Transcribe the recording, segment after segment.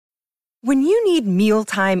When you need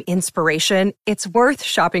mealtime inspiration, it's worth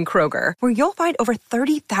shopping Kroger, where you'll find over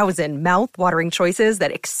 30,000 mouth-watering choices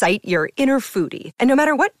that excite your inner foodie. And no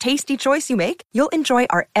matter what tasty choice you make, you'll enjoy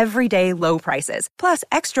our everyday low prices, plus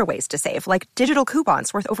extra ways to save, like digital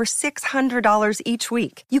coupons worth over $600 each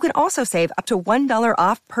week. You can also save up to $1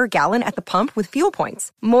 off per gallon at the pump with fuel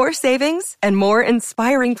points. More savings and more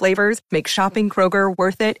inspiring flavors make shopping Kroger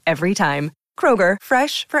worth it every time. Kroger,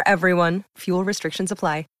 fresh for everyone. Fuel restrictions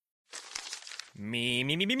apply.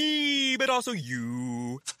 Me, but also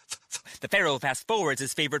you. The Pharaoh fast forwards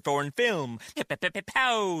his favorite foreign film,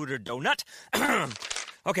 Powder Donut.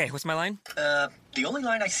 Okay, what's my line? The only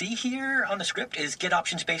line I see here on the script is get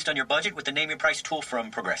options based on your budget with the Name Your Price tool from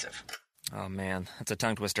Progressive. Oh man, that's a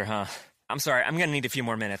tongue twister, huh? I'm sorry, I'm gonna need a few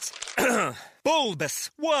more minutes. Bulbous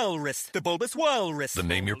Walrus, the Bulbous Walrus. The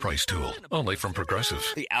Name Your Price tool, only from Progressive.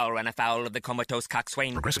 The owl ran afoul of the comatose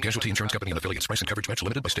coxswain. Progressive Casualty Insurance Company and affiliates. Price and coverage match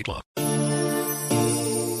limited by state law.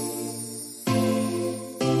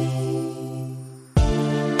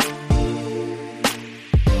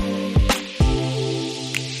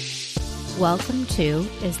 Welcome to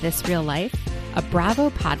Is This Real Life? A Bravo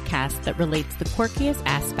podcast that relates the quirkiest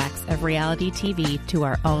aspects of reality TV to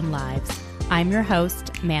our own lives. I'm your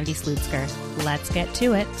host, Mandy Slutzker. Let's get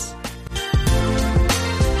to it.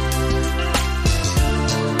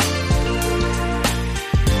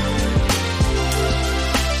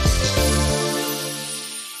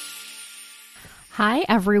 Hi,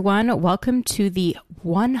 everyone. Welcome to the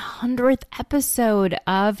 100th episode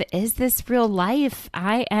of Is This Real Life?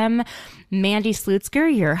 I am Mandy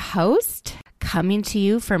Slutzker, your host, coming to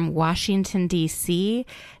you from Washington, D.C.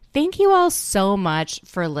 Thank you all so much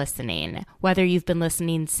for listening. Whether you've been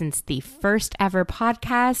listening since the first ever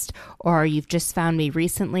podcast or you've just found me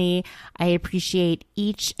recently, I appreciate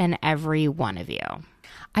each and every one of you.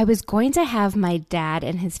 I was going to have my dad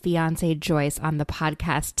and his fiancée Joyce on the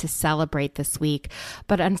podcast to celebrate this week,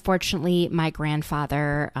 but unfortunately my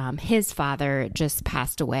grandfather, his father, just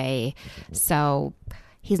passed away, so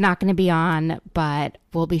he's not going to be on, but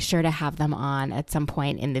we'll be sure to have them on at some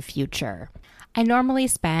point in the future. I normally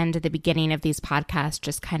spend the beginning of these podcasts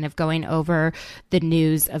just kind of going over the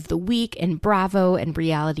news of the week in Bravo and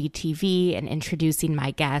reality TV and introducing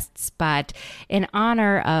my guests, but in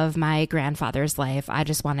honor of my grandfather's life, I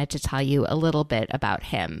just wanted to tell you a little bit about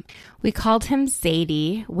him. We called him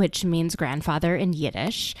Zadie, which means grandfather in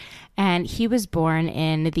Yiddish, and he was born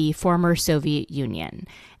in the former Soviet Union.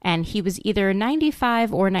 And he was either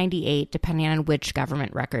 95 or 98, depending on which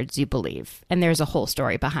government records you believe. And there's a whole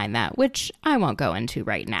story behind that, which I won't go into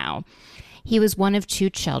right now. He was one of two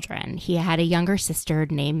children. He had a younger sister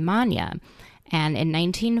named Manya. And in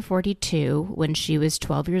 1942, when she was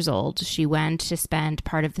 12 years old, she went to spend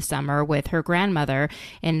part of the summer with her grandmother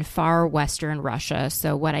in far western Russia.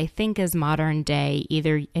 So what I think is modern day,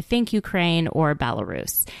 either I think Ukraine or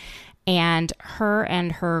Belarus. And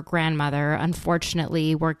her grandmother,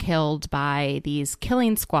 unfortunately, were killed by these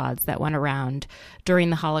killing squads that went around during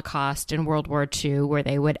the Holocaust and World War II, where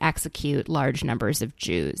they would execute large numbers of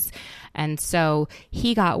Jews. And so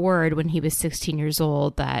he got word when he was 16 years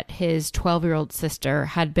old that his 12-year-old sister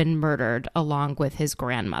had been murdered along with his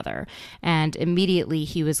grandmother. And immediately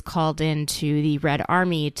he was called into the Red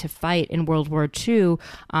Army to fight in World War II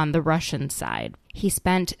on the Russian side. He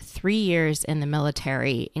spent 3 years in the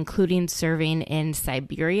military, including serving in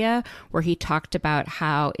Siberia, where he talked about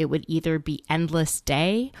how it would either be endless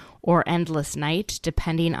day or endless night,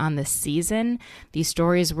 depending on the season. These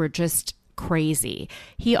stories were just crazy.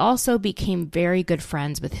 He also became very good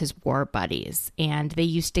friends with his war buddies, and they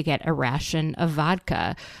used to get a ration of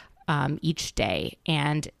vodka each day.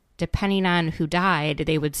 And depending on who died,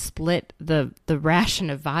 they would split the ration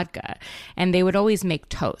of vodka, and they would always make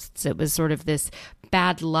toasts. It was sort of this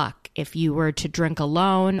bad luck if you were to drink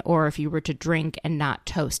alone or if you were to drink and not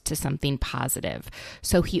toast to something positive.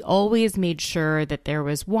 So he always made sure that there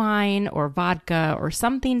was wine or vodka or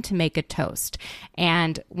something to make a toast.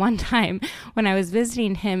 And one time when I was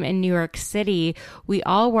visiting him in New York City, we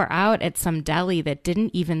all were out at some deli that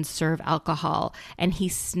didn't even serve alcohol, and he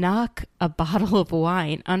snuck a bottle of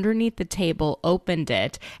wine underneath the table, opened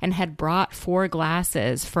it, and had brought 4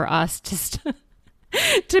 glasses for us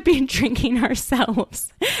to be drinking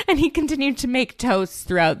ourselves. And he continued to make toasts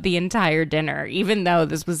throughout the entire dinner, even though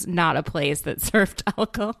this was not a place that served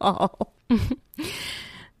alcohol.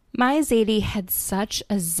 My Zadie had such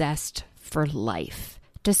a zest for life,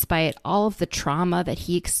 despite all of the trauma that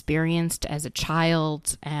he experienced as a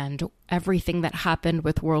child and everything that happened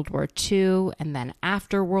with World War II and then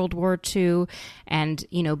after World War II. And,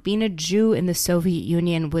 being a Jew in the Soviet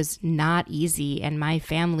Union was not easy. And my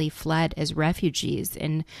family fled as refugees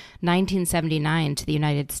in 1979 to the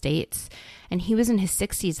United States. And he was in his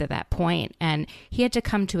 60s at that point, and he had to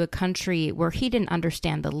come to a country where he didn't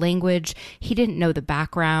understand the language, he didn't know the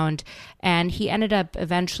background, and he ended up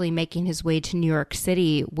eventually making his way to New York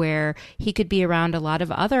City, where he could be around a lot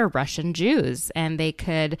of other Russian Jews, and they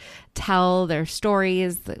could tell their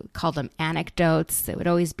stories. They would call them anecdotes. It would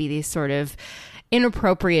always be these sort of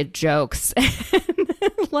inappropriate jokes.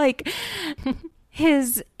 Like,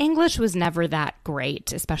 his English was never that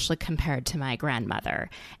great, especially compared to my grandmother.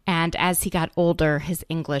 And as he got older, his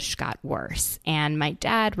English got worse. And my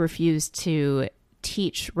dad refused to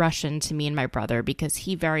teach Russian to me and my brother because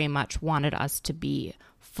he very much wanted us to be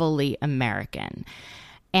fully American.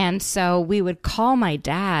 And so we would call my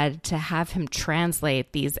dad to have him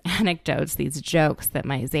translate these anecdotes, these jokes that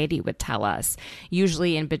my Zadie would tell us,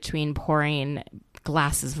 usually in between pouring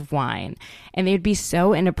glasses of wine. And they'd be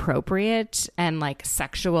so inappropriate and like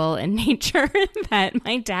sexual in nature that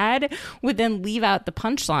my dad would then leave out the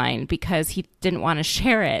punchline because he didn't want to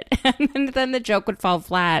share it. And then the joke would fall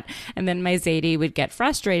flat. And then my Zadie would get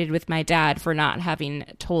frustrated with my dad for not having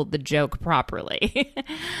told the joke properly.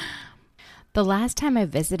 The last time I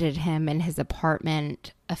visited him in his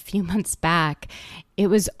apartment a few months back, it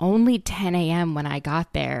was only 10 a.m. when I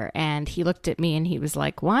got there. And he looked at me and he was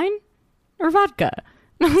like, wine or vodka?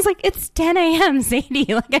 And I was like, it's 10 a.m., Zadie.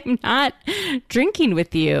 Like, I'm not drinking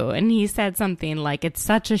with you. And he said something like, it's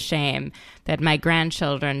such a shame that my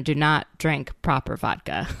grandchildren do not drink proper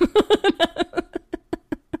vodka.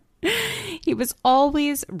 He was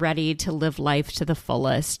always ready to live life to the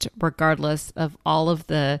fullest, regardless of all of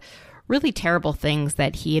the really terrible things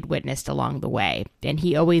that he had witnessed along the way. And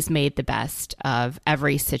he always made the best of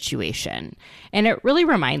every situation. And it really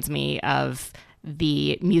reminds me of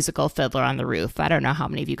the musical Fiddler on the Roof. I don't know how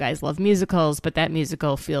many of you guys love musicals, but that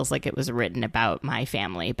musical feels like it was written about my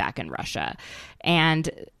family back in Russia. And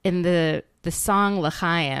in the song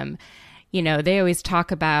L'chaim, they always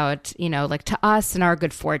talk about, like, to us and our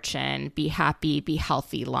good fortune, be happy, be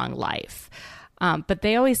healthy, long life. But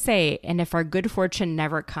they always say, and if our good fortune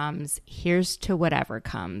never comes, here's to whatever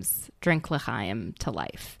comes. Drink l'chaim to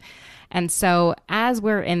life. And so as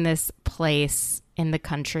we're in this place in the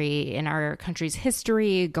country, in our country's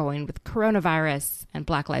history, going with coronavirus and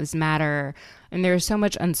Black Lives Matter, and there's so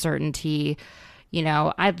much uncertainty,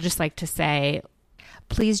 I'd just like to say,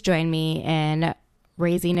 please join me in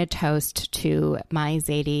raising a toast to my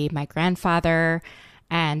Zadie, my grandfather,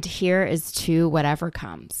 and here is to whatever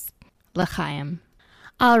comes. L'chaim.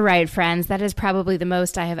 All right, friends, that is probably the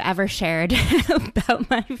most I have ever shared about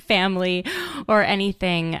my family or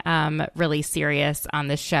anything really serious on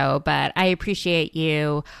the show, but I appreciate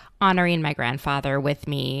you honoring my grandfather with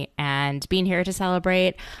me and being here to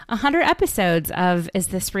celebrate 100 episodes of Is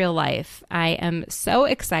This Real Life? I am so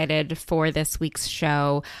excited for this week's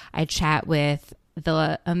show. I chat with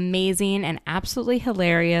the amazing and absolutely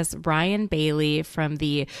hilarious Ryan Bailey from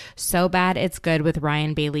the So Bad It's Good with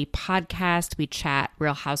Ryan Bailey podcast. We chat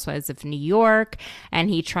Real Housewives of New York, and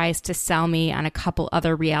he tries to sell me on a couple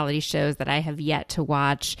other reality shows that I have yet to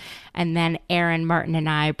watch. And then Erin Martin and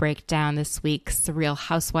I break down this week's Real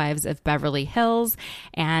Housewives of Beverly Hills,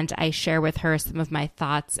 and I share with her some of my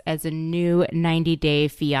thoughts as a new 90 Day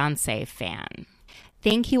Fiancé fan.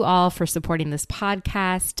 Thank you all for supporting this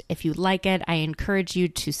podcast. If you like it, I encourage you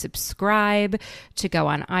to subscribe, to go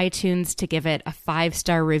on iTunes, to give it a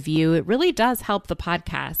 5-star review. It really does help the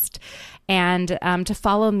podcast. And to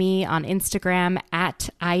follow me on Instagram at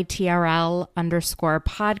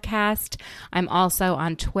ITRL_podcast. I'm also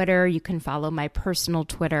on Twitter. You can follow my personal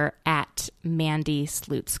Twitter at Mandy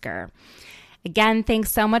Slutsker. Again,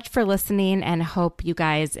 thanks so much for listening and hope you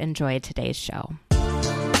guys enjoyed today's show.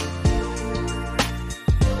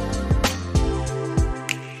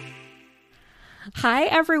 Hi,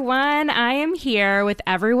 everyone. I am here with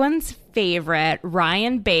everyone's favorite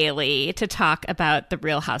Ryan Bailey to talk about the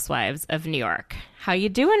Real Housewives of New York. How you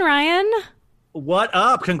doing, Ryan? What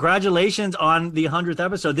up? Congratulations on the 100th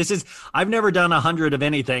episode. I've never done 100 of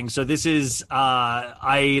anything, so this is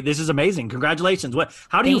amazing. Congratulations.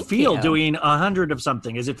 How do you feel doing 100 of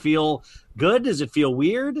something? Does it feel good? Does it feel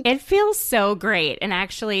weird? It feels so great. And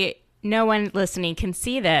actually, no one listening can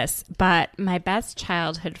see this, but my best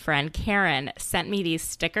childhood friend, Karen, sent me these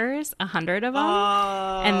stickers, 100 of them,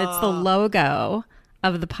 and it's the logo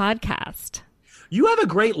of the podcast. You have a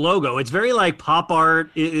great logo. It's very like pop art.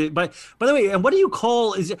 But by the way, and what do you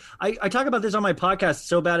call? I talk about this on my podcast.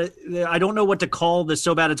 So bad, I don't know what to call the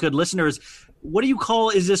So Bad It's Good listeners. what do you call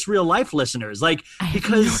Is This Real Life listeners? Like,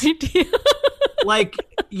 because I have no idea. like,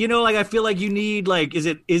 you know, like I feel like you need like,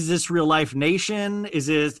 Is This Real Life Nation? Is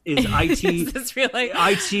IT Is this real life?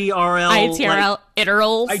 ITRL ITRL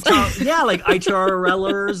iterals? Yeah, like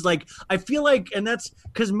ITRLers. Like I feel like, and that's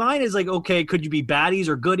because mine is like, okay, could you be baddies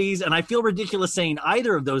or goodies? And I feel ridiculous saying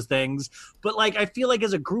either of those things, but like I feel like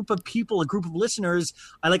as a group of people, a group of listeners,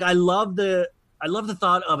 I love the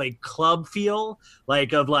thought of a club feel,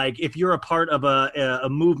 like of like if you're a part of a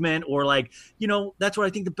movement, or like, you know, that's what I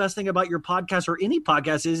think the best thing about your podcast or any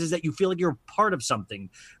podcast is that you feel like you're part of something.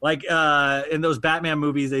 Like in those Batman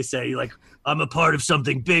movies, they say like, I'm a part of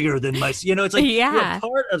something bigger than my, you know, it's like you're a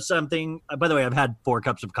part of something. By the way, I've had 4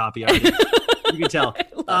 cups of coffee already. You can tell. I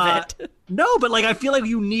love it. No, but like I feel like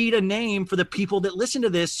you need a name for the people that listen to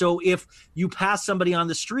this. So if you pass somebody on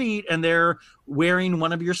the street and they're wearing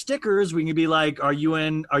one of your stickers, we can be like, "Are you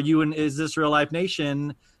in? Is This Real Life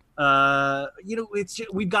Nation?" You know,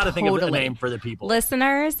 we've got to think of a name for the people.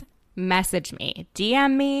 Listeners, message me,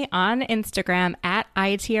 DM me on Instagram at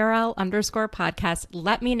ITRL_podcast.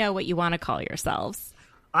 Let me know what you want to call yourselves.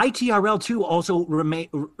 ITRL too also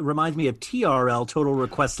reminds me of TRL, Total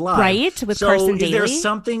Request Live, right? With Carson Daly.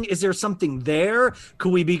 Is there something there?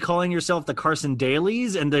 Could we be calling yourself the Carson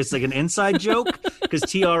Dailies? And there's like an inside joke because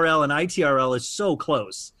TRL and ITRL is so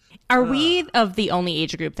close. Are we of the only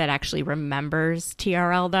age group that actually remembers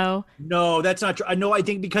TRL though? No, that's not true. No, I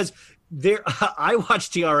think because I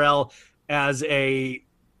watched TRL as a,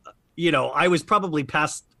 you know, I was probably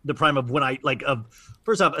past the prime of when I like of.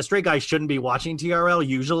 First off, a straight guy shouldn't be watching TRL.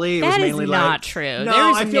 Usually, it was mainly like not true.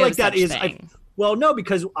 No, I feel like that is. Well, no,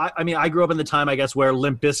 because I mean, I grew up in the time, I guess, where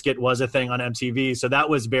Limp Bizkit was a thing on MTV, so that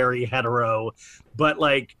was very hetero. But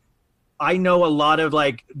like, I know a lot of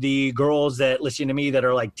like the girls that listen to me that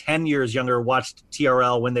are like 10 years younger watched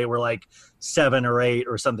TRL when they were like 7 or 8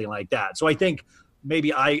 or something like that. So I think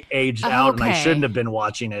maybe I aged out and I shouldn't have been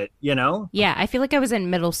watching it. You know? Yeah, I feel like I was in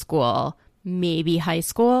middle school, maybe high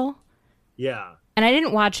school. Yeah. And I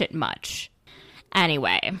didn't watch it much.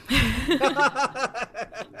 Anyway.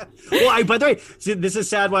 Well, by the way, see, this is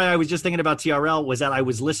sad. Why I was just thinking about TRL was that I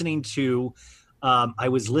was listening to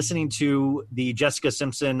the Jessica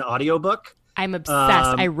Simpson audiobook. I'm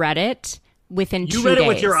obsessed. I read it within 2 days. You read it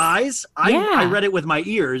with your eyes? I read it with my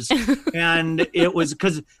ears. And it was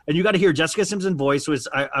and you got to hear Jessica Simpson's voice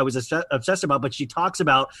I was obsessed about, but she talks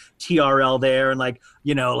about TRL there and like,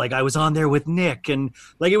 you know, like I was on there with Nick and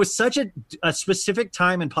like, it was such a specific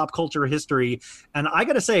time in pop culture history. And I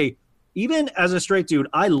got to say, even as a straight dude,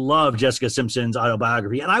 I love Jessica Simpson's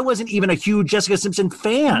autobiography. And I wasn't even a huge Jessica Simpson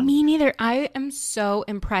fan. Me neither. I am so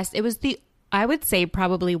impressed. It was I would say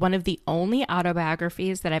probably one of the only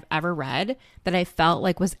autobiographies that I've ever read that I felt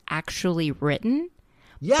like was actually written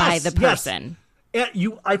by the person. Yes.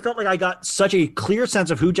 I felt like I got such a clear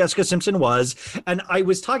sense of who Jessica Simpson was. And I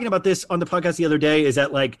was talking about this on the podcast the other day, is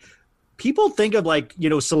that like people think of like, you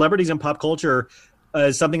know, celebrities in pop culture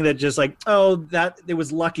as something that just like, oh, that it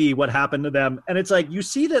was lucky what happened to them. And it's like, you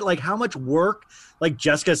see that like how much work like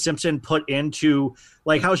Jessica Simpson put into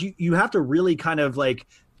like how you have to really kind of like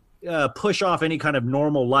push off any kind of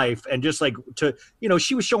normal life and just like to, you know,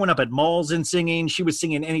 she was showing up at malls and singing. She was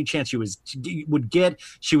singing any chance she would get.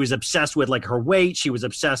 She was obsessed with like her weight. She was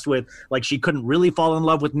obsessed with like she couldn't really fall in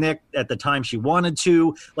love with Nick at the time she wanted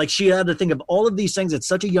to. Like she had to think of all of these things at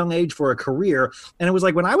such a young age for a career. And it was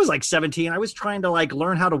like when I was like 17, I was trying to like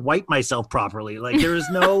learn how to wipe myself properly. Like there is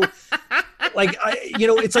no like, you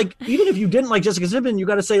know, it's like even if you didn't like Jessica Simpson, you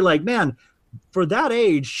got to say like, man, for that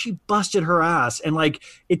age, she busted her ass. And like,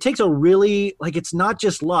 it takes a really, like, it's not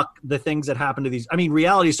just luck, the things that happen to these. I mean,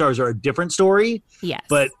 reality stars are a different story. Yes.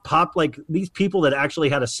 But like these people that actually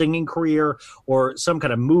had a singing career or some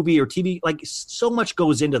kind of movie or TV, like so much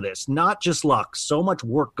goes into this, not just luck. So much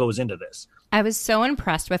work goes into this. I was so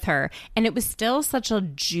impressed with her. And it was still such a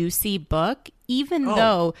juicy book, even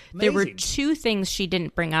though there were 2 things she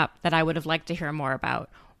didn't bring up that I would have liked to hear more about.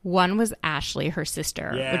 One was Ashley, her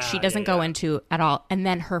sister, which she doesn't go into at all. And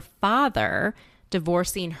then her father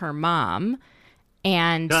divorcing her mom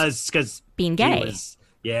and being gay.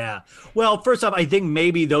 Well, first off, I think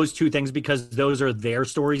maybe those 2 things, because those are their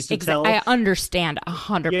stories to tell. I understand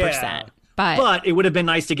 100%. Yeah. But it would have been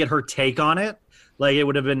nice to get her take on it. Like, it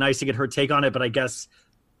would have been nice to get her take on it. But I guess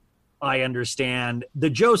I understand. The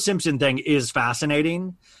Joe Simpson thing is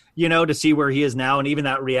fascinating, you know, to see where he is now. And even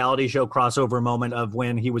that reality show crossover moment of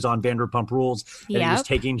when he was on Vanderpump Rules and he was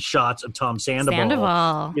taking shots of Tom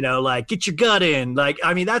Sandoval. You know, like, get your gut in. Like,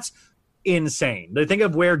 I mean, that's insane. To think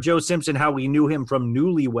of where Joe Simpson, how we knew him from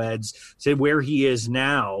Newlyweds to where he is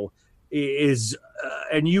now is,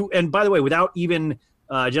 and by the way, without even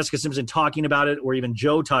Jessica Simpson talking about it or even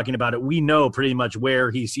Joe talking about it, we know pretty much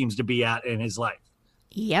where he seems to be at in his life.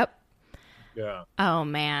 Yep. Yeah. Oh,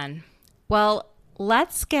 man. Well,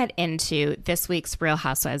 let's get into this week's Real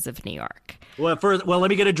Housewives of New York. Well, let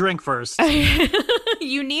me get a drink first.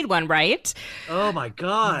 You need one, right? Oh, my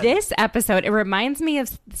God. This episode, it reminds me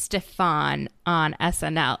of Stefan on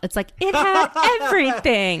SNL. It's like, it had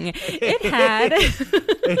everything. It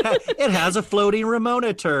has a floating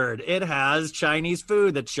Ramona turd. It has Chinese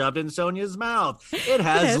food that's shoved in Sonia's mouth. It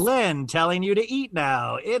has Len telling you to eat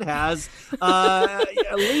now. It has Leah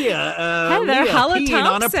Hala peeing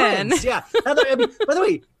on a Thompson. prince. Yeah. Heather, I mean, by the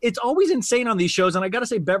way, it's always insane on these shows, and I got to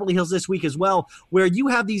say Beverly Hills this week as well, where you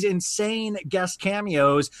have these insane guest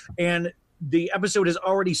cameos, and the episode is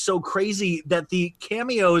already so crazy that the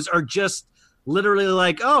cameos are just literally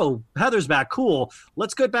like, oh, Heather's back, cool.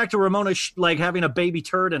 Let's get back to Ramona like having a baby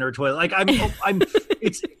turd in her toilet. Like I'm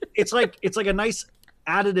it's like a nice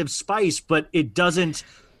additive spice, but it doesn't.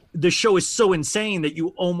 The show is so insane that you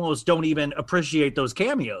almost don't even appreciate those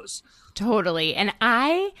cameos. Totally. And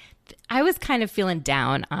I was kind of feeling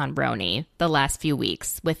down on Roni the last few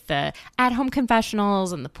weeks with the at-home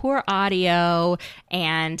confessionals and the poor audio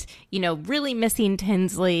and, really missing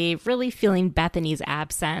Tinsley, really feeling Bethany's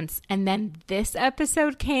absence. And then this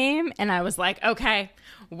episode came and I was like, okay,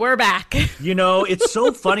 we're back. It's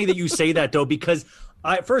so funny that you say that, though, because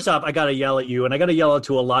first off, I got to yell at you, and I got to yell out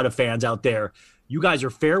to a lot of fans out there. You guys are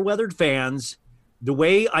fair-weathered fans. The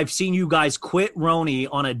way I've seen you guys quit Roni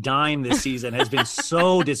on a dime this season has been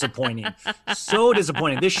so disappointing. So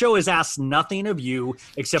disappointing. This show has asked nothing of you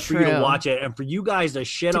except for you to watch it. And for you guys to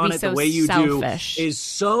shit on it the way you do is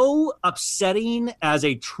so upsetting as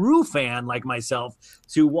a true fan like myself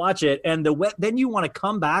to watch it. And then you want to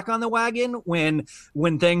come back on the wagon when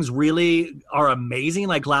things really are amazing,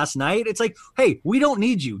 like last night. It's like, hey, we don't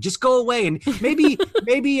need you. Just go away. And maybe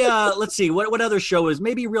let's see, what other show is,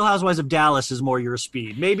 maybe Real Housewives of Dallas is more your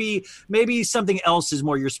speed. Maybe something else is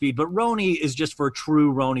more your speed, but Roni is just for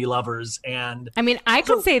true Roni lovers. And I mean, I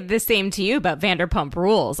could say the same to you about Vanderpump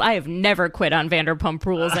Rules. I have never quit on Vanderpump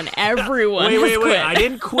Rules, and everyone has quit. I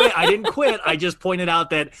didn't quit. I just pointed out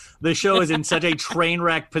that the show is in such a train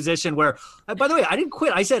wreck position where, by the way, I didn't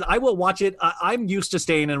quit. I said I will watch it. I'm used to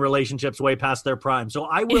staying in relationships way past their prime, so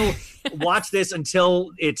I will watch this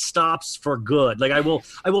until it stops for good. Like I will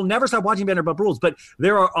never stop watching Vanderpump Rules, but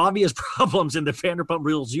there are obvious problems in the Vanderpump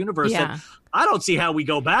Rules universe. Yeah. That I don't see how we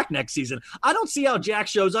go back next season. I don't see how Jack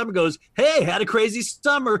shows up and goes, hey, had a crazy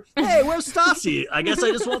summer. Hey, where's Stassi? I guess I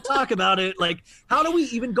just won't talk about it. Like, how do we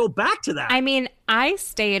even go back to that? I mean, I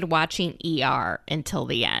stayed watching ER until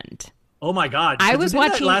the end. Oh my God. I was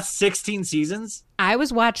watching that last 16 seasons. I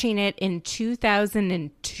was watching it in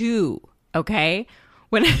 2002. Okay.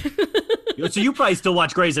 So you probably still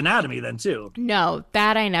watch Grey's Anatomy then too. No,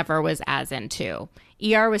 that I never was as into.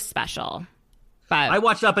 ER was special. But I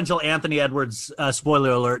watched up until Anthony Edwards, spoiler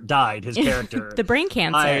alert, died, his character. The brain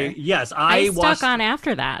cancer. I stuck on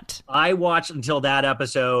after that. I watched until that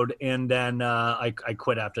episode, and then I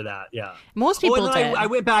quit after that, yeah. Most people did. I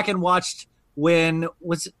went back and watched when,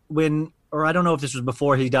 or I don't know if this was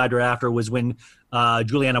before he died or after, was when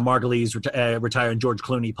Juliana Margulies retired and George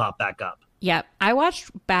Clooney popped back up. Yep. I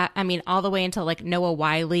watched back, all the way until like Noah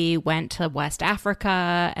Wiley went to West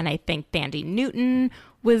Africa, and I think Thandie Newton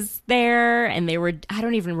was there, and they were, I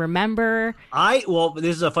don't even remember.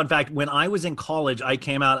 This is a fun fact. When I was in college, I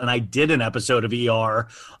came out and I did an episode of ER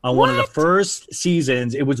on one of the first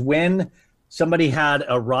seasons. It was when somebody had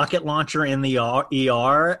a rocket launcher in the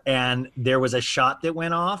ER, and there was a shot that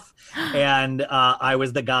went off, and I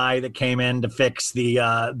was the guy that came in to fix the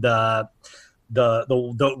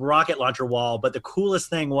rocket launcher wall. But the coolest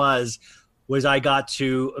thing was I got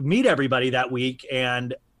to meet everybody that week,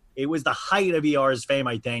 and it was the height of ER's fame,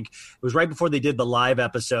 I think. It was right before they did the live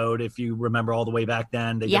episode, if you remember all the way back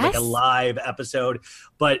then. They did like a live episode.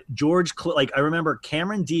 But I remember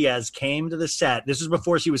Cameron Diaz came to the set. This was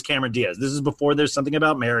before she was Cameron Diaz. This is before There's Something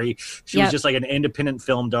About Mary. She was just like an independent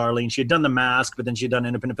film darling. She had done The Mask, but then she had done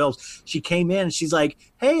independent films. She came in and she's like,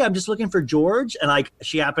 hey, I'm just looking for George. And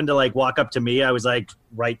she happened to walk up to me. I was like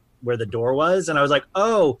right where the door was. And I was like,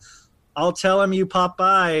 oh, I'll tell him you popped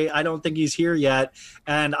by. I don't think he's here yet.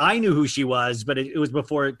 And I knew who she was, but it was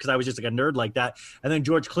before, because I was just like a nerd like that. And then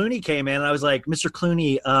George Clooney came in, and I was like, Mr.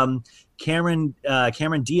 Clooney,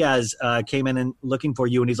 Cameron Diaz came in and looking for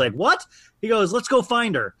you. And he's like, what? He goes, let's go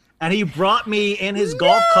find her. And he brought me in his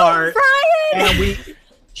golf cart. Ryan! And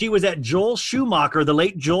She was at Joel Schumacher, the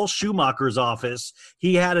late Joel Schumacher's office.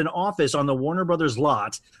 He had an office on the Warner Brothers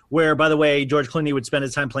lot where, by the way, George Clooney would spend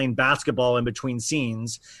his time playing basketball in between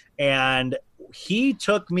scenes. And he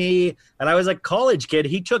took me, and I was a college kid,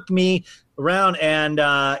 he took me around, and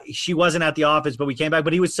she wasn't at the office, but we came back.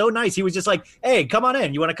 But he was so nice. He was just like, hey, come on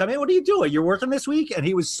in. You want to come in? What are you doing? You're working this week? And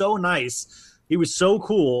he was so nice. He was so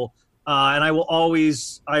cool. And I will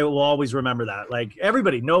always remember that. Like,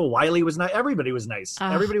 everybody, no, Wiley was nice. Everybody was nice.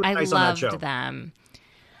 Everybody was nice on that show. I loved them.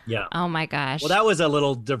 Yeah. Oh my gosh. Well, that was a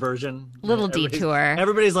little diversion. Detour.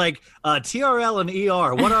 Everybody's like, TRL and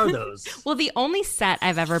ER. What are those? Well, the only set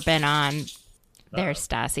I've ever been on, there's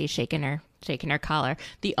Stassi shaking her collar.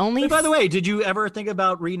 The only. Hey, by the way, did you ever think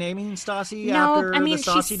about renaming Stassi after the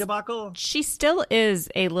Stassi debacle? She still is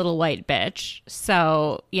a little white bitch,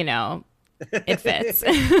 so it fits.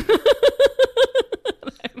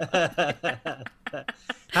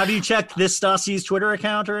 Have you checked this Stassi's Twitter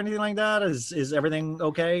account or anything like that? Is everything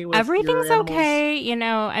okay? With Everything's okay.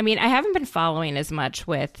 I haven't been following as much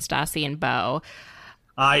with Stassi and Beau.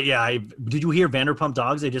 Did you hear Vanderpump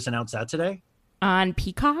Dogs? They just announced that today. On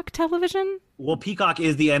Peacock television? Well, Peacock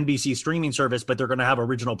is the NBC streaming service, but they're going to have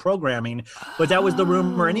original programming. But that was the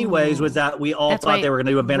rumor anyways, was that we all thought they were going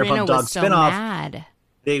to do a Vanderpump Dogs spinoff. Mad.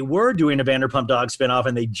 They were doing a Vanderpump Dogs spinoff,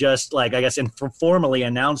 and they just, informally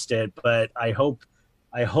announced it. But I hope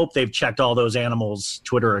they've checked all those animals'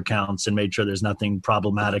 Twitter accounts and made sure there's nothing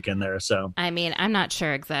problematic in there. So, I'm not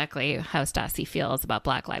sure exactly how Stassi feels about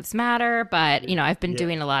Black Lives Matter, but I've been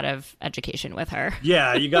doing a lot of education with her.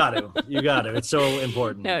 Yeah, you got to. It's so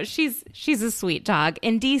important. No, she's a sweet dog.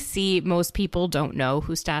 In DC, most people don't know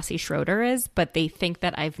who Stassi Schroeder is, but they think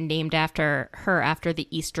that I've named her after the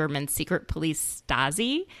Easterman secret police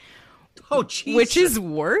Stasi. Oh, Jesus. Which is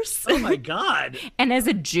worse. Oh my God. And as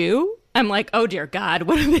a Jew, I'm like, oh dear God,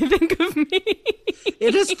 what do they think of me?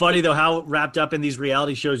 It is funny though how wrapped up in these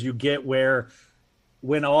reality shows you get where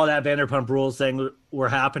when all that Vanderpump Rules thing were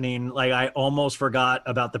happening, like I almost forgot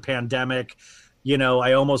about the pandemic.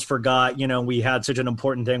 I almost forgot, we had such an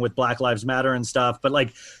important thing with Black Lives Matter and stuff. But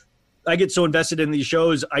like I get so invested in these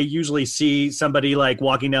shows, I usually see somebody like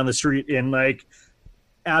walking down the street in like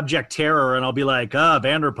abject terror, and I'll be like,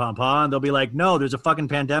 Vanderpump, huh? And they'll be like, no, there's a fucking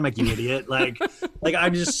pandemic, you idiot. Like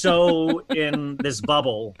I'm just so in this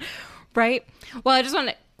bubble. Right. Well, I just want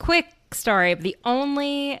a quick story. The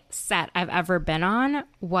only set I've ever been on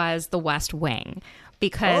was The West Wing.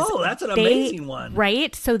 Because that's an amazing one.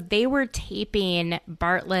 Right? So they were taping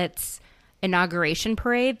Bartlett's inauguration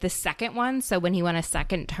parade, the second one. So when he won a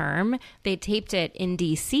second term, they taped it in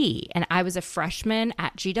DC. And I was a freshman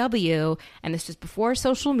at GW. And this was before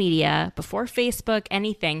social media, before Facebook,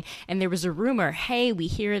 anything. And there was a rumor, hey, we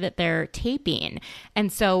hear that they're taping.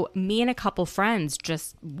 And so me and a couple friends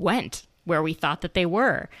just went where we thought that they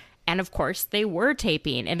were. And of course, they were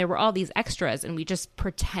taping. And there were all these extras. And we just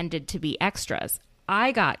pretended to be extras.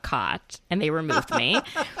 I got caught and they removed me,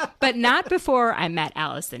 but not before I met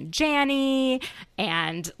Allison Janney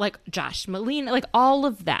and like Josh Molina, like all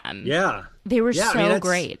of them. Yeah. They were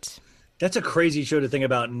great. That's a crazy show to think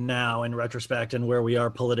about now in retrospect and where we are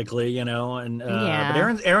politically, but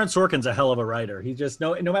Aaron Sorkin's a hell of a writer. He just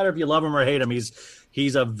no matter if you love him or hate him,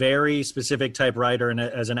 he's a very specific type writer. And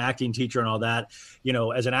as an acting teacher and all that,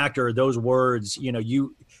 as an actor, those words,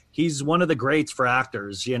 he's one of the greats for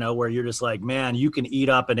actors, where you're just like, man, you can eat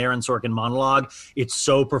up an Aaron Sorkin monologue. It's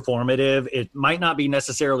so performative. It might not be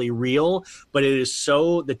necessarily real, but it is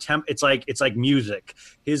so it's like music.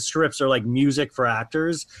 His scripts are like music for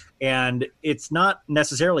actors, and it's not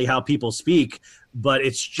necessarily how people speak, but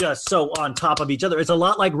it's just so on top of each other. It's a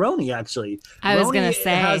lot like Roni, actually. I was going to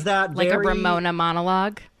say, has that like a Ramona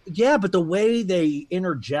monologue. Yeah, but the way they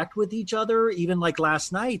interject with each other, even like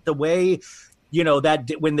last night, the way that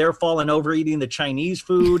when they're falling over eating the Chinese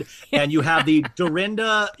food, and you have the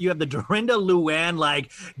Dorinda Luann,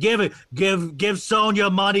 like give Sonia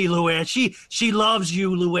money, Luann. She loves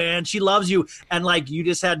you, Luann. She loves you. And like you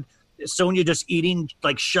just had Sonia just eating,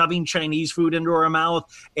 like shoving Chinese food into her mouth,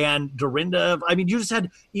 and Dorinda. I mean, you just had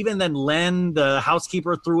even then Len, the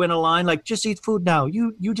housekeeper, threw in a line like, "Just eat food now.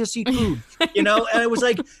 You just eat food." And it was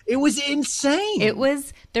like it was insane.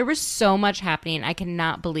 There was so much happening. I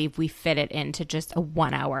cannot believe we fit it into just a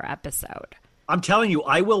 1-hour episode. I'm telling you,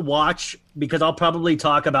 I will watch, because I'll probably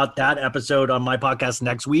talk about that episode on my podcast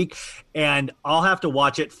next week, and I'll have to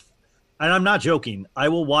watch it. And I'm not joking. I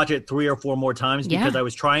will watch it 3 or 4 more times because I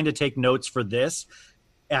was trying to take notes for this,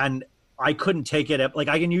 and I couldn't take it. Like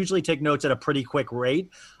I can usually take notes at a pretty quick rate.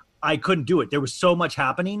 I couldn't do it. There was so much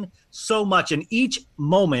happening, so much. In each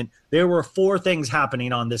moment, there were 4 things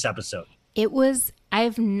happening on this episode. It was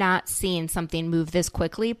I've not seen something move this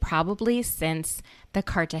quickly probably since the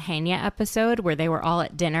Cartagena episode where they were all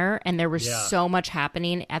at dinner and there was so much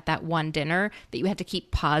happening at that one dinner that you had to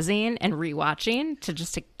keep pausing and rewatching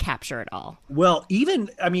to capture it all. Well, and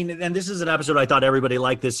this is an episode I thought everybody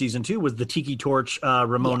liked this season too, was the Tiki Torch,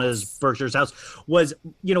 Ramona's Berkshire's house was,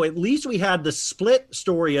 at least we had the split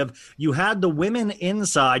story of you had the women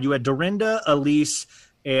inside, you had Dorinda, Elise,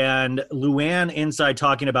 and Luann inside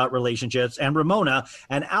talking about relationships, and Ramona,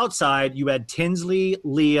 and outside you had Tinsley,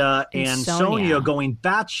 Leah, and Sonia going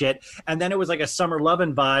batshit, and then it was like a Summer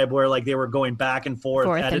Lovin' vibe where like they were going back and forth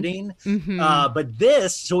editing. But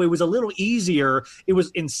so it was a little easier. It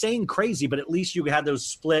was insane crazy, but at least you had those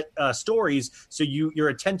split stories, so your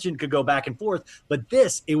attention could go back and forth. But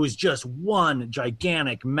it was just one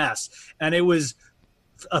gigantic mess, and it was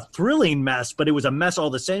a thrilling mess, but it was a mess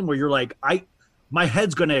all the same where you're like, my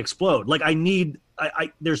head's going to explode. Like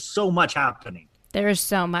there's so much happening. There's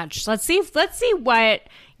so much. Let's see what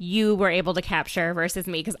you were able to capture versus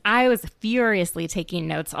me, because I was furiously taking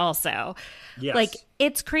notes also. Yes. Like,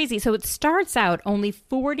 it's crazy. So it starts out only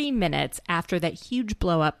 40 minutes after that huge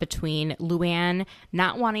blow up between Luann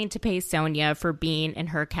not wanting to pay Sonia for being in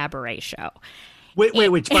her cabaret show.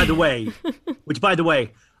 Which by the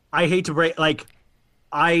way, I hate to break, like,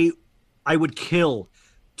 I would kill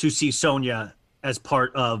to see Sonia as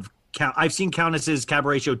part of I've seen Countess's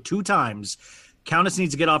cabaret show 2 times. Countess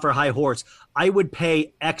needs to get off her high horse. I would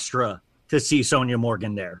pay extra to see Sonia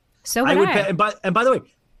Morgan there. So would I. And by the way,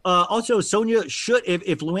 also Sonia should,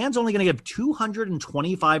 if Luann's only going to give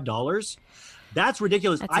 $225, that's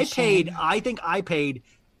ridiculous. I think I paid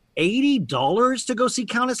 $80 to go see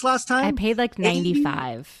Countess last time. I paid like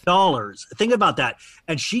 $95. Think about that.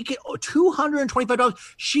 And she get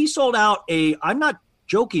 $225. She sold out I'm not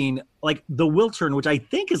joking, like the Wiltern, which I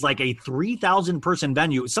think is like a 3,000 person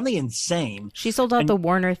venue, something insane. She sold out the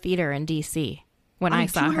Warner Theater in DC when I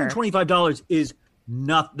saw her. $225 is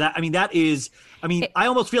not that. I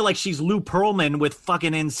almost feel like she's Lou Pearlman with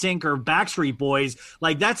fucking NSYNC or Backstreet Boys.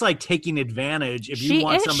 Like, that's like taking advantage. If you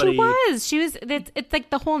want somebody, she was. It's like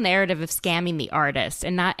the whole narrative of scamming the artist,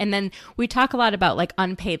 and then we talk a lot about like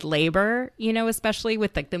unpaid labor, especially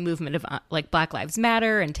with like the movement of like Black Lives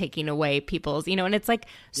Matter and taking away people's, and it's like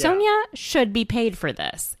Sonia should be paid for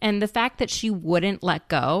this, and the fact that she wouldn't let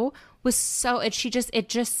go was it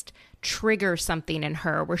just trigger something in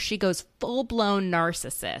her where she goes full-blown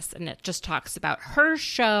narcissist, and it just talks about her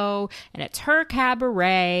show and it's her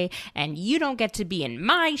cabaret and you don't get to be in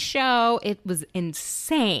my show. It was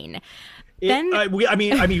insane. No,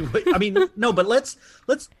 but let's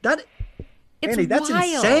that it's Annie, that's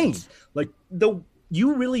wild. insane. Like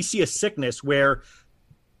you really see a sickness where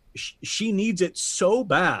she needs it so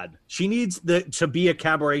bad. She needs to be a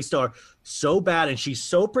cabaret star so bad, and she's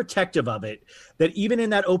so protective of it that even in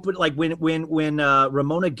that open, like when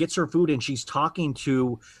Ramona gets her food and she's talking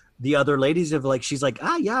to the other ladies of like, she's like,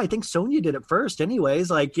 I think Sonia did it first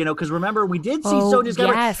anyways. Like, because remember we did see Sonia's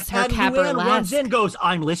cabaret. Yes, her and cabaret runs in, goes,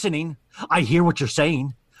 I'm listening. I hear what you're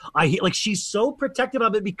saying. She's so protective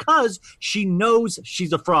of it because she knows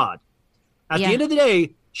she's a fraud. At the end of the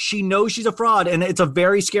day, she knows she's a fraud, and it's a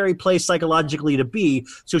very scary place psychologically to be.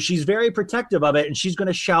 So she's very protective of it, and she's going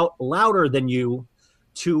to shout louder than you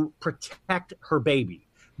to protect her baby,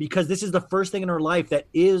 because this is the first thing in her life that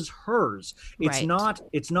is hers. It's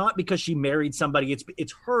not because she married somebody.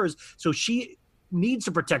 It's hers. So she needs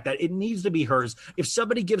to protect that. It needs to be hers. If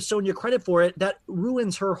somebody gives Sonia credit for it, that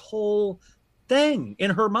ruins her whole thing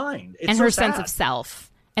in her mind. It's and so her sad. Sense of self.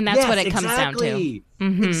 And that's what it comes down to.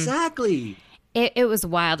 Mm-hmm. Exactly. It was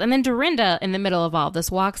wild. And then Dorinda, in the middle of all this,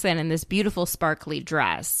 walks in this beautiful sparkly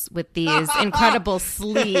dress with these incredible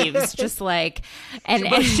sleeves, just like... and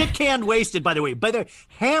shit canned wasted, by the way. But they're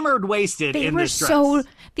hammered wasted in this dress.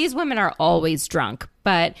 These women are always drunk.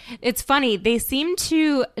 But it's funny, they seem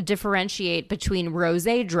to differentiate between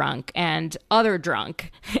rosé drunk and other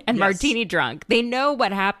drunk and martini drunk. They know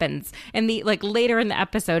what happens. And later in the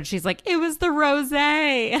episode, she's like, it was the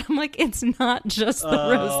rosé. And I'm like, it's not just the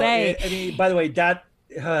rosé. By the way, that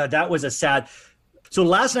was a sad. So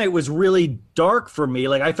last night was really dark for me.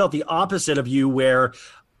 Like, I felt the opposite of you, where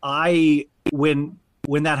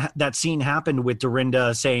when that scene happened with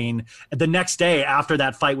Dorinda saying the next day after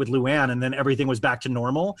that fight with Luann, and then everything was back to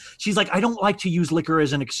normal, she's like, I don't like to use liquor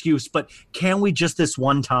as an excuse, but can we just this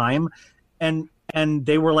one time? And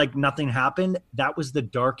they were like, nothing happened. That was the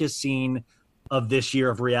darkest scene of this year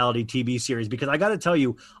of reality TV series, because I got to tell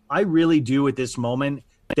you, I really do at this moment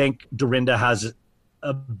think Dorinda has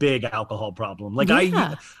a big alcohol problem. Like,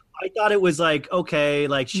 I thought it was like, okay,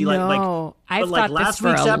 like she I've thought last this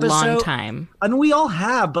for a long time. I mean, we all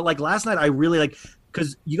have, but like last night, I really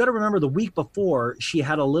because you got to remember the week before she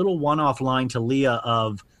had a little one-off line to Leah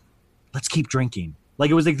of let's keep drinking. Like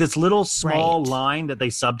it was like this little small line that they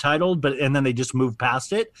subtitled, and then they just moved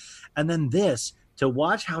past it. And then this, to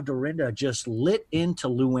watch how Dorinda just lit into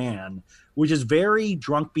Luann, which is very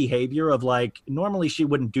drunk behavior of like, normally she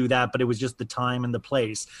wouldn't do that, but it was just the time and the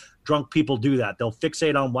place. Drunk people do that. They'll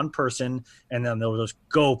fixate on one person and then they'll just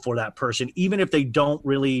go for that person, even if they don't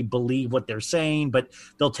really believe what they're saying, but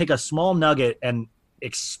they'll take a small nugget and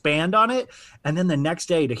expand on it. And then the next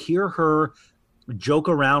day to hear her joke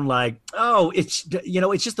around like, oh, it's,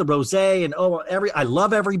 it's just the rosé and I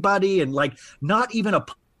love everybody, and like not even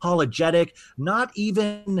apologetic, not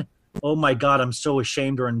even, oh my God, I'm so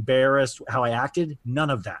ashamed or embarrassed how I acted. None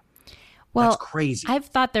of that. Well, that's crazy. I've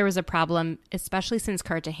thought there was a problem, especially since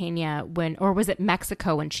Cartagena or was it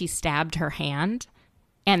Mexico when she stabbed her hand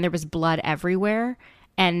and there was blood everywhere.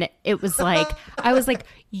 And it was like, I was like,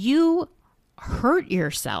 you hurt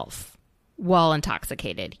yourself while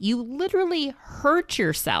intoxicated. You literally hurt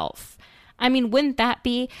yourself. I mean, wouldn't that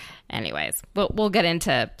be? Anyways, but we'll get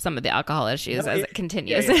into some of the alcohol issues as it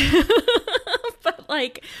continues. Yeah. But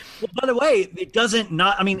like, well, by the way, it doesn't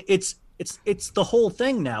not. I mean, it's the whole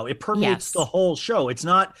thing now. It permeates the whole show. It's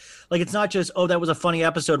not just, oh, that was a funny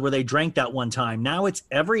episode where they drank that one time. Now it's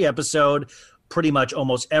every episode, pretty much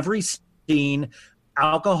almost every scene.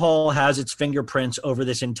 Alcohol has its fingerprints over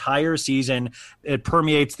this entire season. It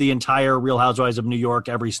permeates the entire Real Housewives of New York,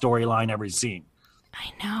 every storyline, every scene.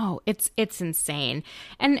 I know. It's insane.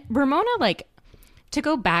 And Ramona, like, to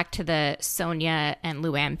go back to the Sonia and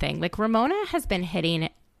Luann thing, like Ramona has been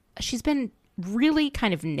she's been really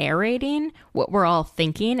kind of narrating what we're all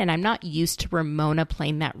thinking, and I'm not used to Ramona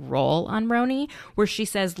playing that role on Roni, where she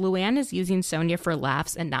says Luann is using Sonia for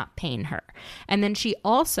laughs and not paying her. And then she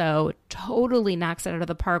also totally knocks it out of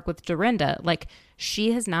the park with Dorinda, like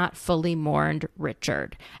she has not fully mourned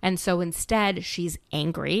Richard. And so instead, she's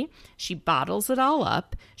angry. She bottles it all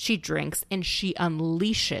up. She drinks and she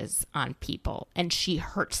unleashes on people and she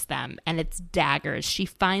hurts them. And it's daggers. She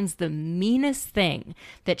finds the meanest thing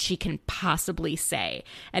that she can possibly say.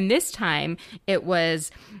 And this time it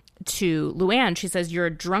was to Luann. She says, "You're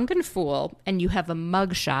a drunken fool and you have a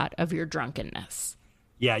mugshot of your drunkenness."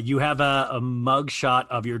 Yeah, you have a mugshot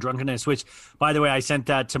of your drunkenness, which, by the way, I sent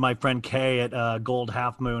that to my friend Kay at Gold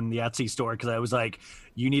Half Moon, the Etsy store, because I was like,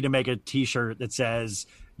 you need to make a T-shirt that says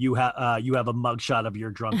you have a mugshot of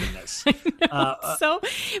your drunkenness.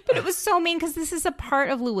 But it was so mean because this is a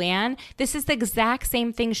part of Luann. This is the exact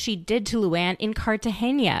same thing she did to Luann in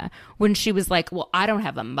Cartagena when she was like, well, I don't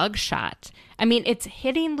have a mugshot. I mean, it's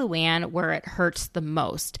hitting Luann where it hurts the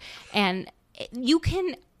most. And you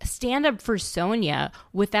can stand up for Sonia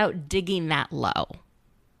without digging that low.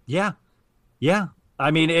 Yeah. I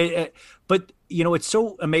mean, but it's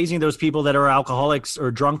so amazing those people that are alcoholics or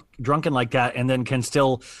drunken like that, and then can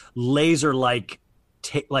still laser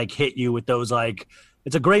hit you with those, like,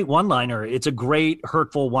 it's a great one-liner. It's a great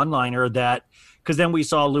hurtful one-liner that, because then we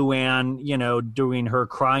saw Luann, doing her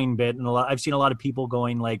crying bit, and I've seen a lot of people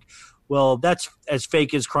going like, well, that's as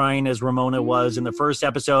fake as crying as Ramona was in the first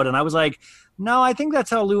episode. And I was like, no, I think that's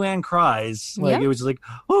how Luann cries. Like, It was like,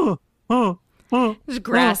 just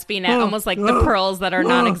grasping at almost like the pearls that are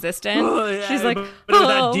non-existent. She's like,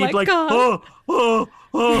 oh deep, my like, God.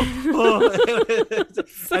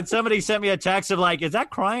 And somebody sent me a text of like, is that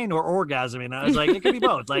crying or orgasming? And I was like, it could be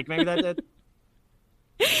both. Like, maybe that. And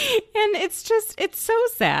it's so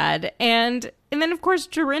sad. And then, of course,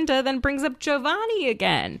 Dorinda then brings up Giovanni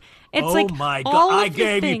again. It's like, my God, all I of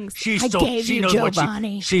gave the you. Things. She knows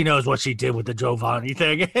Giovanni. She knows what she did with the Giovanni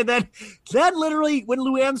thing. And then literally, when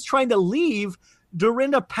Luann's trying to leave,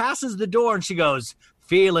 Dorinda passes the door and she goes,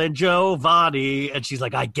 feeling Giovanni. And she's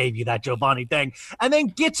like, I gave you that Giovanni thing. And then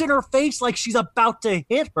gets in her face like she's about to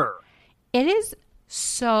hit her. It is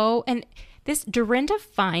so, and this Dorinda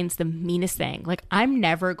finds the meanest thing. Like, I'm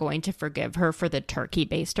never going to forgive her for the turkey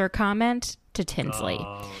baster comment to Tinsley.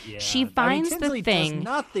 Oh, yeah. She finds the thing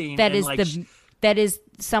that is that is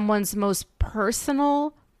someone's most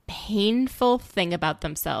personal, painful thing about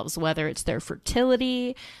themselves, whether it's their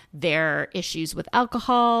fertility, their issues with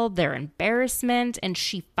alcohol, their embarrassment, and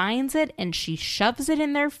she finds it and she shoves it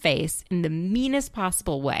in their face in the meanest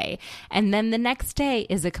possible way. And then the next day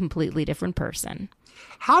is a completely different person.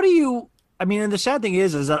 How do you, I mean, and the sad thing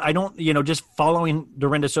is that I don't, just following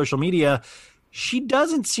Dorinda's social media, she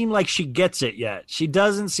doesn't seem like she gets it yet. She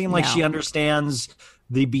doesn't seem like she understands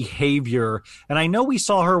the behavior. And I know we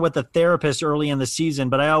saw her with a therapist early in the season,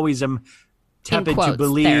 but I always am tepid to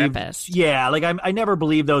believe. Therapist. Yeah, like I never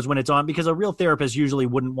believe those when it's on, because a real therapist usually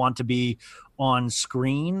wouldn't want to be on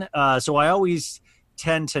screen. So I always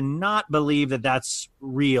tend to not believe that that's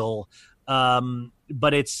real.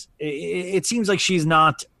 But it seems like she's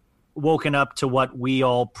not woken up to what we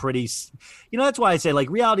all that's why I say, like,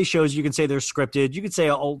 reality shows, you can say they're scripted, you can say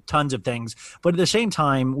tons of things, but at the same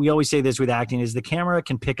time, we always say this with acting, is the camera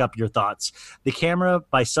can pick up your thoughts. The camera,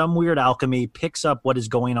 by some weird alchemy, picks up what is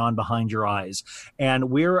going on behind your eyes, and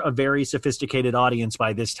we're a very sophisticated audience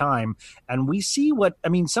by this time, and we see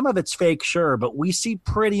some of it's fake, sure, but we see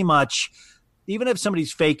pretty much, even if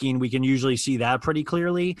somebody's faking, we can usually see that pretty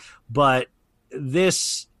clearly. But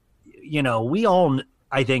this, we all,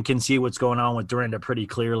 I think, can see what's going on with Dorinda pretty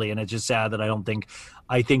clearly. And it's just sad that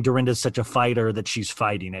I think Dorinda's such a fighter that she's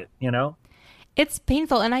fighting it, It's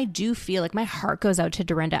painful. And I do feel like my heart goes out to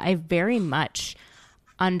Dorinda. I very much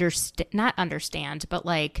not understand, but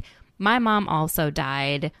like, my mom also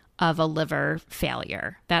died of a liver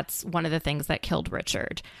failure. That's one of the things that killed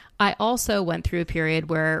Richard. I also went through a period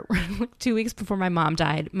where 2 weeks before my mom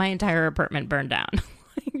died, my entire apartment burned down.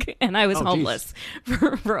 And I was homeless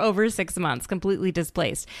for over 6 months, completely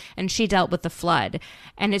displaced. And she dealt with the flood.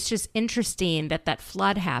 And it's just interesting that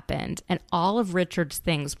flood happened and all of Richard's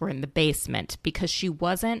things were in the basement because she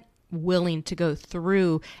wasn't willing to go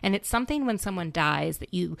through. And it's something when someone dies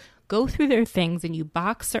that you go through their things and you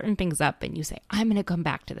box certain things up and you say, I'm going to come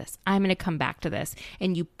back to this. I'm going to come back to this.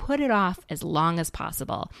 And you put it off as long as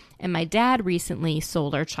possible. And my dad recently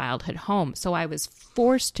sold our childhood home. So I was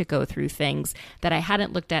forced to go through things that I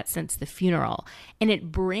hadn't looked at since the funeral. And it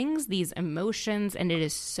brings these emotions, and it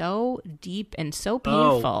is so deep and so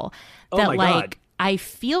painful that like, I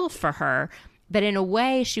feel for her. But in a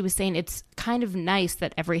way, she was saying it's kind of nice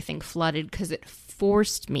that everything flooded because it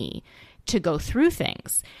forced me to go through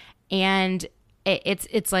things. And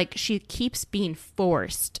it's like she keeps being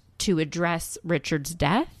forced to address Richard's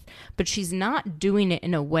death, but she's not doing it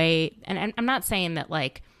in a way. And I'm not saying that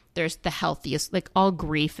like there's the healthiest, like all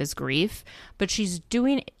grief is grief, but she's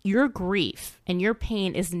doing your grief and your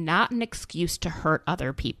pain is not an excuse to hurt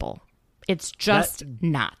other people. It's just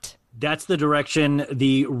not. That's the direction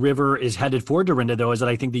the river is headed for, Dorinda, though, is that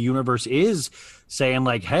I think the universe is saying,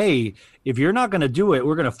 like, hey, if you're not going to do it,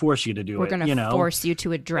 we're going to force you to do it. We're going to force you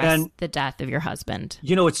to address the death of your husband.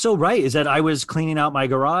 It's so right, is that I was cleaning out my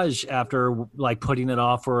garage after, like, putting it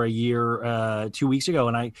off for a year 2 weeks ago.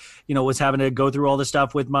 And I, was having to go through all the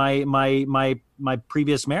stuff with my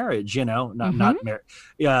previous marriage, not marriage.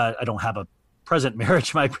 I don't have a present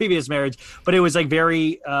marriage, my previous marriage, but it was like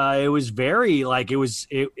it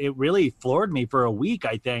really floored me for a week,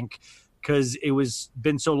 I think, because it was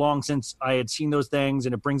been so long since I had seen those things,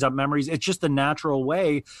 and it brings up memories. It's just the natural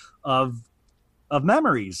way of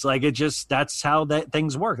memories. Like, that's how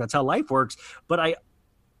things work. That's how life works. But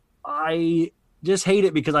I just hate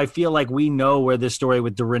it because I feel like we know where this story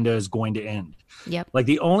with Dorinda is going to end. Yep. Like,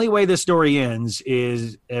 the only way this story ends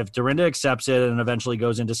is if Dorinda accepts it and eventually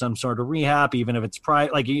goes into some sort of rehab, even if it's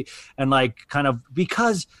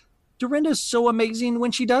because Dorinda's so amazing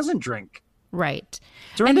when she doesn't drink. Right.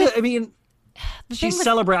 Dorinda, I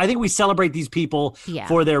think we celebrate these people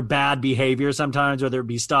for their bad behavior sometimes, whether it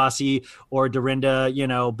be Stassi or Dorinda,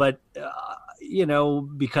 but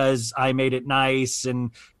because I made it nice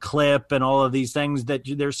and clip and all of these things that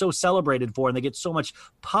they're so celebrated for, and they get so much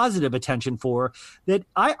positive attention for, that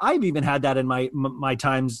I've even had that in my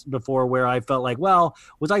times before where I felt like, well,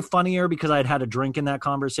 was I funnier because I'd had a drink in that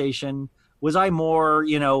conversation? Was I more,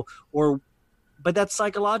 but that's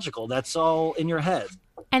psychological. That's all in your head.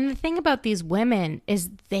 And the thing about these women is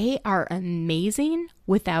they are amazing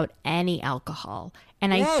without any alcohol.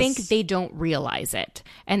 And I think they don't realize it.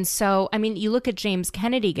 And so, I mean, you look at James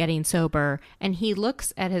Kennedy getting sober, and he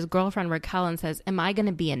looks at his girlfriend Raquel and says, am I going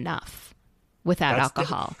to be enough without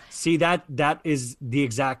alcohol? That is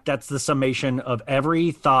that's the summation of every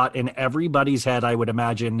thought in everybody's head, I would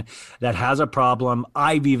imagine, that has a problem.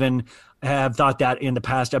 I've even have thought that in the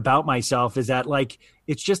past about myself, is that, like,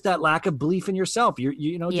 it's just that lack of belief in yourself.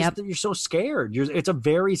 You're so scared. It's a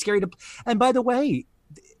very scary. And by the way,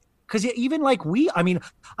 because even like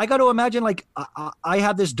I got to imagine, like, I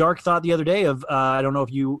had this dark thought the other day of, I don't know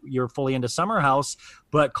if you're fully into Summer House,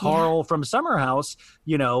 but Carl from Summer House,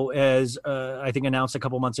 as I think announced a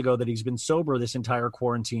couple months ago that he's been sober this entire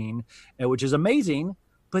quarantine, which is amazing.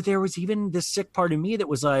 But there was even this sick part of me that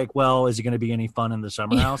was like, well, is it going to be any fun in the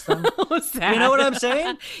Summer House then? You know what I'm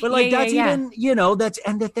saying? But like, even,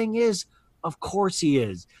 and the thing is, of course he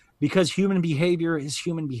is. Because human behavior is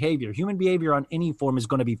human behavior. Human behavior on any form is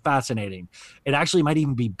going to be fascinating. It actually might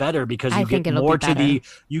even be better because you get more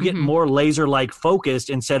get more laser-like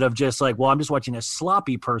focused instead of just like, well, I'm just watching a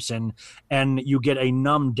sloppy person, and you get a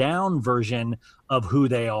numbed down version of who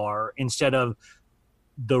they are instead of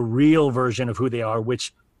the real version of who they are,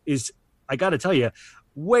 which is, I got to tell you,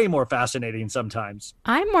 way more fascinating sometimes.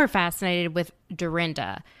 I'm more fascinated with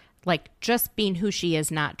Dorinda, like just being who she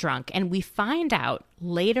is, not drunk. And we find out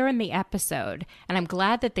later in the episode, and I'm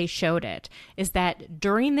glad that they showed it, is that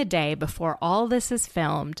during the day before all this is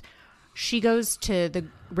filmed, she goes to the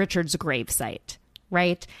Richard's gravesite.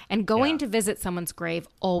 Right? And going to visit someone's grave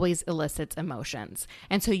always elicits emotions.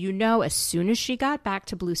 And so, as soon as she got back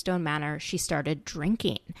to Bluestone Manor, she started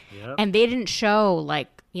drinking. Yep. And they didn't show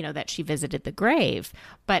that she visited the grave,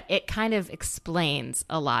 but it kind of explains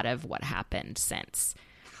a lot of what happened since.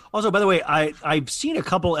 Also, by the way, I've seen a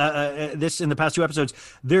couple this in the past 2 episodes.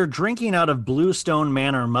 They're drinking out of Bluestone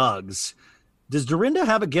Manor mugs. Does Dorinda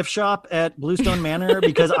have a gift shop at Bluestone Manor?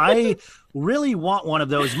 Because I really want one of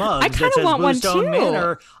those mugs that says Bluestone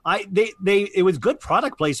Manor. It was good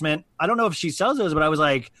product placement. I don't know if she sells those, but I was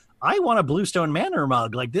like, I want a Bluestone Manor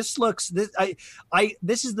mug. Like this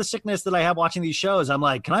this is the sickness that I have watching these shows. I'm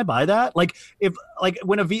like, can I buy that? Like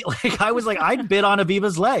when I was like, I'd bid on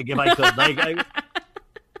Aviva's leg if I could.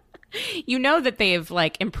 That they've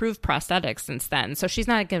improved prosthetics since then, so she's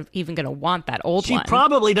not even going to want that old one. She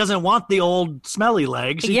probably doesn't want the old smelly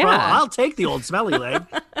leg. I'll take the old smelly leg.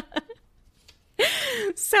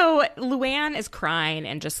 So Luann is crying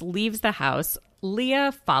and just leaves the house.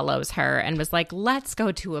 Leah follows her and was like, let's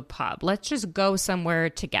go to a pub. Let's just go somewhere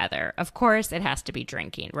together. Of course, it has to be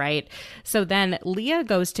drinking, right? So then Leah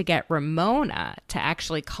goes to get Ramona to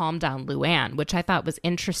actually calm down Luann, which I thought was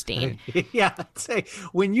interesting. Yeah, say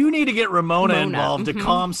when you need to get Ramona involved to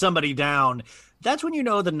calm somebody down, that's when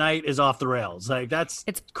the night is off the rails.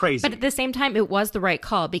 It's crazy. But at the same time, it was the right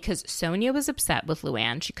call because Sonia was upset with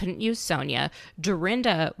Luann. She couldn't use Sonia.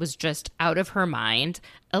 Dorinda was just out of her mind.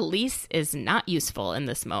 Elise is not useful in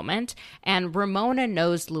this moment. And Ramona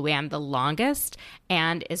knows Luann the longest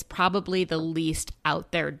and is probably the least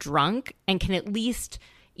out there drunk and can at least,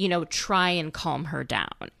 try and calm her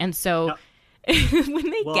down. And so...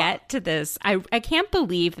 when they get to this, I can't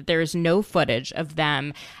believe that there is no footage of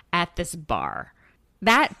them at this bar.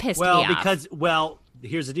 That pissed me off.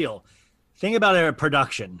 Here's the deal. Think about our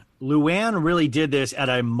production. Luann really did this at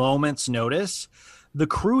a moment's notice. The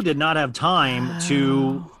crew did not have time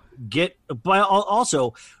to get, but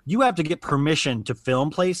also you have to get permission to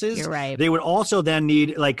film places. You're right. They would also then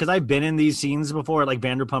need, because I've been in these scenes before, like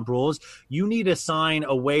Vanderpump Rules, you need to sign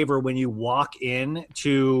a waiver when you walk in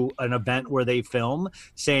to an event where they film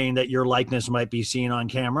saying that your likeness might be seen on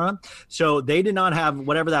camera. So they did not have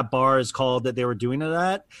whatever that bar is called that they were doing to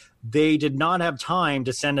that. They did not have time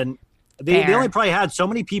to send They only probably had so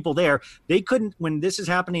many people there. They couldn't, when this is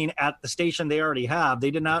happening at the station they already have,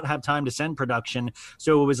 they did not have time to send production.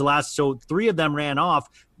 So it was so 3 of them ran off.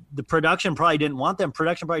 The production probably didn't want them.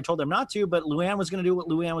 Production probably told them not to, but Luann was going to do what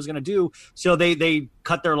Luann was going to do. So they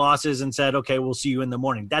cut their losses and said, okay, we'll see you in the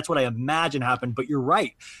morning. That's what I imagine happened. But you're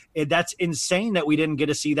right. That's insane that we didn't get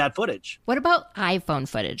to see that footage. What about iPhone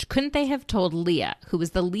footage? Couldn't they have told Leah, who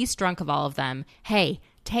was the least drunk of all of them, hey,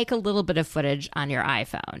 take a little bit of footage on your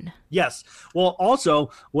iPhone? Yes. Well,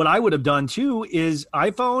 also, what I would have done, too, is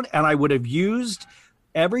iPhone, and I would have used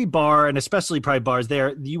every bar, and especially probably bars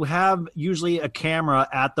there, you have usually a camera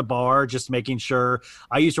at the bar, just making sure.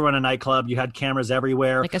 I used to run a nightclub. You had cameras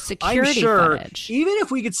everywhere. Like a security footage. Even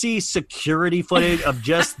if we could see security footage of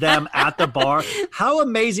just them at the bar, how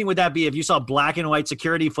amazing would that be if you saw black and white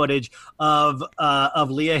security footage of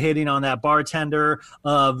Leah hitting on that bartender,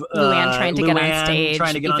 of Luann trying to get on stage,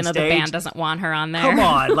 even though the band doesn't want her on there. Come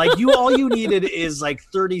on. All you needed is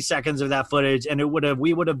 30 seconds of that footage, and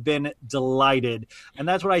we would have been delighted. And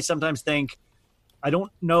that's what I sometimes think. I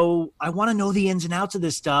don't know. I want to know the ins and outs of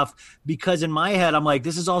this stuff because in my head, I'm like,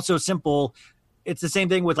 this is all so simple. It's the same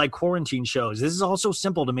thing with quarantine shows. This is all so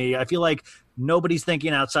simple to me. I feel like nobody's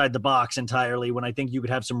thinking outside the box entirely when I think you could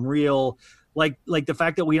have some real, like the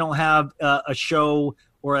fact that we don't have a show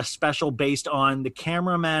or a special based on the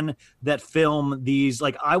cameramen that film these.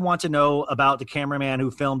 I want to know about the cameraman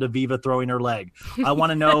who filmed Aviva throwing her leg. I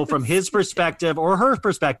want to know from his perspective or her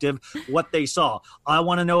perspective what they saw. I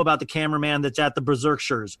want to know about the cameraman that's at the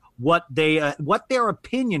Berserkshires, what their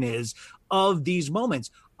opinion is of these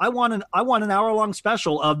moments. I want an hour-long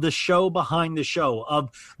special of the show behind the show, of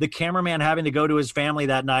the cameraman having to go to his family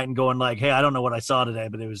that night and going hey, I don't know what I saw today,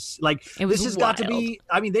 but it was this has got to be,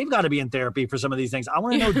 they've got to be in therapy for some of these things. I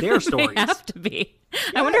want to know their stories. They have to be.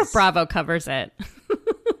 Yes. I wonder if Bravo covers it.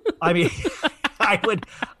 I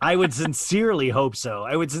would sincerely hope so.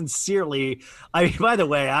 By the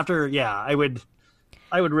way, I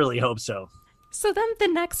would really hope so. So then the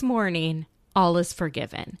next morning, all is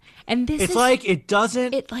forgiven. And it's like it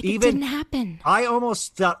doesn't it didn't happen. I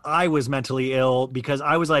almost thought I was mentally ill because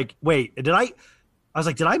I was like, wait, did I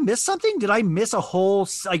miss something? Did I miss a whole,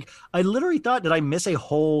 like, I literally thought, did I miss a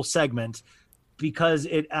whole segment? Because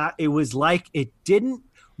it was like it didn't.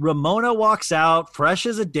 Ramona walks out fresh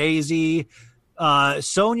as a daisy.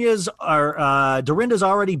 Dorinda's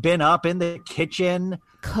already been up in the kitchen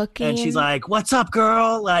cooking, and she's like, "What's up,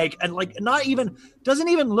 girl?" Like, and like, doesn't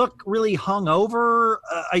even look really hungover.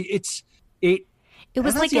 It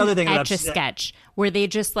was like an Etch-a-Sketch where they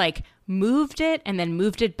just like moved it and then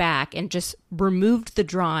moved it back and just removed the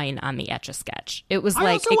drawing on the Etch-a-Sketch. It was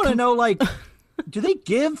I also want to know, like, do they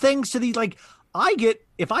give things to these? Like,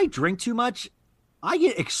 if I drink too much, I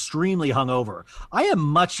get extremely hungover. I am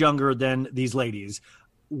much younger than these ladies.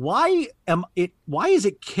 Why is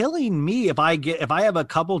it killing me if I have a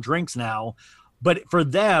couple drinks now, but for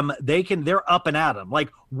them, they're up and at 'em. Like,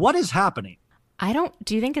 what is happening?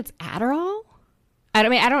 Do you think it's Adderall? I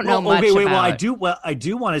don't know much about. Well, I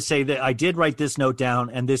do want to say that I did write this note down,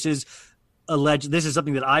 and this is alleged. This is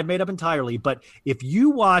something that I've made up entirely. But if you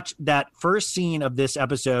watch that first scene of this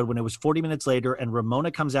episode when it was 40 minutes later, and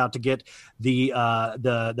Ramona comes out to get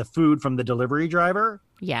the food from the delivery driver,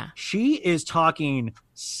 yeah, she is talking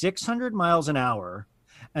 600 miles an hour,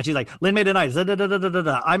 and she's like, "Lynn made it nice.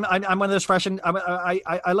 I'm one of those fresh, and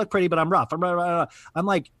I look pretty, but I'm rough. I'm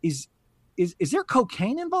like, is there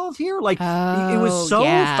cocaine involved here? Like, it was so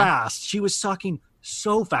fast. She was talking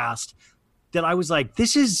so fast that I was like,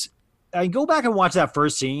 this is. I go back and watch that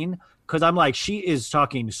first scene because I'm like, she is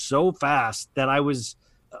talking so fast that I was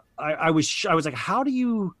like, how are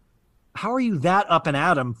you that up and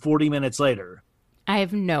at 'em 40 minutes later? I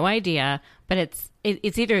have no idea, but it's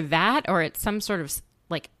either that or it's some sort of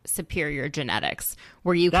like superior genetics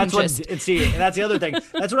where you can that's the other thing.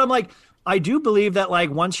 That's what I'm like. I do believe that,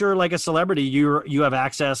 like, once you're like a celebrity, you have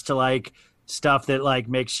access to like stuff that like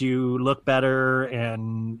makes you look better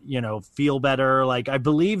and, you know, feel better. Like, I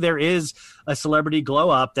believe there is a celebrity glow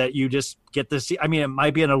up that you just get to see. I mean, it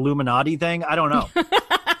might be an Illuminati thing. I don't know.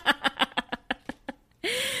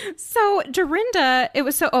 So Dorinda,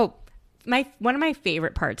 one of my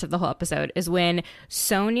favorite parts of the whole episode is when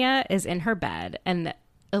Sonia is in her bed and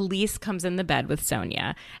Elise comes in the bed with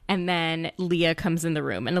Sonia, and then Leah comes in the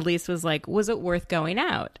room, and Elise was like, was it worth going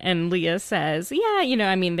out? And Leah says, yeah, you know,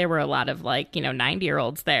 I mean, there were a lot of like, you know,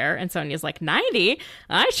 90-year-olds there. And Sonia's like, 90?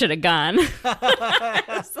 I should have gone.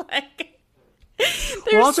 It's like,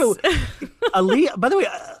 well, also, Elise, by the way,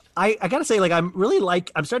 I gotta say, like, I'm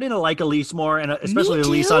starting to like Elise more, and especially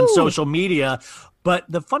Elise on social media. But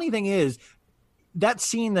the funny thing is, that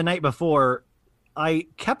scene the night before, I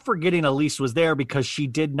kept forgetting Elise was there because she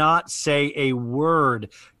did not say a word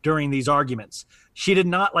during these arguments. She did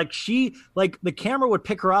not, like, the camera would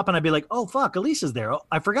pick her up and I'd be like, oh, fuck, Elise is there. Oh,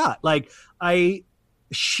 I forgot. Like, it's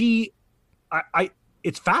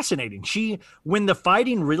fascinating. When the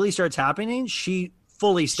fighting really starts happening, she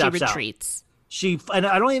fully steps out. She retreats. And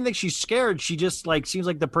I don't even think she's scared. She just like seems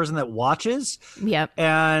like the person that watches. Yep.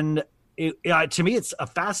 And to me, it's a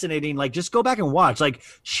fascinating, like, just go back and watch. Like,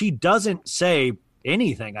 she doesn't say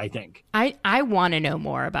anything, I think. I want to know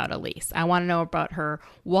more about Elise. I want to know about her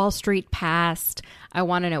Wall Street past. I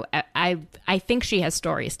want to know. I think she has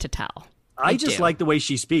stories to tell. I just like the way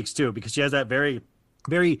she speaks, too, because she has that very,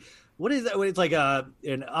 very, what is that? It's like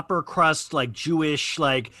an upper crust, like Jewish,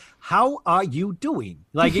 like, how are you doing?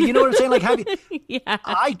 Like, you know what I'm saying? Like, yeah.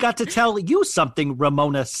 I got to tell you something,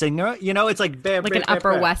 Ramona Singer. You know, it's like an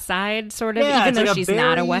Upper West Side sort of, even though she's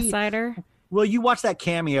not a West Sider. Well, you watched that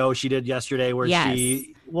cameo she did yesterday where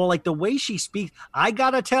like the way she speaks, I got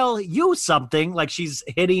to tell you something, like she's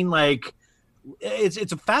hitting, like,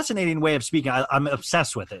 it's a fascinating way of speaking. I'm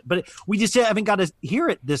obsessed with it, but we just haven't got to hear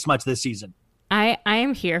it this much this season. I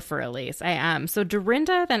am here for Elise. I am. So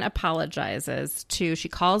Dorinda then apologizes she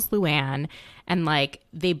calls Luann, and like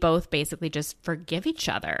they both basically just forgive each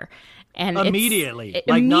other. And immediately.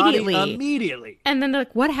 Immediately. And then they're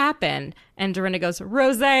like, what happened? And Dorinda goes,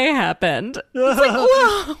 rosé happened. It's like,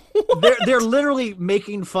 whoa. They're literally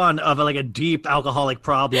making fun of like a deep alcoholic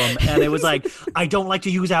problem. And it was like, I don't like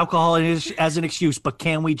to use alcohol as an excuse, but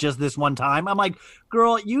can we just this one time? I'm like,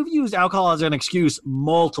 girl, you've used alcohol as an excuse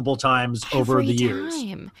multiple times over the years.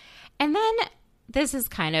 And then this is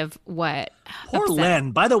kind of what... Poor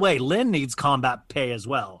Lynn. By the way, Lynn needs combat pay as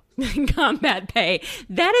well. Combat pay.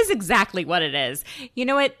 That is exactly what it is. You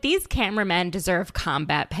know what? These cameramen deserve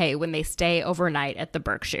combat pay when they stay overnight at the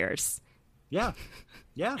Berkshires. Yeah.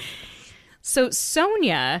 Yeah. So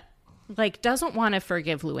Sonia, like, doesn't want to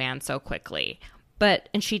forgive Luann so quickly.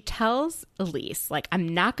 And she tells Elise, like, I'm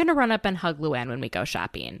not going to run up and hug Luann when we go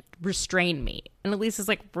shopping. Restrain me. And Elise is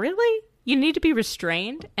like, really? You need to be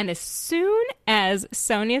restrained? And as soon as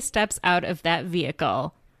Sonia steps out of that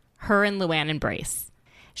vehicle, her and Luann embrace.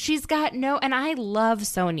 She's got and I love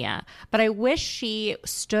Sonia, but I wish she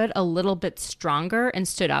stood a little bit stronger and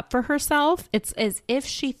stood up for herself. It's as if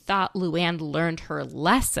she thought Luann learned her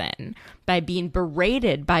lesson by being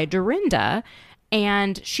berated by Dorinda,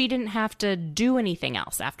 and she didn't have to do anything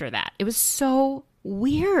else after that. It was so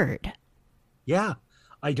weird. Yeah,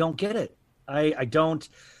 I don't get it. I don't.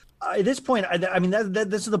 At this point, I mean,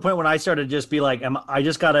 this is the point when I started to just be like, I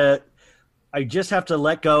just have to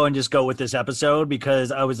let go and just go with this episode,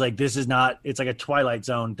 because I was like, this is not, it's like a Twilight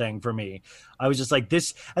Zone thing for me. I was just like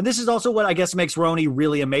this. And this is also what I guess makes RHONY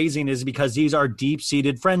really amazing, is because these are deep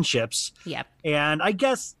seated friendships. Yep. And I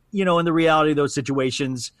guess, in the reality of those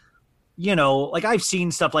situations, like I've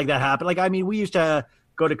seen stuff like that happen. Like, I mean, we used to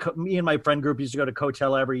go to, me and my friend group used to go to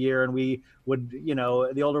Coachella every year, and we would,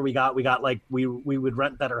 the older we got like, we would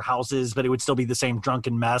rent better houses, but it would still be the same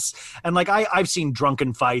drunken mess. And like, I've seen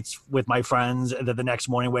drunken fights with my friends that the next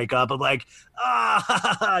morning wake up, I'm like,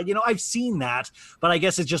 I've seen that, but I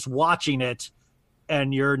guess it's just watching it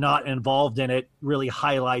and you're not involved in it really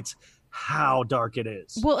highlights how dark it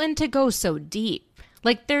is. Well, and to go so deep,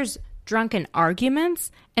 like there's drunken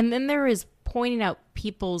arguments, and then there is pointing out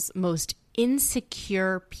people's most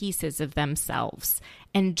insecure pieces of themselves,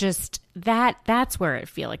 and just that's where I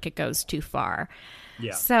feel like it goes too far.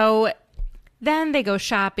 Yeah. So then they go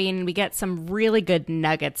shopping, and we get some really good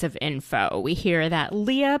nuggets of info. We hear that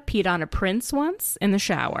Leah peed on a prince once in the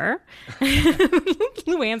shower.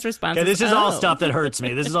 Luann's response is, this is all stuff that hurts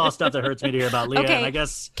me. This is all stuff that hurts me to hear about Leah. Okay. And I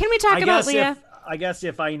guess, can we talk about Leah? I guess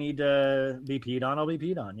if I need to be peed on, I'll be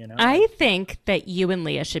peed on, I think that you and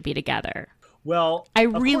Leah should be together. Well, I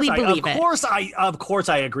really believe it. Of course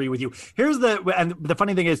I agree with you. And the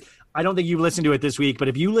funny thing is, I don't think you listened to it this week, but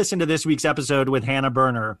if you listen to this week's episode with Hannah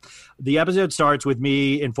Berner, the episode starts with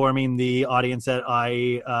me informing the audience that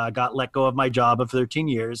I got let go of my job of 13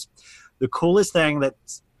 years. The coolest thing that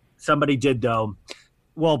somebody did, though,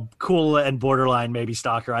 well, cool and borderline, maybe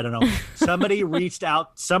stalker, I don't know. Somebody reached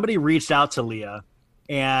out to Leah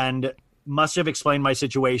and must have explained my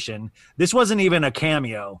situation. This wasn't even a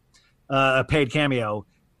cameo. A paid cameo.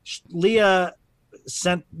 Leah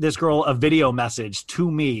sent this girl a video message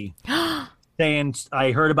to me saying,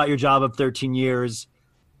 I heard about your job of 13 years.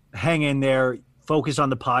 Hang in there. Focus on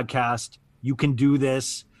the podcast. You can do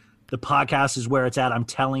this. The podcast is where it's at. I'm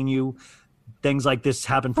telling you, things like this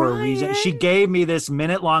happen for a reason. She gave me this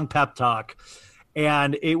minute-long pep talk,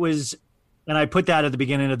 and I put that at the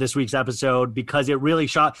beginning of this week's episode because it really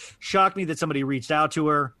shocked me that somebody reached out to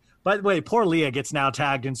her. By the way, poor Leah gets now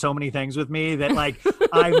tagged in so many things with me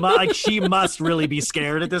that she must really be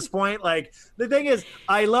scared at this point. Like, the thing is,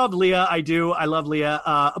 I love Leah. I do. I love Leah.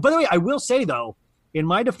 By the way, I will say though, in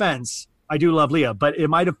my defense, I do love Leah, but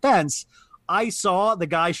in my defense, I saw the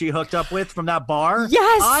guy she hooked up with from that bar.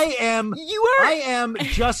 Yes. I am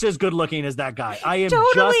just as good looking as that guy. I am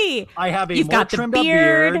totally. I have a You've more got the trimmed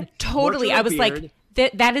beard. up beard. Totally. I was like,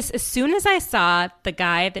 that is, as soon as I saw the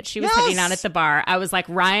guy that she was hitting on at the bar, I was like,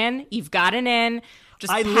 Ryan, you've got an in.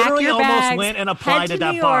 Just I pack literally your almost bags, went and applied at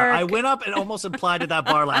that New bar. York. I went up and almost applied at that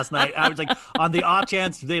bar last night. I was like, on the off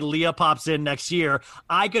chance that Leah pops in next year,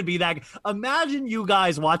 I could be that. Imagine you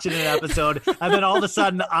guys watching an episode and then all of a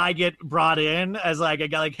sudden I get brought in as like a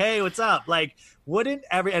guy, like, hey, what's up? Like,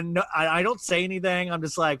 I don't say anything. I'm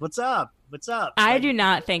just like, what's up? What's up? I do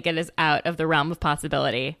not think it is out of the realm of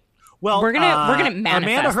possibility. Well, we're gonna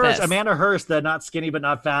manifest this. Amanda Hurst, the not skinny but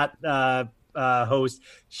not fat host,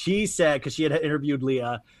 she said, because she had interviewed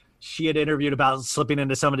Leah, she had interviewed about slipping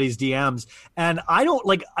into some of these DMs, and I don't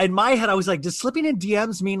like. In my head, I was like, does slipping in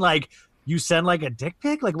DMs mean like you send like a dick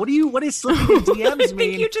pic? Like, what is slipping in DMs mean? I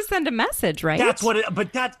think you just send a message, right? That's what it.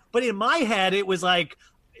 But in my head, it was like,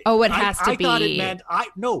 oh, it has to be. I thought it meant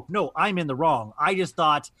no. I'm in the wrong. I just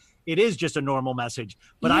thought it is just a normal message.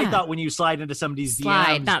 But I thought when you slide into some of these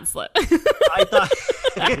DMs, not slip. I thought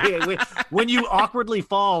when you awkwardly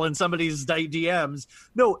fall in somebody's DMs.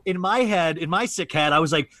 No, in my head, in my sick head, I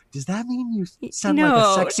was like, does that mean you send like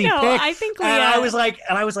a sexy pic? I think Leah. And I was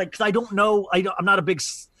like, because I don't know. I'm not a big.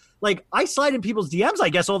 Like, I slide in people's DMs, I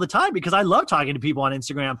guess, all the time because I love talking to people on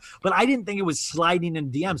Instagram, but I didn't think it was sliding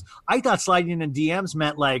in DMs. I thought sliding in DMs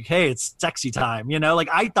meant like, hey, it's sexy time, like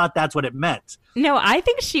I thought that's what it meant. No, I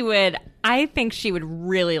think she would I think she would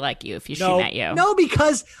really like you if she met you. No,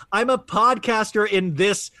 because I'm a podcaster in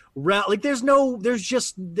this like there's no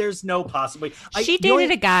possibility. She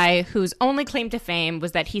dated a guy whose only claim to fame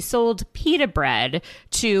was that he sold pita bread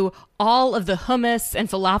to all of the hummus and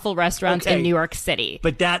falafel restaurants in New York City.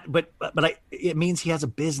 But it means he has a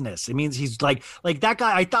business. It means he's like that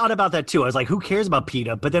guy. I thought about that too. I was like, who cares about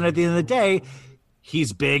pita? But then at the end of the day,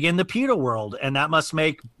 he's big in the pita world, and that must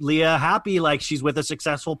make Leah happy. Like she's with a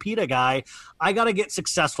successful pita guy. I got to get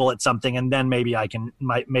successful at something, and then maybe I can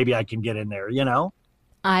get in there. You know?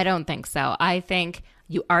 I don't think so. I think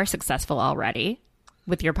you are successful already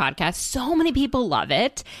with your podcast. So many people love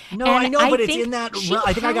it. No, and I know, but it's in that.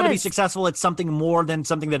 I think I got to be successful at something more than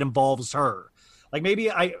something that involves her. Like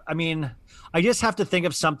maybe I mean, I just have to think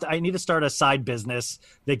of something. I need to start a side business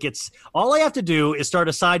that gets. All I have to do is start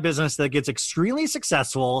a side business that gets extremely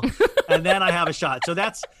successful, and then I have a shot. So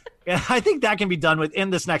I think that can be done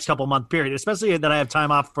within this next couple month period, especially that I have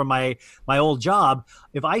time off from my old job.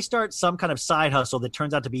 If I start some kind of side hustle that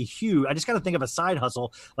turns out to be huge, I just got to think of a side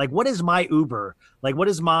hustle. Like, what is my Uber? Like, what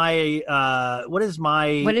is your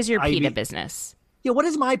pita business? Yeah, what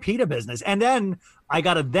is my pita business? And then I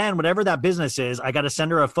got to whatever that business is, I got to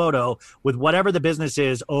send her a photo with whatever the business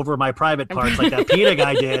is over my private parts like that pita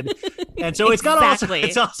guy did. And so it's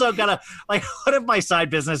also got to, like, what if my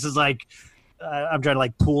side business is like, I'm trying to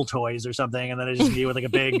like pool toys or something, and then I just be with like a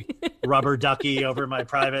big rubber ducky over my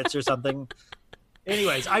privates or something.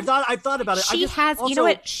 Anyways, I've thought about it. You know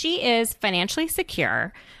what? She is financially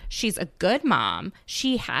secure. She's a good mom.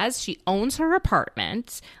 She owns her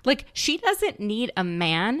apartment. Like, she doesn't need a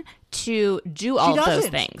man to do all of those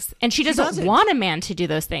things. And she doesn't want a man to do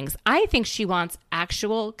those things. I think she wants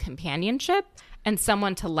actual companionship and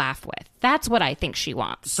someone to laugh with. That's what I think she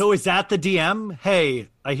wants. So is that the DM? Hey,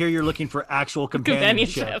 I hear you're looking for actual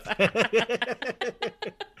companionship.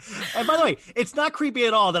 And by the way, it's not creepy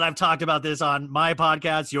at all that I've talked about this on my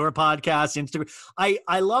podcast, your podcast, Instagram.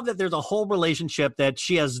 I love that there's a whole relationship that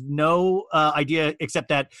she has no idea, except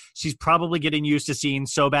that she's probably getting used to seeing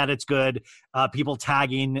So Bad It's Good, people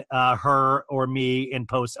tagging her or me in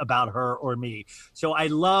posts about her or me. So I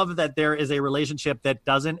love that there is a relationship that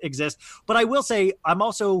doesn't exist. But I will say, I'm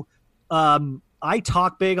also I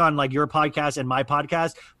talk big on like your podcast and my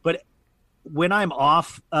podcast, but when I'm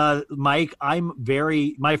off mic,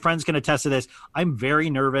 my friends can attest to this. I'm very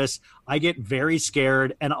nervous. I get very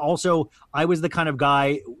scared. And also I was the kind of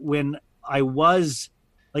guy when I was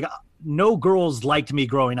like, no girls liked me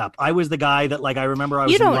growing up. I was the guy that like, I remember I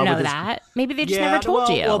was in love with You don't know that. Maybe they just never told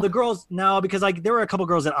you. Well, the girls, no, because like there were a couple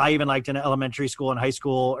girls that I even liked in elementary school and high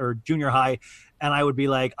school or junior high. And I would be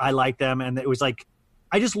like, I like them. And it was like,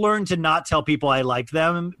 I just learned to not tell people I liked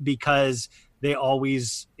them because they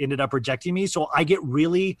always ended up rejecting me. So I get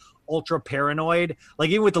really ultra paranoid. Like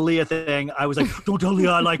even with the Leah thing, I was like, don't tell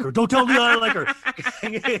Leah I like her. Don't tell Leah I like her.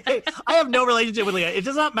 I have no relationship with Leah. It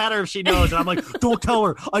does not matter if she knows. And I'm like, don't tell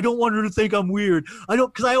her. I don't want her to think I'm weird.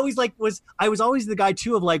 Because I always I was always the guy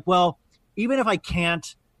too of like, well, even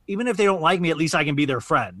if they don't like me, at least I can be their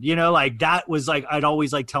friend. You know, like that was like, I'd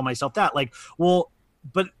always like tell myself that like, well,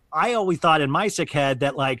 but I always thought in my sick head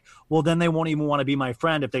that like, well, then they won't even want to be my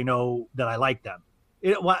friend if they know that I like them.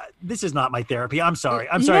 This is not my therapy. I'm sorry.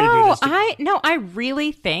 I'm sorry to do this. I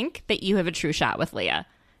really think that you have a true shot with Leah.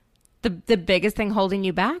 The biggest thing holding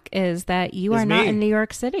you back is that you are not in New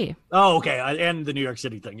York City. Oh, okay. And the New York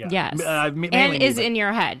City thing, yeah. Yes. And is in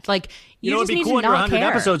your head. Like, you just it'd be need cool to in your not 100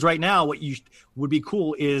 care. episodes right now. What you would be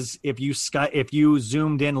cool is if you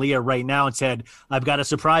zoomed in Leah right now and said, I've got a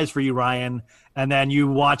surprise for you, Ryan. And then you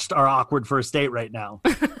watched our awkward first date right now.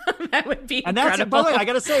 That would be and incredible. That's, by the way, I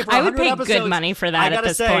got to say, for I would 100 pay episodes, good money for that at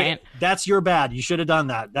this point. That's your bad. You should have done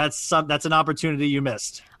that. That's an opportunity you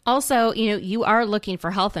missed. Also, you are looking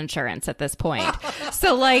for health insurance at this point.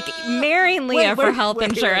 So, like, marrying Leah for health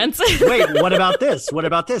insurance. Wait, what about this? What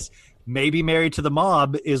about this? Maybe Married to the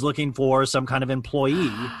Mob is looking for some kind of employee.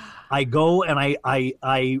 I go and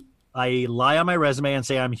I lie on my resume and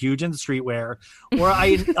say I'm huge in streetwear, or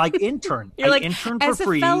I like intern. You're like, intern for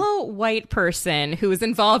free. As a fellow white person who is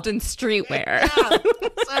involved in streetwear.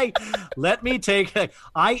 Let me take.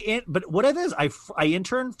 But what it is, I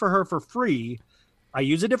intern for her for free. I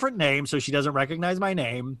use a different name so she doesn't recognize my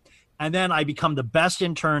name. And then I become the best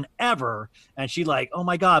intern ever. And she like, oh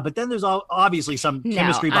my God. But then there's obviously some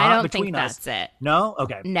chemistry between us. I don't think that's it. No?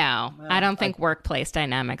 Okay. No, I don't think workplace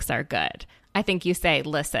dynamics are good. I think you say,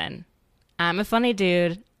 listen, I'm a funny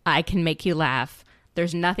dude. I can make you laugh.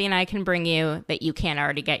 There's nothing I can bring you that you can't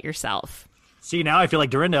already get yourself. See, now I feel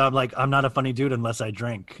like Dorinda. I'm like, I'm not a funny dude unless I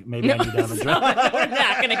drink. Maybe I need to have a drink. We're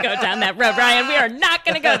not going to go down that road, Ryan. We are not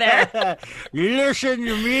going to go there. You listen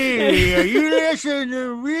to me, Leah. You listen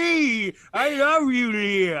to me. I love you,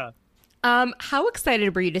 Leah. How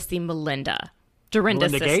excited were you to see Melinda,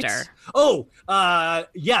 Dorinda's sister? Gates? Oh,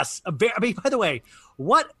 yes. I mean, by the way,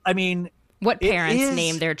 what parents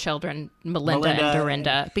name their children Melinda and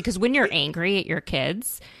Dorinda? Because when you're angry at your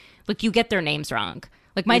kids, like, you get their names wrong.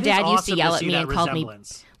 Like, my dad used to yell at me and call me,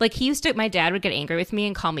 like, my dad would get angry with me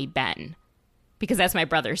and call me Ben, because that's my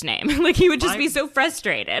brother's name. Like, he would just be so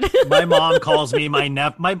frustrated. My mom calls me my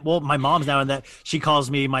mom's now in that she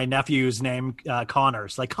calls me my nephew's name, Connor.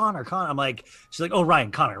 It's like, Connor. I'm like, she's like, oh,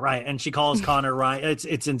 Ryan, Connor, Ryan. And she calls Connor Ryan.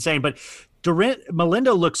 It's insane. But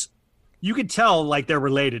Melinda looks, you could tell like they're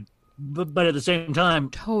related, but at the same time,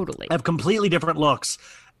 totally have completely different looks.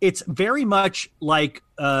 It's very much like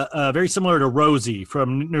very similar to Rosie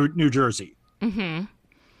from New Jersey. Mm-hmm.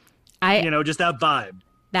 Just that vibe.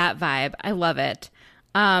 That vibe. I love it.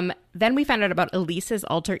 Then we found out about Elise's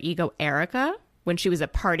alter ego, Erica, when she was a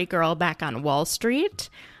party girl back on Wall Street.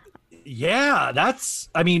 Yeah,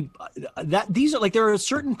 these are like, there are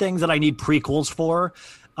certain things that I need prequels for.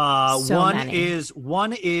 One is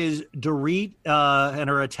Dorit and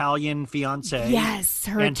her Italian fiance. Yes,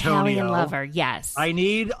 her Antonio. Italian lover. Yes, I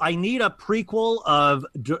need a prequel of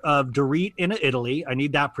Dorit in Italy. I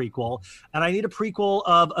need that prequel, and I need a prequel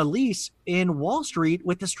of Elise in Wall Street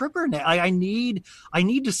with the stripper. I need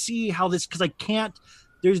to see how this, because I can't.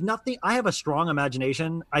 There's nothing. I have a strong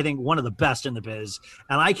imagination. I think one of the best in the biz,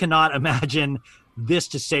 and I cannot imagine this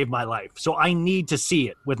to save my life. So I need to see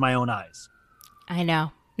it with my own eyes. I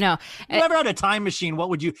know. No. If you ever had a time machine, what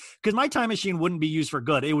would you, because my time machine wouldn't be used for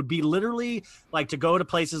good. It would be literally like to go to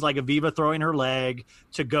places like Aviva throwing her leg,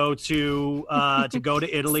 to go to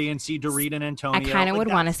Italy and see Dorit and Antonio. I kind of would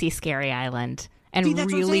want to see Scary Island and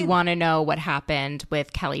really want to know what happened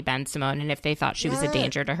with Kelly Ben-Simone and if they thought she was a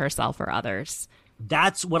danger to herself or others.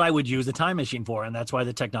 That's what I would use the time machine for, and that's why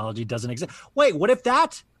the technology doesn't exist. Wait, what if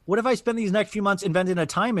I spend these next few months inventing a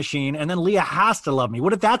time machine and then Leah has to love me?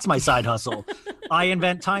 What if that's my side hustle? I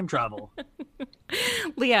invent time travel.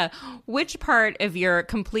 Leah, which part of your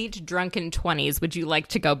complete drunken 20s would you like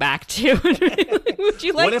to go back to? Would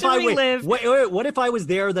you like to relive? What if I was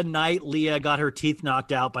there the night Leah got her teeth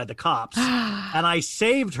knocked out by the cops and I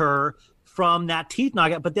saved her from that teeth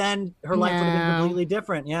knockout, but then her life would have been completely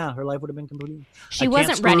different. Yeah, her life would have been completely. She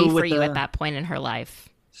wasn't ready for you at that point in her life.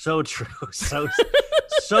 So true.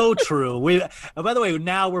 So true. By the way,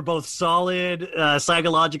 now we're both solid,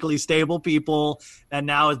 psychologically stable people, and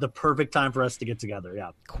now is the perfect time for us to get together.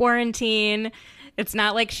 Yeah. Quarantine. It's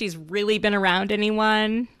not like she's really been around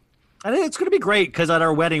anyone. I think it's going to be great because at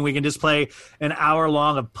our wedding, we can just play an hour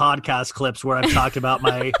long of podcast clips where I've talked about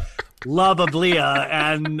my love of Leah,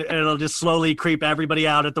 and it'll just slowly creep everybody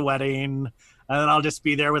out at the wedding. And then I'll just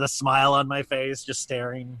be there with a smile on my face, just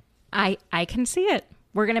staring. I can see it.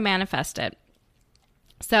 We're going to manifest it.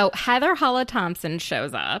 So Heather Holla Thompson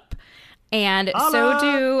shows up, and so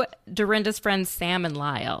do Dorinda's friends Sam and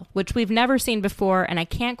Lyle, which we've never seen before, and I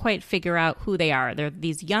can't quite figure out who they are. They're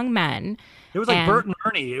these young men. It was like Bert and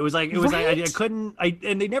Ernie. It was like and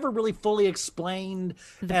they never really fully explained.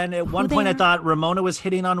 And at one point I thought Ramona was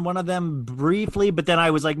hitting on one of them briefly, but then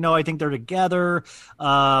I was like, no, I think they're together.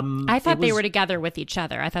 I thought they were together with each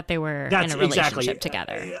other. I thought they were in a relationship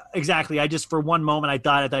together. Exactly. I just, for one moment, I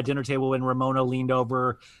thought at that dinner table when Ramona leaned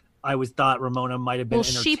over, I thought Ramona might have been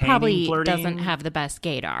entertaining she probably flirting. Doesn't have the best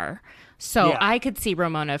gaydar. So I could see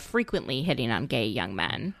Ramona frequently hitting on gay young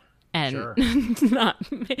men. And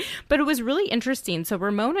but it was really interesting. So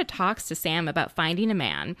Ramona talks to Sam about finding a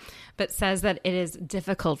man, but says that it is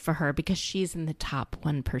difficult for her because she's in the top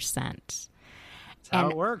 1%. That's how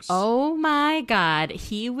it works. Oh my God.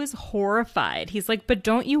 He was horrified. He's like, but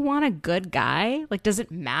don't you want a good guy? Like, does it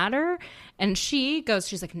matter? And she's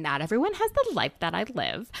like, not everyone has the life that I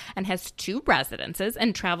live and has 2 residences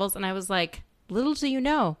and travels. And I was like, little do you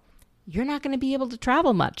know, you're not going to be able to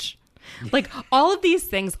travel much. Like all of these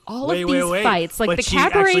things, of these fights, like the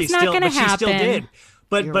cabaret's not going to happen. She still did.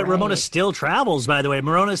 But right. Ramona still travels, by the way.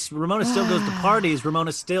 Ramona still goes to parties.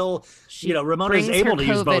 Ramona still, Ramona is able to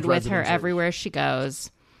use both COVID with her everywhere she goes.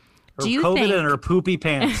 Her COVID and her poopy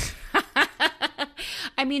pants.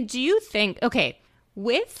 I mean, do you think,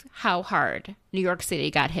 with how hard New York City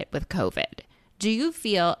got hit with COVID, do you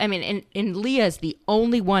feel, and Leah's the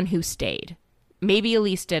only one who stayed. Maybe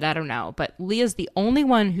Elise did, I don't know. But Leah's the only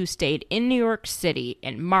one who stayed in New York City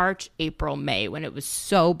in March, April, May when it was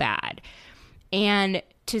so bad. And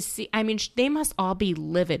to see, I mean, they must all be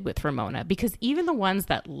livid with Ramona, because even the ones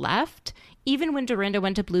that left, even when Dorinda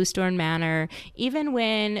went to Bluestone Manor, even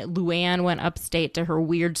when Luann went upstate to her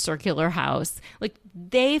weird circular house, like,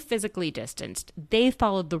 they physically distanced. They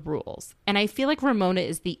followed the rules. And I feel like Ramona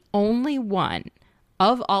is the only one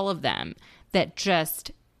of all of them that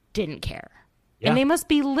just didn't care. Yeah. And they must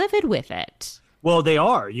be livid with it. Well, they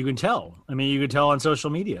are. You can tell. I mean, you can tell on social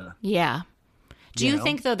media. Yeah. Do you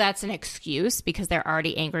think, though, that's an excuse because they're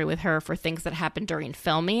already angry with her for things that happened during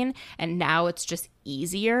filming, and now it's just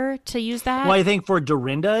easier to use that? Well, I think for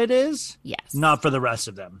Dorinda it is. Yes. Not for the rest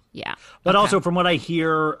of them. Yeah. But also from what I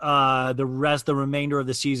hear, the remainder of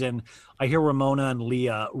the season, I hear Ramona and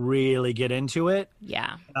Leah really get into it.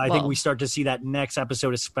 Yeah. I think we start to see that next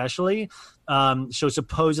episode especially. So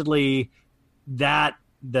supposedly that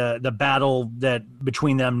the battle that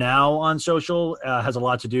between them now on social has a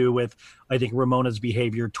lot to do with, I think, Ramona's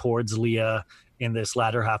behavior towards Leah in this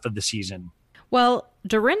latter half of the season. Well,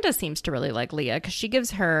 Dorinda seems to really like Leah because she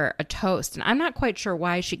gives her a toast. And I'm not quite sure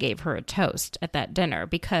why she gave her a toast at that dinner,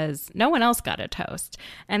 because no one else got a toast.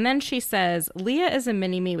 And then she says, Leah is a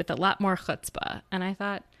mini-me with a lot more chutzpah. And I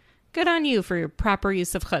thought, good on you for your proper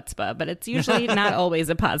use of chutzpah, but it's usually not always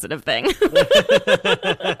a positive thing.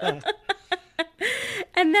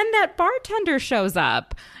 And then that bartender shows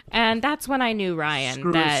up, and that's when I knew, Ryan,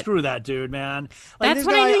 screw that dude, man. Like, that's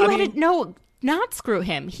when I knew not screw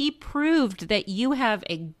him. He proved that you have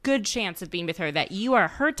a good chance of being with her, that you are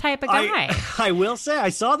her type of guy. I will say, I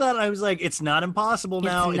saw that, and I was like, it's not impossible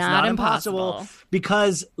now. It's not impossible.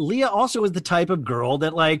 Because Leah also is the type of girl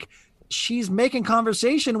that, like, she's making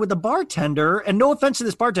conversation with the bartender, and no offense to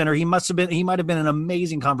this bartender, he might have been an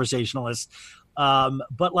amazing conversationalist.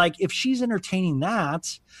 But like, if she's entertaining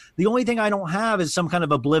that, the only thing I don't have is some kind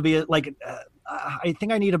of oblivious, like, I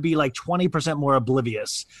think I need to be like 20% more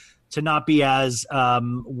oblivious to not be as,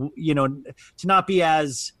 well,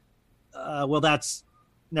 that's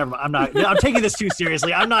never mind. I'm taking this too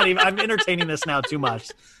seriously. I'm entertaining this now too much.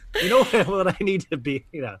 You know what I need to be,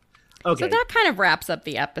 Okay. So that kind of wraps up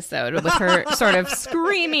the episode with her sort of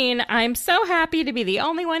screaming, I'm so happy to be the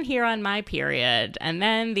only one here on my period. And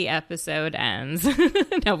then the episode ends.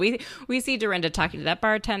 No, we see Dorinda talking to that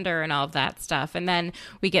bartender and all of that stuff. And then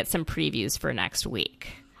we get some previews for next week.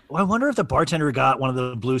 Well, I wonder if the bartender got one of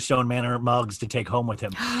the Bluestone Manor mugs to take home with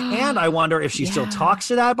him. And I wonder if she still talks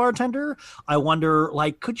to that bartender. I wonder,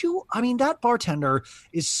 like, that bartender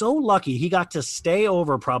is so lucky. He got to stay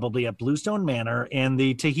over probably at Bluestone Manor in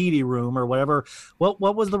the Tahiti room or whatever. What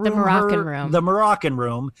was the room? The Moroccan room. The Moroccan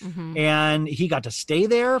room. Mm-hmm. And he got to stay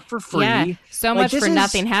there for free. Yeah, so much for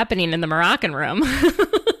nothing happening in the Moroccan room.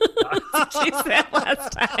 She said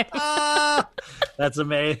last time. That's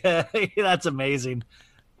amazing. That's amazing.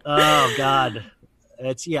 Oh God,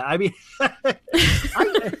 but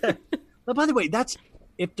by the way,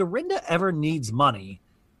 if Dorinda ever needs money,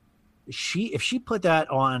 if she put that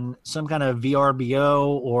on some kind of VRBO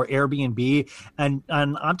or Airbnb, and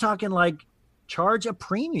I'm talking like charge a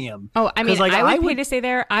premium. Oh, I mean, like, I would pay to stay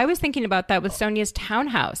there. I was thinking about that with Sonia's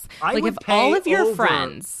townhouse. Like, if all of your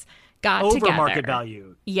friends got together, market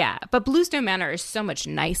value. Yeah, but Bluestone Manor is so much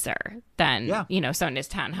nicer than Sonia's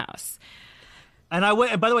townhouse. And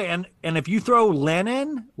by the way, and if you throw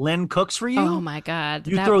Len cooks for you. Oh my God.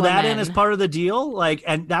 You throw that in as part of the deal. Like,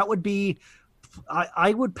 and that would be,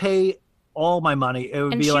 I would pay all my money. It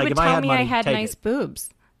would be like, if I had money, I had nice boobs.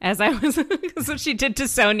 As I was, that's what she did to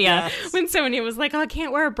Sonia when Sonia was like, oh, I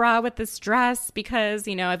can't wear a bra with this dress because,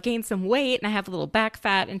 I've gained some weight and I have a little back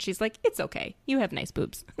fat. And she's like, it's okay. You have nice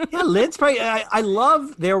boobs. Yeah, Lynn's probably, I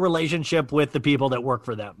love their relationship with the people that work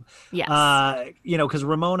for them. Yes. Because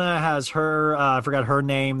Ramona has her, I forgot her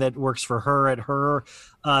name, that works for her at her,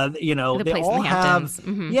 they all have,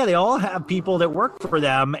 they all have people that work for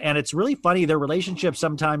them. And it's really funny. Their relationship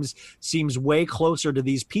sometimes seems way closer to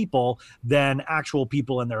these people than actual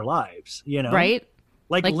people in their lives, right?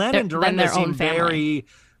 Like Len and Dorinda seem very,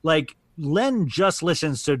 like, Len just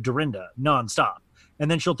listens to Dorinda nonstop, and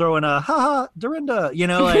then she'll throw in a haha Dorinda,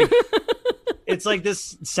 like it's like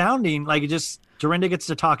this sounding like Dorinda gets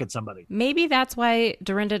to talk at somebody. Maybe that's why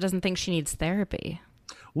Dorinda doesn't think she needs therapy.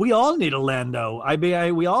 We all need a Len, though.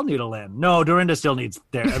 We all need a Len. No, Dorinda still needs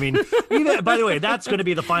therapy. I mean, by the way, that's going to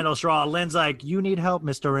be the final straw. Len's like, you need help,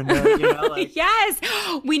 Miss Dorinda. Yes,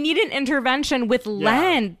 we need an intervention with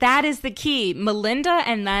Len. That is the key. Melinda,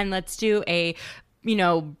 and then let's do a,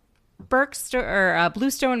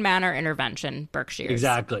 Bluestone Manor intervention, Berkshire.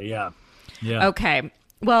 Exactly. Yeah. Okay.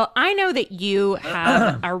 Well, I know that you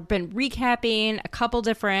have been recapping a couple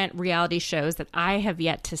different reality shows that I have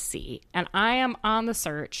yet to see. And I am on the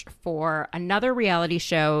search for another reality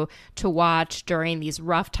show to watch during these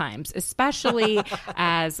rough times, especially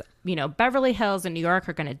as, Beverly Hills and New York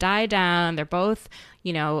are going to die down. They're both,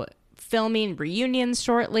 filming reunions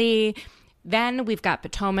shortly. Then we've got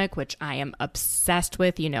Potomac, which I am obsessed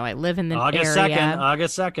with. I live in the area.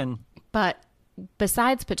 August 2nd. But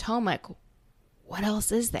besides Potomac, what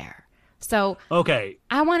else is there? So, okay,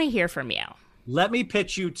 I want to hear from you. Let me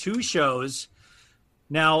pitch you two shows.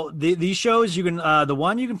 Now, these shows you can the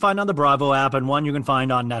one you can find on the Bravo app, and one you can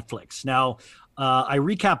find on Netflix. Now, I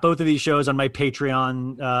recap both of these shows on my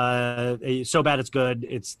Patreon. So Bad It's Good.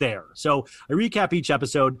 It's there. So I recap each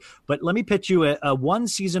episode, but let me pitch you a one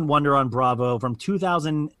season wonder on Bravo from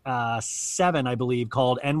 2007, I believe,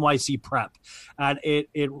 called NYC Prep. And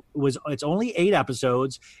it's only 8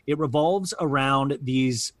 episodes. It revolves around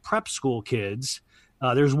these prep school kids.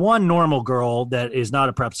 There's one normal girl that is not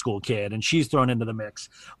a prep school kid, and she's thrown into the mix.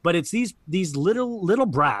 But it's these little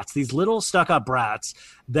brats, these little stuck-up brats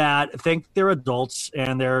that think they're adults,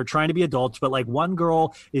 and they're trying to be adults. But like one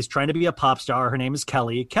girl is trying to be a pop star. Her name is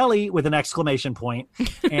Kelly with an exclamation point.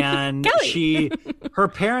 And her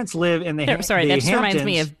parents live in the Hamptons. Sorry, that just reminds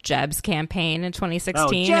me of Jeb's campaign in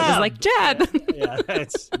 2016. It was like, Jeb. Yeah,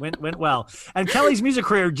 it went well. And Kelly's music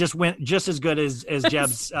career just went just as good as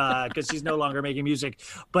Jeb's because she's no longer making music.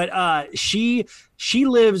 But she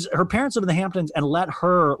lives, her parents live in the Hamptons and let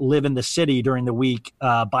her live in the city during the week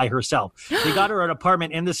by herself. They got her an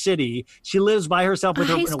apartment in the city. She lives by herself with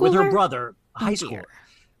her brother, high schooler.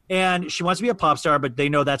 And she wants to be a pop star, but they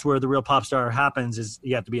know that's where the real pop star happens, is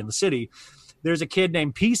you have to be in the city. There's a kid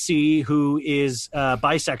named PC who is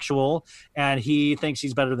bisexual, and he thinks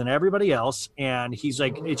he's better than everybody else. And he's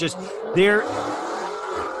like, it's just there.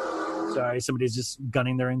 Sorry, somebody's just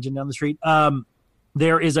gunning their engine down the street.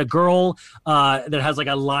 There is a girl that has like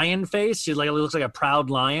a lion face. She looks like a proud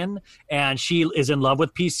lion, and she is in love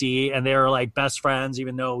with PC, and they're like best friends,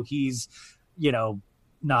 even though he's,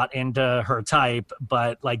 not into her type.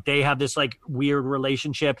 But like they have this like weird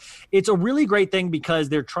relationship. It's a really great thing because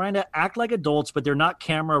they're trying to act like adults, but they're not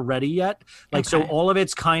camera ready yet. So all of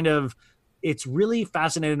it's kind of. It's really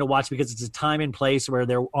fascinating to watch because it's a time and place where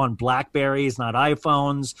they're on Blackberries, not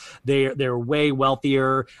iPhones. They're way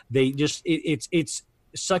wealthier. They just it's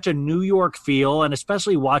such a New York feel, and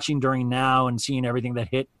especially watching during now and seeing everything that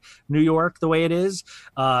hit New York the way it is.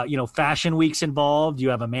 Fashion Week's involved. You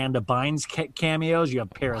have Amanda Bynes cameos. You have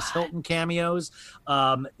Paris Hilton cameos.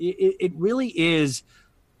 It really is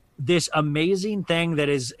this amazing thing that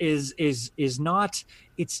is not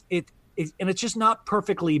and it's just not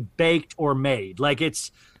perfectly baked or made. Like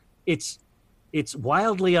it's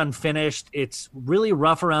wildly unfinished. It's really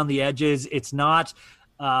rough around the edges. It's not,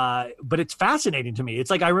 but it's fascinating to me.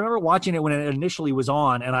 It's like, I remember watching it when it initially was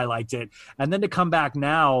on and I liked it. And then to come back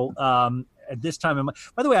now, at this time,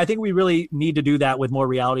 by the way, I think we really need to do that with more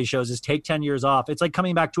reality shows, is take 10 years off. It's like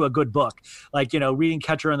coming back to a good book, like, reading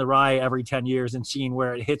Catcher in the Rye every 10 years and seeing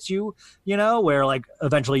where it hits you, where like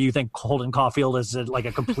eventually you think Holden Caulfield is like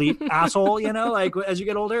a complete asshole, like as you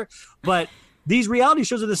get older. But these reality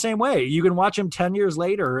shows are the same way. You can watch them 10 years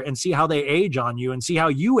later and see how they age on you and see how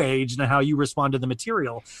you aged and how you respond to the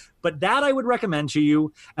material. But that I would recommend to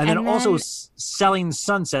you. And then also Selling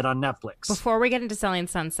Sunset on Netflix. Before we get into Selling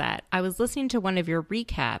Sunset, I was listening to one of your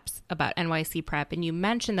recaps about NYC Prep, and you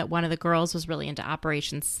mentioned that one of the girls was really into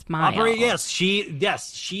Operation Smile. Yes,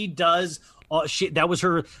 she does. That was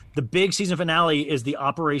the big season finale is the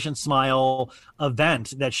Operation Smile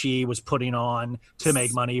event that she was putting on to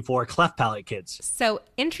make money for cleft palate kids. So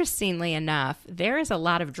interestingly enough, there is a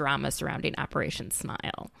lot of drama surrounding Operation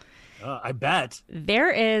Smile. I bet. There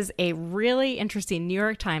is a really interesting New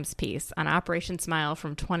York Times piece on Operation Smile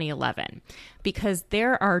from 2011, because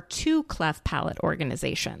there are 2 cleft palate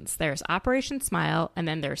organizations. There's Operation Smile, and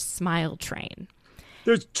then there's Smile Train.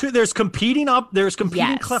 There's competing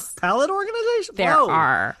yes. cleft palate organizations? There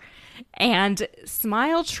are. And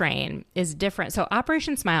Smile Train is different. So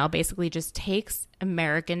Operation Smile basically just takes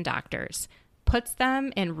American doctors, puts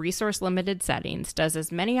them in resource-limited settings, does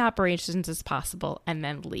as many operations as possible, and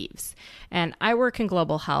then leaves. And I work in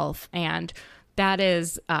global health, and that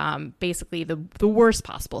is basically the worst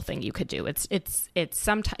possible thing you could do.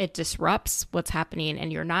 It disrupts what's happening,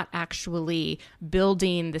 and you're not actually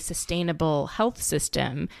building the sustainable health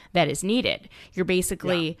system that is needed. You're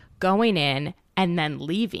basically going in and then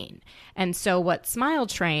leaving. And so what Smile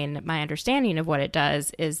Train, my understanding of what it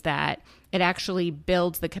does is that it actually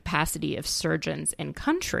builds the capacity of surgeons in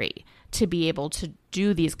country to be able to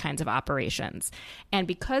do these kinds of operations. And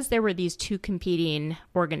because there were these two competing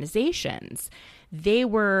organizations, they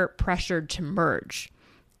were pressured to merge.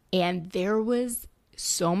 And there was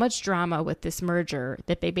so much drama with this merger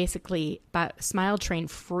that they basically, Smile Train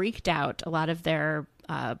freaked out a lot of their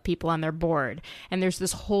people on their board. And there's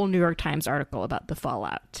this whole New York Times article about the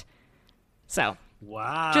fallout. So...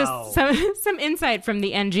 Wow. Just some insight from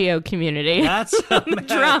the NGO community. That's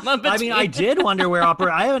drama between... I mean, I did wonder where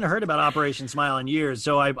I haven't heard about Operation Smile in years,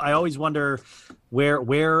 so I always wonder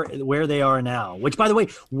where they are now. Which, by the way,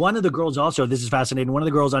 one of the girls also, this is fascinating, one of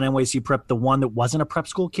the girls on NYC Prep, the one that wasn't a prep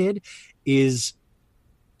school kid, is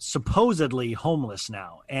supposedly homeless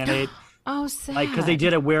now. And it... Oh, sad. Like, because they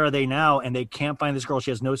did it, Where Are They Now? And they can't find this girl.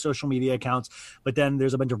 She has no social media accounts. But then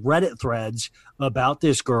there's a bunch of Reddit threads about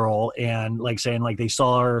this girl and like saying like they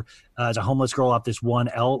saw her as a homeless girl off this one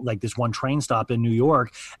train stop in New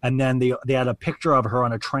York. And then they had a picture of her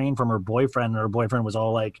on a train from her boyfriend. And her boyfriend was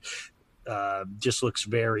all like, just looks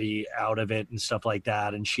very out of it and stuff like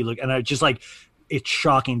that. And and I just like, it's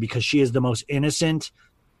shocking because she is the most innocent,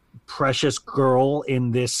 precious girl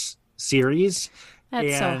in this series.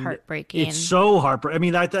 That's so heartbreaking. It's so heartbreaking. I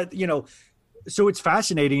mean, that you know, so it's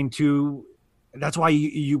fascinating to. That's why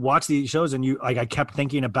you watch these shows and I kept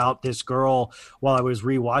thinking about this girl while I was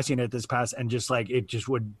rewatching it this past, and just like it just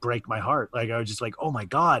would break my heart. Like I was just like, oh my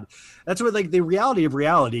god, that's what like the reality of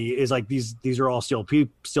reality is. Like these are all still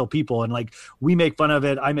people, and like we make fun of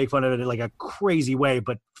it. I make fun of it in like a crazy way,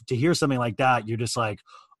 but to hear something like that, you're just like,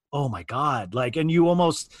 oh my god, like, and you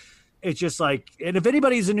almost. It's just like, and if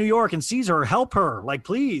anybody's in New York and sees her, help her, like,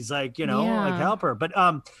 please, like, you know, like help her. But,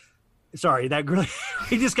 sorry, that really,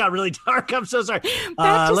 it just got really dark. I'm so sorry.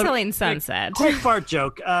 Back to Selling Sunset. Quick fart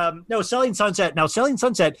joke. No, Selling Sunset. Now, Selling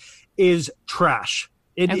Sunset is trash.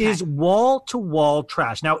 It is wall-to-wall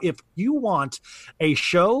trash. Now, if you want a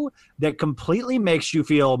show that completely makes you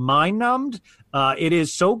feel mind-numbed, it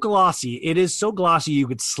is so glossy. It is so glossy you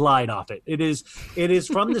could slide off it. It is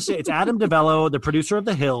from it's Adam DeVello, the producer of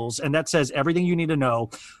The Hills, and that says everything you need to know.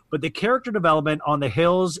 But the character development on The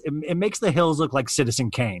Hills, it makes The Hills look like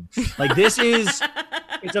Citizen Kane. Like this is,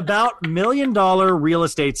 it's about $1 million real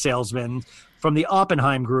estate salesmen from the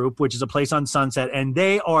Oppenheim Group, which is a place on Sunset, and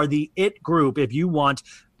they are the it group if you want $1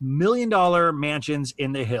 million mansions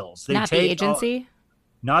in the Hills. Not the agency?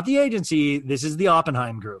 Not the agency. This is the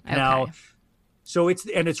Oppenheim Group. Okay. Now, so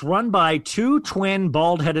it's run by two twin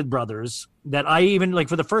bald-headed brothers that I even, like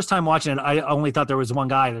for the first time watching it, I only thought there was one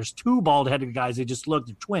guy. There's two bald-headed guys. They just look,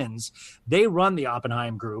 they're twins. They run the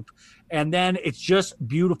Oppenheim Group. And then it's just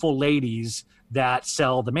beautiful ladies that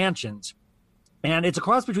sell the mansions. And it's a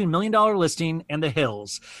cross between $1 Million Listing and The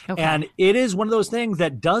Hills. Okay. And it is one of those things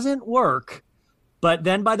that doesn't work. But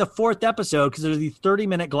then by the fourth episode, because there's these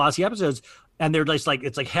 30-minute glossy episodes, and they're just like,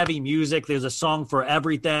 it's like heavy music. There's a song for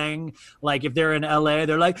everything. Like if they're in LA,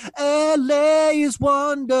 they're like, LA is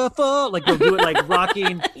wonderful. Like they'll do it like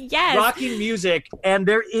rocking music. And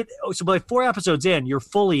so by 4 episodes in, you're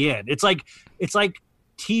fully in. It's like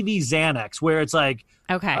TV Xanax, where it's like,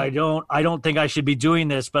 okay, I don't think I should be doing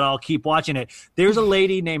this, but I'll keep watching it. There's a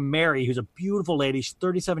lady named Mary who's a beautiful lady. She's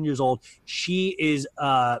 37 years old. She is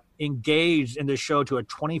engaged in this show to a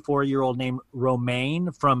 24-year-old named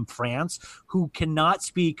Romain from France who cannot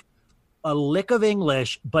speak a lick of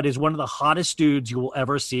English, but is one of the hottest dudes you will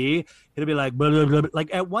ever see. It'll be like, blah, blah, blah.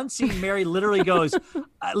 Like at one scene, Mary literally goes,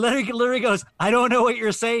 I don't know what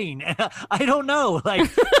you're saying. I don't know. And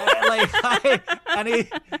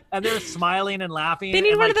they're smiling and laughing. They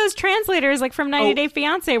need one like, of those translators like from 90 Day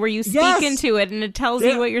Fiance where you speak into it and it tells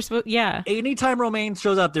you what you're supposed. Yeah. Anytime Romain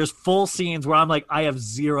shows up, there's full scenes where I'm like, I have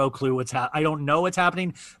zero clue what's happening. I don't know what's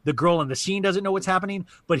happening. The girl in the scene doesn't know what's happening,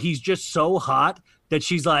 but he's just so hot that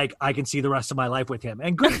she's like, I can see the rest of my life with him.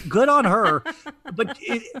 And good on her. But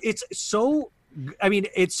it's so, I mean,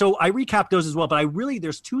 it's so, I recapped those as well, but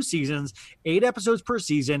there's 2 seasons, 8 episodes per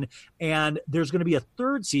season, and there's going to be a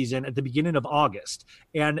 3rd season at the beginning of August.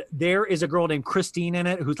 And there is a girl named Christine in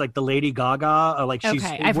it, who's like the Lady Gaga.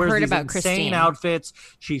 I've heard about Christine. Insane outfits.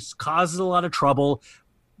 She causes a lot of trouble.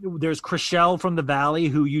 There's Chrishell from The Valley,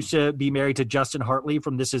 who used to be married to Justin Hartley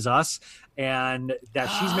from This Is Us, and that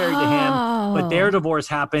she's married to him. But their divorce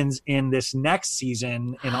happens in this next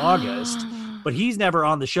season in August. But he's never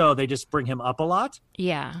on the show. They just bring him up a lot.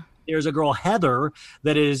 Yeah. There's a girl, Heather,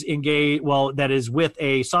 that is engaged. Well, that is with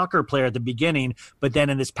a soccer player at the beginning, but then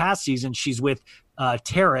in this past season, she's with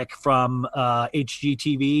Tarek from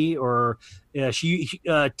HGTV, or it's one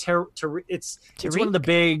of the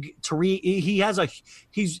big Tariq.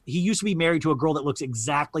 He used to be married to a girl that looks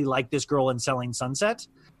exactly like this girl in Selling Sunset.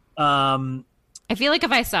 I feel like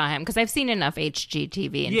if I saw him, because I've seen enough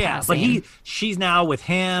HGTV in passing. But she's now with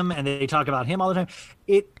him, and they talk about him all the time.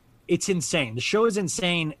 It's insane. The show is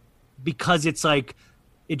insane because it's like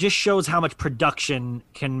it just shows how much production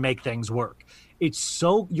can make things work. It's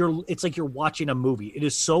like you're watching a movie. It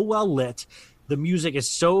is so well lit. The music is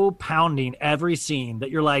so pounding every scene that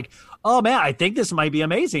you're like, oh man, I think this might be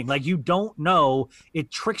amazing. Like, you don't know. It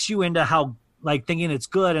tricks you into how, like, thinking it's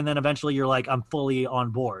good, and then eventually you're like, I'm fully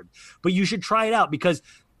on board. But you should try it out, because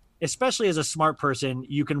especially as a smart person,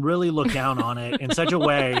 you can really look down on it in such a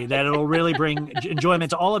way that it'll really bring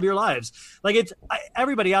enjoyment to all of your lives. Like,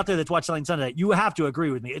 everybody out there that's watched Selling Sunset, you have to agree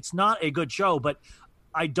with me. It's not a good show, but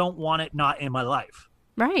I don't want it not in my life.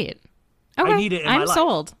 Right. Okay. I need it in my life. I'm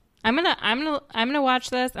sold. I'm gonna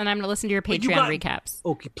watch this, and I'm gonna listen to your Patreon recaps.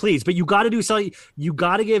 Okay, please, but you got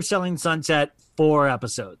to give Selling Sunset 4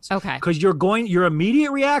 episodes. Okay, because your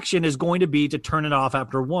immediate reaction is going to be to turn it off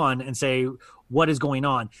after 1 and say, what is going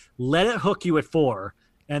on? Let it hook you at 4,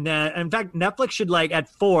 and then, in fact, Netflix should, like, at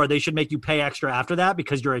 4 they should make you pay extra after that,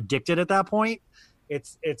 because you're addicted at that point.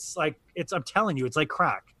 It's like I'm telling you, it's like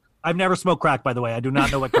crack. I've never smoked crack, by the way. I do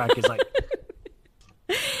not know what crack is like.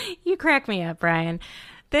 You crack me up, Brian.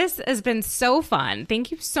 This has been so fun. Thank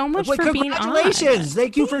you so much for being on. Congratulations.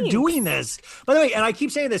 Thank you for doing this. By the way, and I keep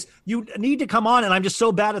saying this, you need to come on, and I'm just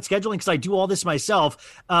so bad at scheduling because I do all this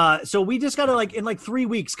myself. So we just got to, like, in like 3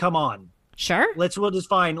 weeks, come on. Sure. We'll just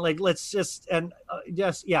find, like, let's just, and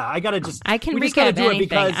I got to just. I can recap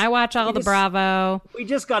anything. I watch all the Bravo. We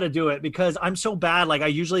just got to do it because I'm so bad. Like, I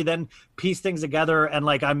usually then piece things together, and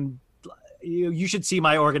like you should see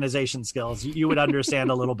my organization skills. You would understand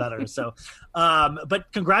a little better. So,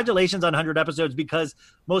 but congratulations on 100 episodes, because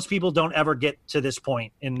most people don't ever get to this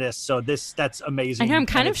point in this. So that's amazing. I know, I'm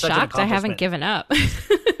kind of shocked I haven't given up.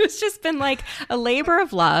 It's just been like a labor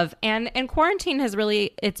of love, and quarantine has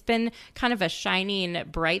really, it's been kind of a shining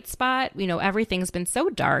bright spot. You know, everything's been so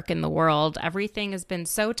dark in the world. Everything has been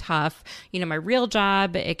so tough. You know, my real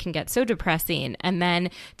job, it can get so depressing. And then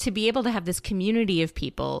to be able to have this community of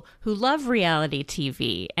people who love reality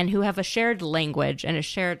TV and who have a shared language and a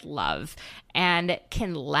shared love and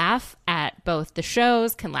can laugh at both the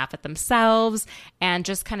shows, can laugh at themselves, and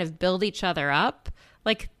just kind of build each other up.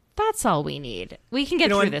 Like, that's all we need. We can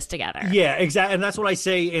get through this together. Yeah, exactly. And that's what I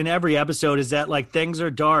say in every episode, is that, like, things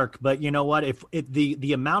are dark, but you know what? If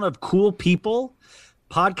the amount of cool people,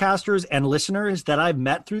 podcasters and listeners that I've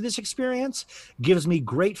met through this experience gives me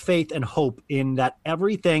great faith and hope in that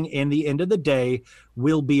everything in the end of the day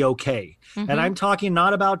will be okay. Mm-hmm. And I'm talking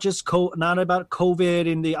not about just not about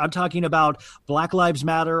COVID I'm talking about Black Lives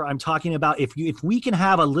Matter. I'm talking about if we can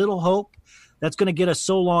have a little hope, that's going to get us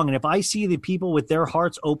so long. And if I see the people with their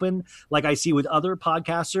hearts open, like I see with other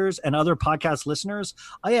podcasters and other podcast listeners,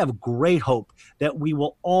 I have great hope that we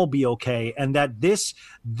will all be okay. And that this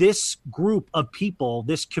group of people,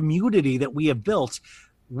 this community that we have built,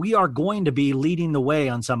 we are going to be leading the way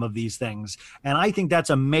on some of these things. And I think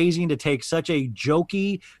that's amazing, to take such a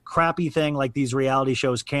jokey, crappy thing like these reality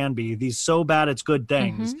shows can be, these so bad it's good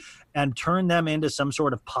things, and turn them into some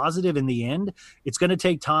sort of positive in the end. It's going to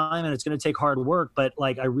take time and it's going to take hard work, but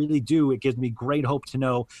like, I really do. It gives me great hope to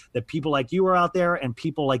know that people like you are out there, and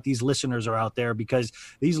people like these listeners are out there, because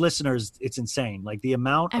these listeners, it's insane. Like, the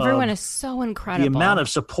amount everyone is so incredible. The amount of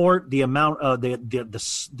support, the amount of the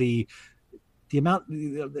amount,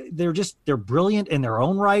 they're brilliant in their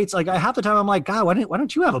own rights. Like, half the time I'm like, God, why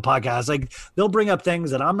don't you have a podcast? Like, they'll bring up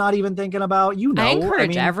things that I'm not even thinking about. I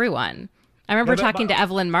encourage everyone. I remember talking to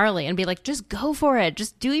Evelyn Marley and be like, just go for it.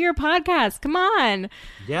 Just do your podcast. Come on.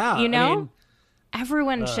 Yeah. You know,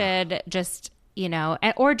 everyone should just, you know,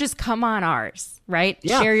 or just come on ours, right?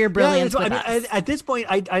 Yeah. Share your brilliance with us. At this point,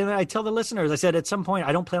 I tell the listeners, I said, at some point,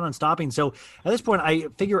 I don't plan on stopping. So at this point, I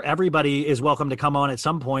figure everybody is welcome to come on at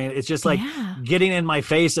some point. It's just like getting in my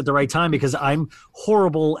face at the right time, because I'm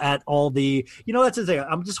horrible at all the, you know, that's the thing.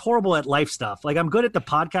 I'm just horrible at life stuff. Like, I'm good at the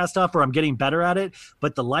podcast stuff, or I'm getting better at it.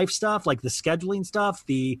 But the life stuff, like the scheduling stuff,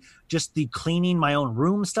 the cleaning my own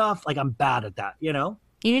room stuff, like, I'm bad at that, you know?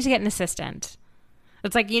 You need to get an assistant.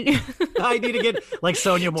 It's like I need to get like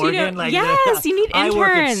Sonia Morgan. You know, yes, you need interns. I work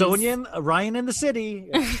at Sonia, Ryan in the City.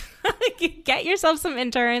 Get yourself some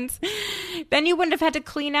interns. Then you wouldn't have had to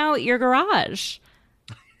clean out your garage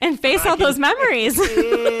and face all those memories.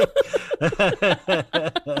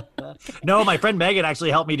 No, my friend Megan actually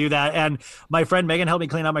helped me do that. And my friend Megan helped me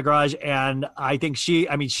clean out my garage. And I think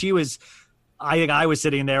I was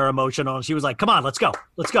sitting there emotional, and she was like, come on, let's go.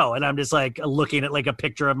 And I'm just like looking at like a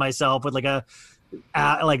picture of myself with like a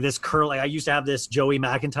like this curly. I used to have this Joey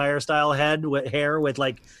McIntyre style head with hair with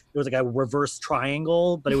like it was like a reverse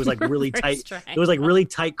triangle, but it was like really tight. Triangle. It was like really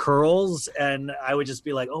tight curls, and I would just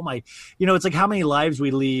be like, oh my, it's like how many lives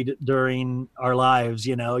we lead during our lives.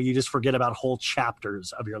 You just forget about whole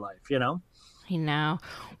chapters of your life. I know.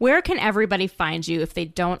 Where can everybody find you if they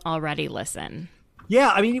don't already listen? Yeah,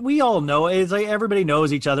 I mean, we all know. It's like everybody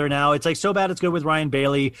knows each other now. It's like So Bad It's Good with Ryan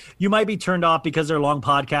Bailey. You might be turned off because they're long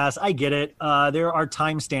podcasts. I get it. There are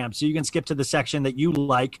timestamps, so you can skip to the section that you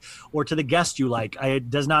like or to the guest you like. It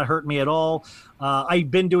does not hurt me at all. I've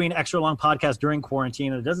been doing extra long podcasts during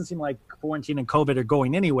quarantine, and it doesn't seem like quarantine and COVID are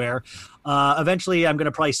going anywhere. Eventually, I'm going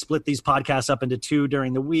to probably split these podcasts up into 2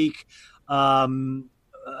 during the week.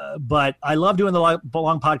 But I love doing the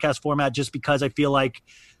long podcast format just because I feel like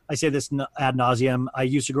I say this ad nauseum. I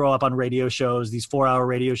used to grow up on radio shows, these 4-hour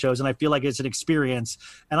radio shows, and I feel like it's an experience.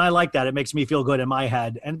 And I like that. It makes me feel good in my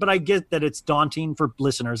head. But I get that it's daunting for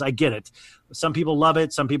listeners. I get it. Some people love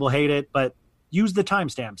it. Some people hate it. But use the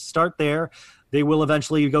timestamps. Start there. They will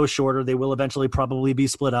eventually go shorter. They will eventually probably be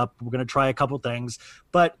split up. We're going to try a couple things.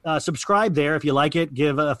 But subscribe there if you like it.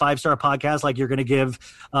 Give a 5-star podcast like you're going to give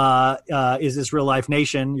Is This Real Life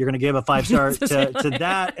Nation. You're going to give a 5-star to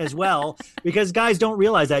that as well. Because guys don't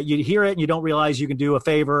realize that. You hear it and you don't realize you can do a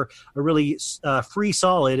favor. A really free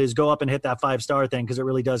solid is go up and hit that 5-star thing because it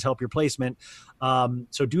really does help your placement.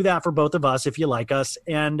 So do that for both of us if you like us.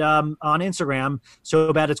 And on Instagram,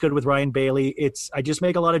 So Bad It's Good with Ryan Bailey. I just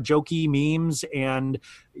make a lot of jokey memes and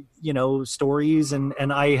stories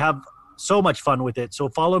and I have so much fun with it. So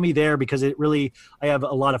follow me there because I have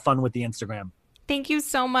a lot of fun with the Instagram. Thank you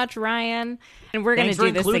so much, Ryan. And we're going to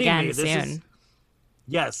do this again soon.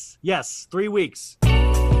 Yes. 3 weeks.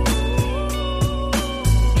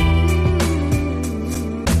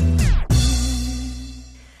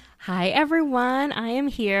 Hi, everyone. I am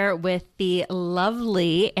here with the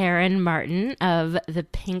lovely Erin Martin of the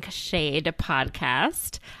Pink Shade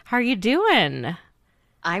podcast. How are you doing?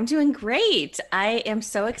 I'm doing great. I am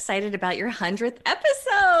so excited about your 100th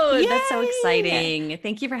episode. Yay! That's so exciting.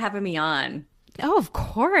 Thank you for having me on. Oh, of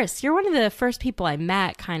course. You're one of the first people I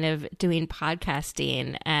met kind of doing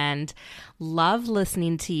podcasting and love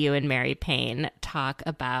listening to you and Mary Payne talk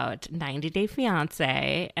about 90 Day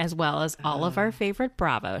Fiancé as well as all of our favorite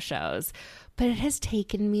Bravo shows. But it has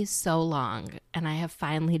taken me so long and I have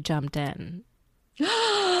finally jumped in.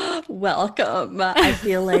 Welcome. I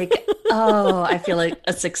feel like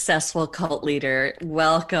a successful cult leader.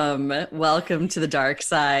 Welcome to the dark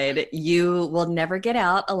side. You will never get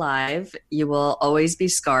out alive. You will always be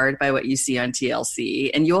scarred by what you see on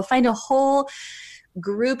TLC, and you will find a whole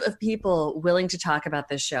group of people willing to talk about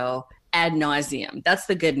this show ad nauseum. That's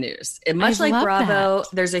the good news. And much like Bravo,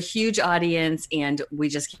 there's a huge audience, and we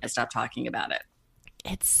just can't stop talking about it.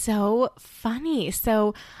 It's so funny.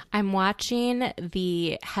 So I'm watching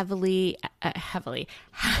the happily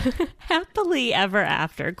ever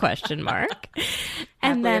after ?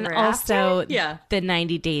 And then also the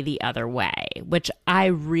 90 Day the Other Way, which I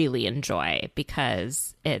really enjoy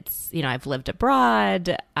because it's, I've lived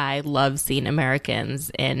abroad. I love seeing Americans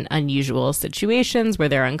in unusual situations where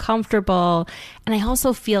they're uncomfortable. And I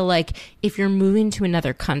also feel like if you're moving to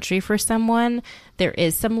another country for someone, there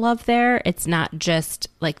is some love there. It's not just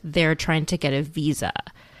like they're trying to get a visa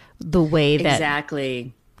the way that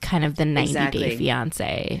exactly kind of the 90 Day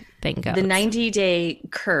Fiancé thing goes. The 90 Day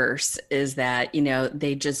curse is that,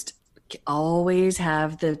 they just always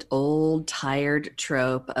have the old tired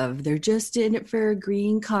trope of they're just in it for a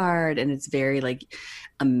green card. And it's very like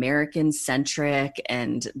American centric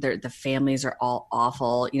and the families are all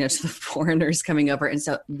awful, to the foreigners coming over. And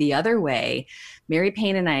so the other way, Mary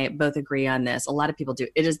Payne and I both agree on this. A lot of people do.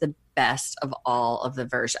 It is the best of all of the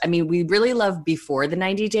versions. I mean, we really love Before the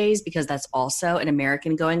 90 Days because that's also an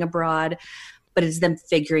American going abroad, but it's them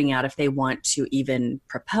figuring out if they want to even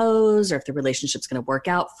propose or if the relationship's going to work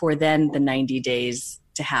out for then the 90 days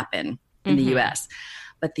to happen in the US.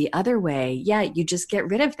 But the other way, you just get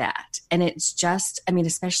rid of that. And it's just,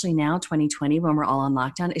 especially now, 2020, when we're all on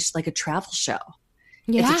lockdown, it's like a travel show.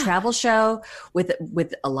 Yeah. It's a travel show with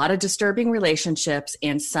a lot of disturbing relationships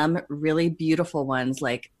and some really beautiful ones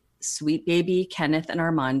like Sweet Baby Kenneth and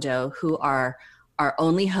Armando, who are our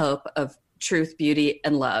only hope of truth, beauty,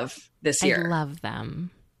 and love this year. I love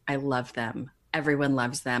them. I love them. Everyone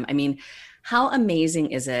loves them. How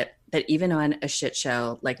amazing is it that even on a shit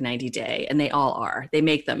show like 90 Day, and they all are, they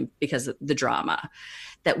make them because of the drama,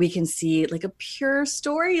 that we can see like a pure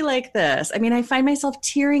story like this. I find myself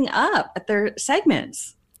tearing up at their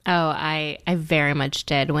segments. Oh, I very much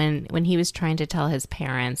did. When he was trying to tell his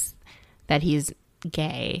parents that he's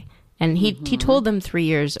gay And he told them 3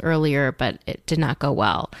 years earlier, but it did not go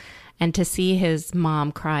well. And to see his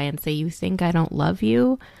mom cry and say, "You think I don't love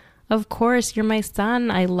you? Of course, you're my son.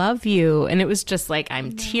 I love you." And it was just like,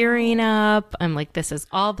 I'm tearing up. I'm like, this is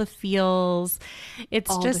all the feels. It's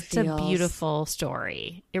all just a beautiful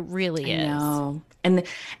story. It really is. I know. And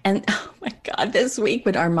oh my God, this week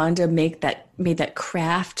when Armando made that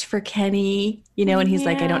craft for Kenny, and he's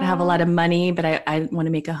like, I don't have a lot of money, but I want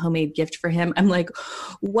to make a homemade gift for him. I'm like,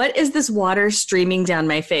 what is this water streaming down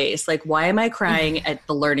my face? Like, why am I crying at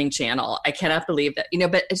the Learning Channel? I cannot believe that,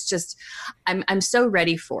 but it's just, I'm so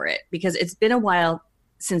ready for it because it's been a while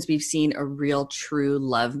since we've seen a real true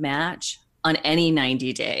love match on any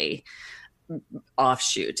 90-day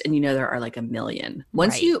offshoot. And there are like a million.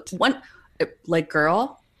 Like,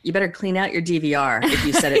 girl, you better clean out your DVR if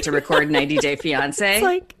you set it to record 90 Day Fiancé. It's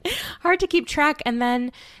like hard to keep track. And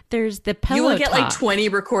then there's the pillow You will get talk. like 20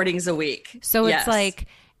 recordings a week. So It's like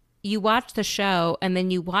you watch the show and then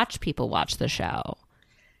you watch people watch the show.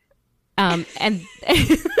 And I'm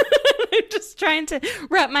just trying to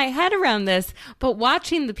wrap my head around this. But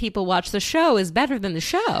watching the people watch the show is better than the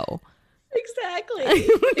show. Exactly.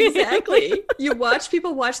 You watch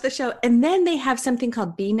people watch the show, and then they have something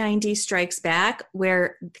called B90 Strikes Back,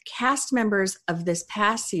 where the cast members of this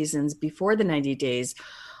past seasons before the 90 days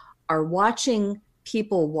are watching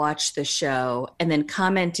people watch the show and then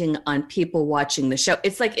commenting on people watching the show.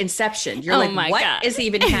 It's like Inception. You're what is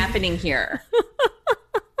even happening here?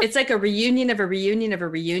 It's like a reunion of a reunion of a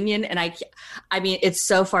reunion. And I mean, it's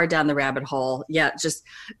so far down the rabbit hole. Yeah, just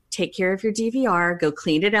take care of your DVR, go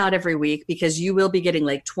clean it out every week because you will be getting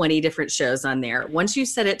like 20 different shows on there. Once you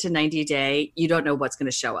set it to 90 day, you don't know what's going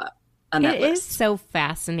to show up on that list. It is so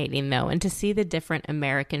fascinating though. And to see the different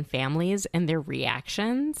American families and their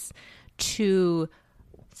reactions to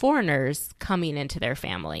foreigners coming into their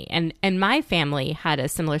family. And my family had a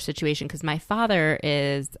similar situation because my father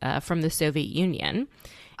is from the Soviet Union.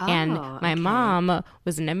 And my mom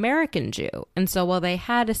was an American Jew. And so while they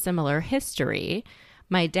had a similar history,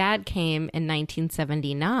 my dad came in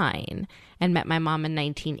 1979 and met my mom in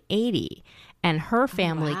 1980. And her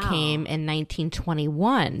family came in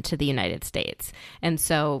 1921 to the United States. And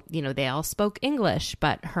so, they all spoke English,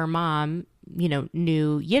 but her mom,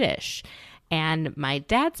 knew Yiddish. And my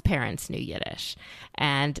dad's parents knew Yiddish.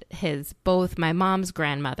 And both my mom's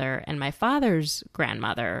grandmother and my father's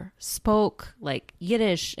grandmother spoke like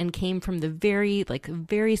Yiddish and came from the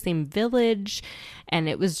very same village. And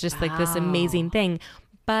it was just like this amazing thing.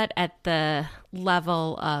 But at the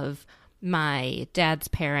level of my dad's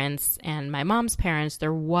parents and my mom's parents,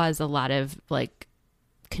 there was a lot of like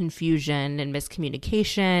confusion and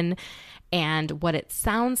miscommunication. And what it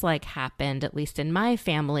sounds like happened, at least in my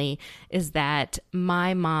family, is that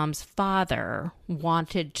my mom's father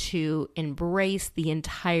wanted to embrace the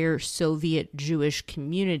entire Soviet Jewish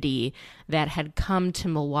community that had come to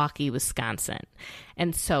Milwaukee, Wisconsin.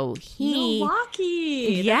 And so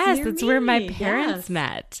Milwaukee! That's where my parents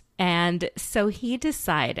met. And so he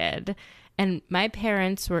decided... And my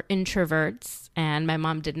parents were introverts, and my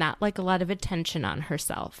mom did not like a lot of attention on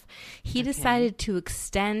herself. He decided to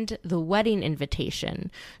extend the wedding invitation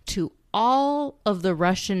to all of the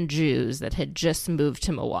Russian Jews that had just moved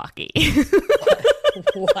to Milwaukee.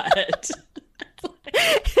 What?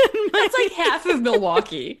 That's like half of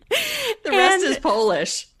Milwaukee. The rest is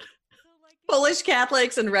Polish. Polish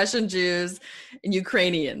Catholics and Russian Jews and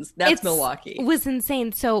Ukrainians. That's Milwaukee. It was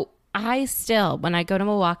insane. So I still, when I go to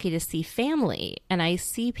Milwaukee to see family and I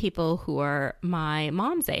see people who are my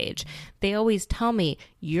mom's age, they always tell me,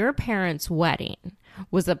 your parents' wedding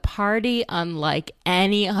was a party unlike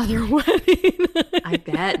any other wedding. I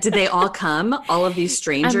bet. Did they all come? All of these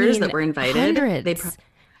strangers that were invited? Hundreds.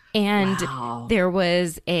 There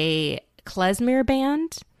was a klezmer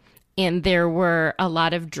band. And there were a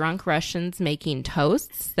lot of drunk Russians making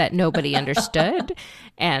toasts that nobody understood.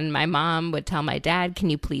 And my mom would tell my dad, can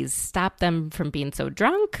you please stop them from being so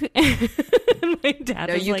drunk? And my dad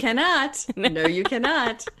cannot. No, you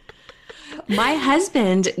cannot. My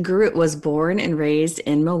husband was born and raised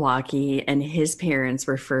in Milwaukee, and his parents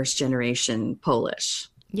were first generation Polish.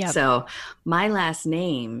 Yep. So my last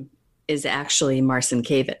name is actually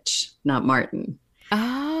Marcinkiewicz, not Martin.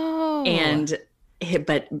 Oh.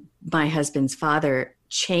 But my husband's father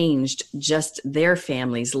changed just their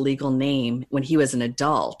family's legal name when he was an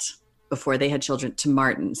adult before they had children to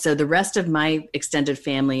Martin. So the rest of my extended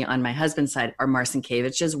family on my husband's side are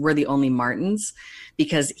Marcinkiewicz's. We're the only Martins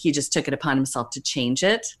because he just took it upon himself to change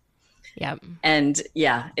it. Yep. And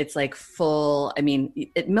yeah, it's like full. I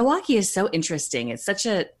mean, Milwaukee is so interesting. It's such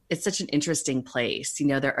an interesting place.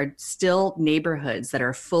 There are still neighborhoods that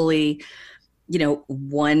are fully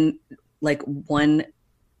one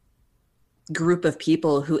group of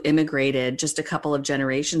people who immigrated just a couple of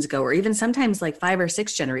generations ago, or even sometimes like 5 or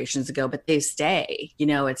 6 generations ago, but they stay.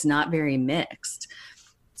 It's not very mixed.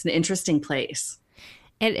 It's an interesting place.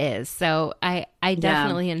 It is. So I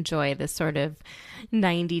definitely enjoy this sort of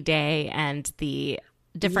 90-day and the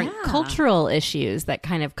different cultural issues that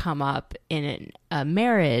kind of come up in a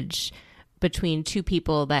marriage between two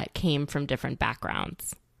people that came from different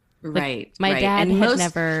backgrounds. Right. My dad and had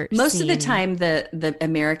never most seen... of the time the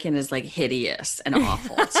American is like hideous and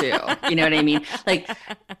awful too. You know what I mean? Like,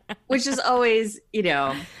 which is always,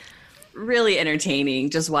 really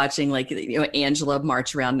entertaining, just watching like, Angela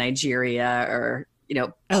march around Nigeria, or,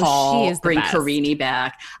 Paul bring Karini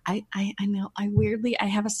back. I know. I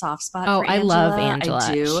have a soft spot for Angela. I love Angela.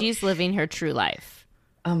 I do. She's living her true life.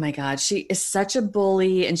 Oh my God. She is such a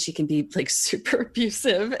bully, and she can be like super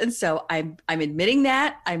abusive. And so I'm admitting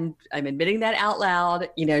that. I'm admitting that out loud.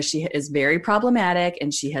 She is very problematic,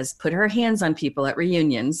 and she has put her hands on people at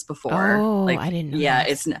reunions before. Oh, I didn't know. Yeah,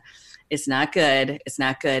 it's not good. It's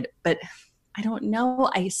not good. But I don't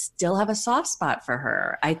know. I still have a soft spot for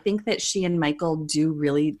her. I think that she and Michael do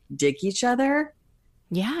really dig each other.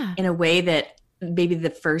 Yeah. In a way that maybe the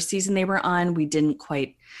first season they were on, we didn't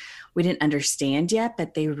understand yet,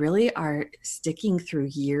 but they really are sticking through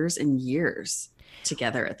years and years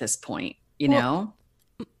together at this point, know?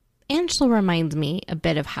 Angela reminds me a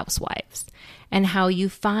bit of Housewives, and how you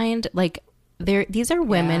find like these are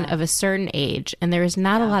women of a certain age, and there is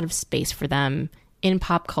not a lot of space for them in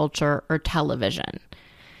pop culture or television,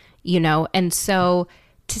 and so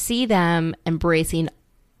to see them embracing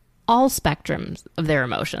all spectrums of their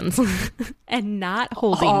emotions and not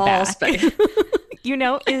holding back.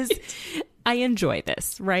 Is I enjoy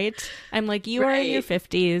this, right? I'm like, you are in your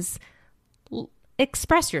 50s.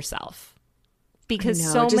 Express yourself.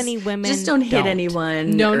 Because many women just don't hit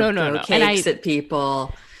anyone. No. Cakes at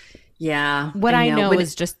people. Yeah. What I know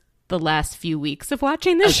is just the last few weeks of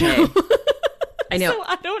watching the show. I know. So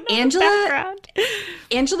I don't know the background.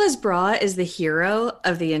 Angela's bra is the hero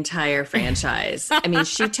of the entire franchise. I mean,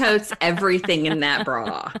 she totes everything in that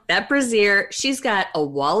bra. That brassiere, she's got a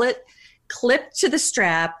wallet clipped to the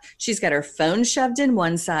strap. She's got her phone shoved in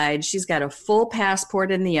one side. She's got a full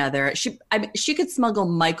passport in the other. She could smuggle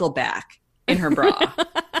Michael back in her bra.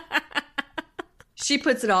 She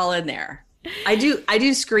puts it all in there. I do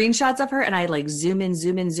screenshots of her, and I like zoom in,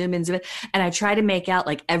 and I try to make out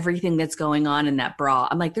like everything that's going on in that bra.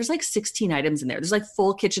 I'm like, there's like 16 items in there. There's like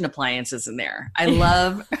full kitchen appliances in there. I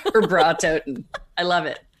love her bra toting. I love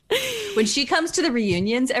it. When she comes to the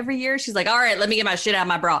reunions every year, she's like, all right, let me get my shit out of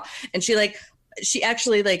my bra. And she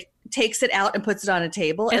actually like takes it out and puts it on a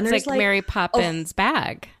table. It's and there's like Mary Poppins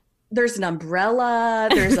bag. There's an umbrella.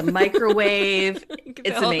 There's a microwave.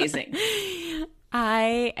 It's amazing.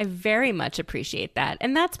 I very much appreciate that.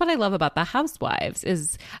 And that's what I love about the Housewives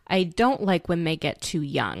is I don't like when they get too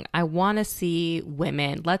young. I want to see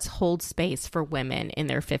women, let's hold space for women in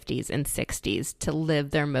their 50s and 60s to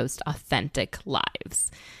live their most authentic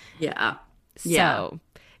lives. Yeah. So,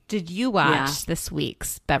 did you watch this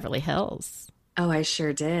week's Beverly Hills? Oh, I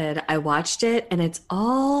sure did. I watched it, and it's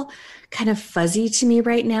all kind of fuzzy to me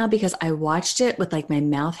right now because I watched it with like my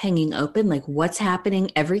mouth hanging open, like what's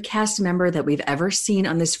happening. Every cast member that we've ever seen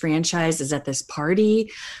on this franchise is at this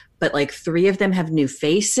party, but like 3 of them have new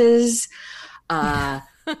faces.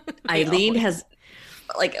 Eileen has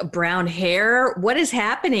like brown hair. What is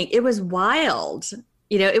happening? It was wild.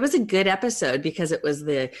 It was a good episode because it was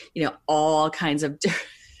all kinds of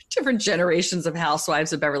different generations of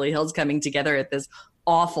housewives of Beverly Hills coming together at this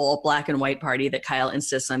awful black and white party that Kyle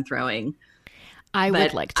insists on throwing. I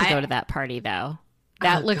would like to go to that party, though.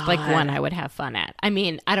 That looked like one I would have fun at. I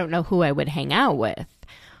mean, I don't know who I would hang out with.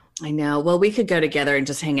 I know. Well, we could go together and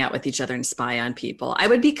just hang out with each other and spy on people. I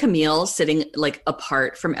would be Camille sitting like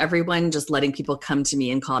apart from everyone, just letting people come to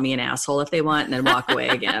me and call me an asshole if they want and then walk away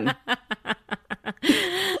again.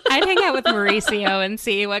 I'd hang out with Mauricio and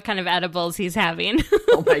see what kind of edibles he's having.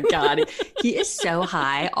 Oh my God. He is so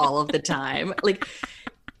high all of the time. Like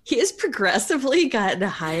he has progressively gotten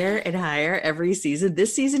higher and higher every season.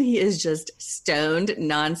 This season, he is just stoned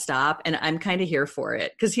nonstop. And I'm kind of here for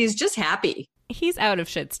it because he's just happy. He's out of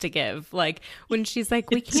shits to give. Like when she's like,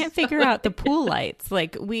 we can't figure out the pool lights.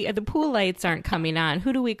 Like the pool lights aren't coming on.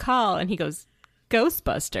 Who do we call? And he goes,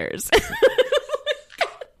 Ghostbusters.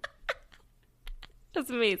 That's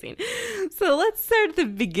amazing. So let's start at the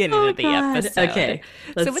beginning of the episode. Okay,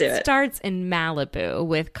 let's do it. It starts in Malibu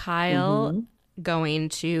with Kyle going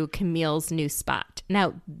to Camille's new spot.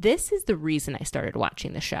 Now, this is the reason I started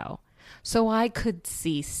watching the show. So I could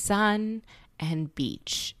see sun and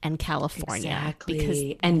beach and California. Exactly.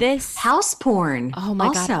 Because and this house porn. Oh my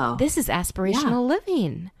also. God. This is aspirational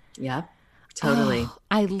living. Yep. Totally. Oh,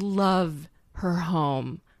 I love her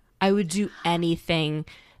home. I would do anything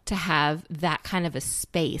to have that kind of a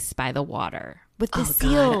space by the water with the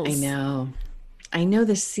seals. God, I know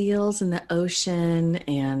the seals in the ocean.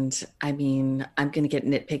 And I mean, I'm going to get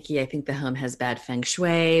nitpicky. I think the home has bad feng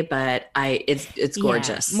shui, but it's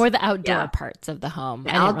gorgeous. More the outdoor parts of the home.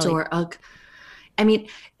 I mean,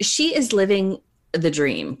 she is living the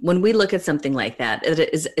dream. When we look at something like that,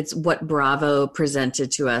 it's what Bravo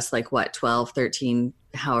presented to us, like what, 12, 13,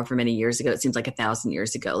 however many years ago. It seems like 1,000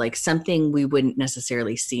 years ago, like something we wouldn't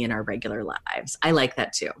necessarily see in our regular lives. I like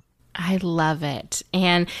that too. I love it.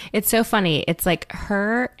 And it's so funny. It's like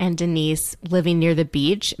her and Denise living near the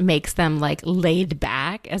beach makes them like laid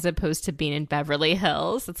back as opposed to being in Beverly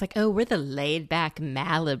Hills. It's like, oh, we're the laid back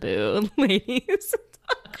Malibu ladies.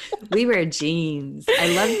 We wear jeans. I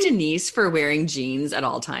love Denise for wearing jeans at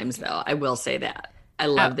all times, though. I will say that. I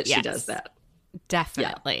love that she does that.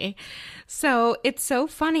 Definitely. Yeah. So it's so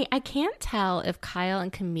funny. I can't tell if Kyle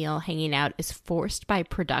and Camille hanging out is forced by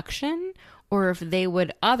production or if they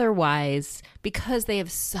would otherwise, because they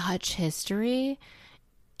have such history,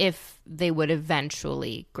 if they would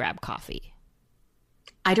eventually grab coffee.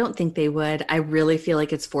 I don't think they would. I really feel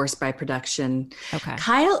like it's forced by production. Okay.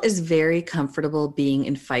 Kyle is very comfortable being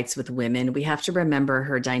in fights with women. We have to remember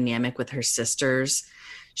her dynamic with her sisters.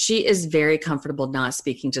 She is very comfortable not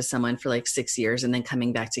speaking to someone for like 6 years and then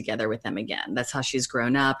coming back together with them again. That's how she's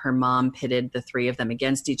grown up. Her mom pitted the three of them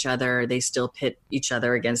against each other. They still pit each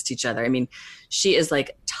other against each other. I mean, she is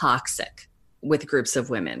like toxic with groups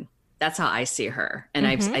of women. That's how I see her. And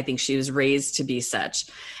I think she was raised to be such.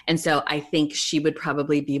 And so I think she would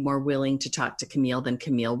probably be more willing to talk to Camille than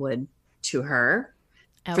Camille would to her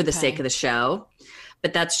for the sake of the show.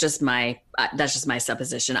 But that's just my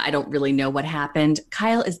supposition. I don't really know what happened.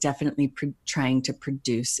 Kyle is definitely trying to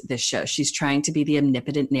produce this show. She's trying to be the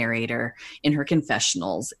omnipotent narrator in her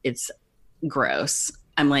confessionals. It's gross.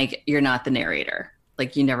 I'm like, you're not the narrator.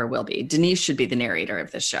 Like, you never will be. Denise should be the narrator of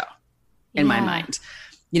this show in my mind.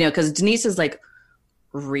 You know, because Denise is like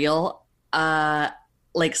real,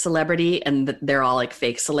 like celebrity, and they're all like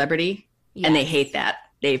fake celebrity, and they hate that.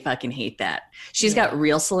 They fucking hate that. She's got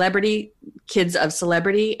real celebrity, kids of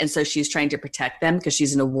celebrity, and so she's trying to protect them because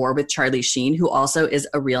she's in a war with Charlie Sheen, who also is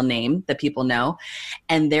a real name that people know.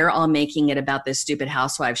 And they're all making it about this stupid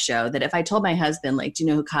housewife show that if I told my husband, like, do you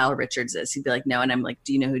know who Kyle Richards is? He'd be like, no. And I'm like,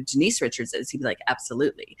 do you know who Denise Richards is? He'd be like,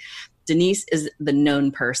 absolutely. Denise is the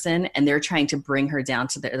known person, and they're trying to bring her down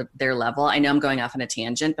to their level. I know I'm going off on a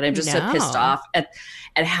tangent, but I'm just so pissed off at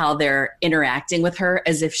how they're interacting with her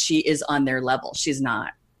as if she is on their level. She's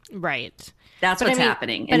not. Right. That's what's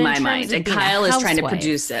happening in my mind. And Kyle is trying to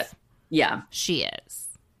produce it. Yeah. She is.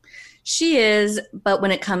 She is. But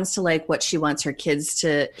when it comes to like what she wants her kids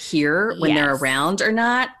to hear when they're around or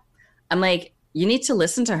not, I'm like, you need to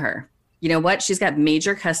listen to her. You know what? She's got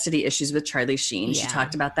major custody issues with Charlie Sheen. Yeah. She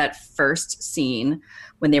talked about that first scene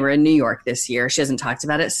when they were in New York this year. She hasn't talked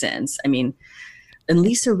about it since. I mean, and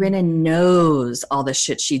Lisa Rinna knows all the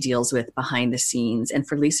shit she deals with behind the scenes. And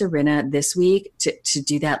for Lisa Rinna this week to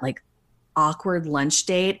do that like awkward lunch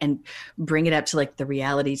date and bring it up to like the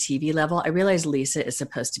reality TV level, I realize Lisa is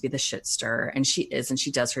supposed to be the shit stirrer, and she is, and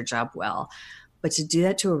she does her job well. But to do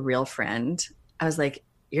that to a real friend, I was like,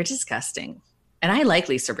 you're disgusting. And I like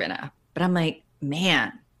Lisa Rinna. But I'm like,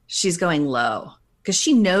 man, she's going low because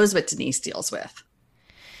she knows what Denise deals with.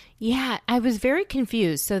 Yeah, I was very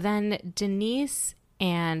confused. So then Denise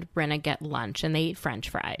and Rinna get lunch and they eat French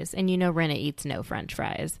fries. And you know Rinna eats no French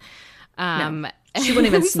fries. No. She wouldn't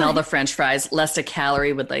even smell the French fries, lest a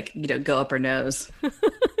calorie would go up her nose.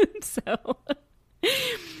 So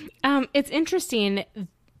it's interesting.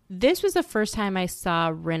 This was the first time I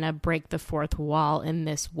saw Rinna break the fourth wall in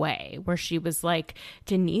this way, where she was like,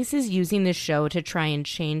 Denise is using the show to try and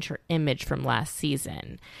change her image from last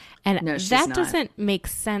season. And that doesn't make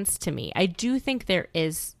sense to me. I do think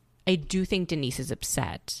Denise is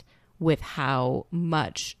upset with how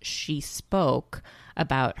much she spoke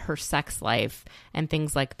about her sex life and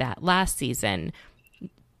things like that last season.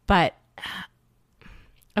 But,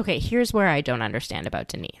 okay, here's where I don't understand about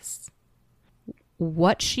Denise.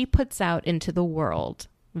 What she puts out into the world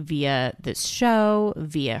via this show,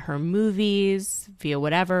 via her movies, via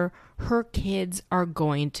whatever, her kids are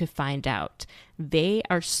going to find out. They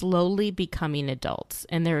are slowly becoming adults.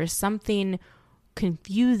 And there is something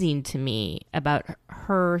confusing to me about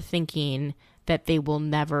her thinking that they will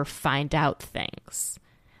never find out things.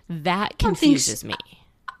 That confuses me.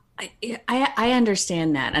 I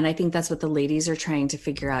understand that. And I think that's what the ladies are trying to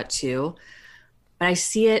figure out too. but I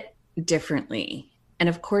see it differently. And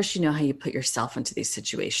of course, you know how you put yourself into these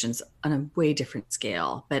situations on a way different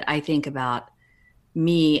scale. But I think about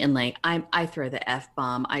me and like, I throw the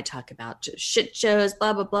F-bomb. I talk about just shit shows,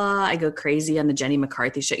 blah, blah, blah. I go crazy on the Jenny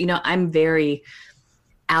McCarthy show. You know, I'm very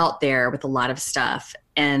out there with a lot of stuff.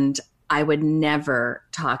 And I would never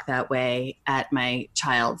talk that way at my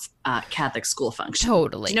child's Catholic school function.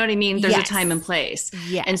 Totally. Do you know what I mean? There's a time and place.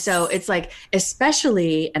 Yes. And so it's like,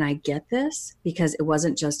 especially, and I get this because it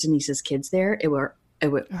wasn't just Denise's kids there. It were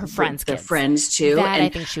her friends' their kids. friends too. That and I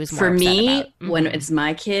think she was more for me, upset about. when it's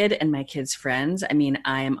my kid and my kid's friends, I mean,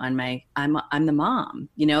 I'm the mom,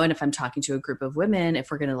 you know, and if I'm talking to a group of women, if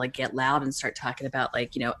we're going to like get loud and start talking about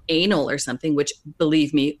like, you know, anal or something, which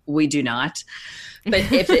believe me, we do not. But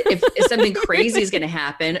if something crazy is going to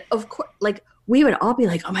happen, of course, like we would all be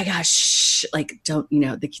like, oh my gosh, shh, like don't, you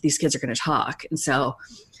know, these kids are going to talk. And so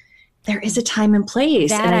there is a time and place.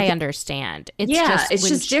 That and I understand. It's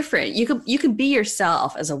just different. You can be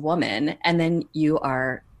yourself as a woman, and then you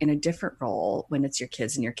are in a different role when it's your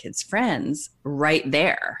kids and your kids' friends right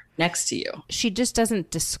there next to you. She just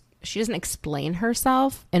doesn't she doesn't explain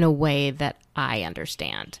herself in a way that I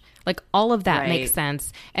understand. Like all of that makes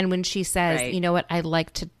sense. And when she says, you know what, I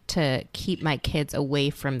like to keep my kids away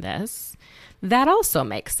from this, that also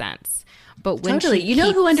makes sense. But when you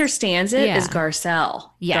know who understands it is Garcelle.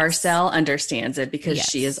 Yes. Garcelle understands it because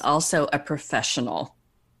she is also a professional.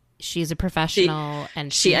 She's a professional,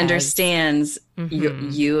 and she understands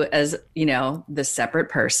you as, you know, the separate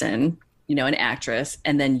person, you know, an actress,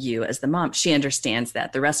 and then you as the mom. She understands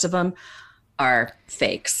that. The rest of them are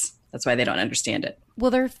fakes. That's why they don't understand it.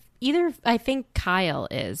 Well, I think Kyle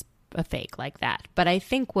is a fake like that, but I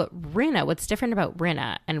think what's different about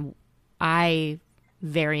Rinna, and I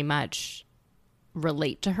very much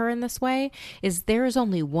relate to her in this way, is there is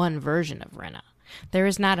only one version of Rinna. There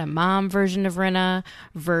is not a mom version of Rinna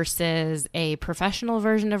versus a professional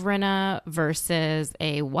version of Rinna versus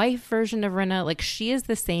a wife version of Rinna. Like, she is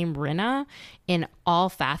the same Rinna in all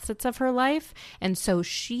facets of her life. And so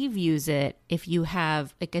she views it, if you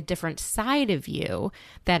have like a different side of you,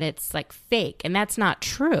 that it's like fake. And that's not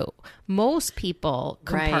true. Most people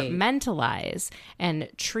compartmentalize and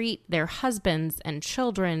treat their husbands and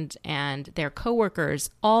children and their coworkers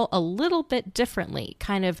all a little bit differently,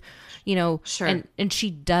 kind of, you know, and she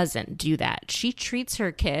doesn't do that. She treats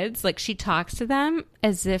her kids like she talks to them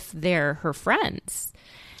as if they're her friends.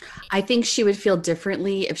 I think she would feel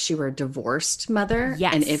differently if she were a divorced mother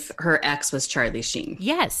and if her ex was Charlie Sheen.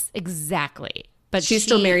 Yes, exactly. But she's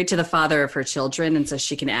still married to the father of her children, and so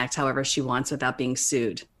she can act however she wants without being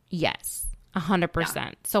sued. Yes, 100%.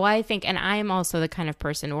 Yeah. So I think, and I am also the kind of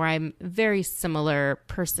person where I'm very similar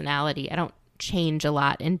personality. I don't change a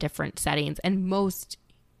lot in different settings, and most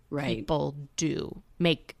people do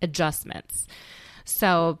make adjustments.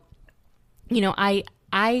 So, you know,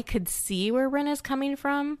 I could see where Rinna's coming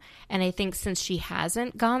from, and I think since she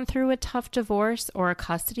hasn't gone through a tough divorce or a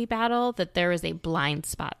custody battle, that there is a blind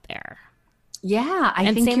spot there. Yeah,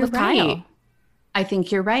 I think you're right. Kyle. I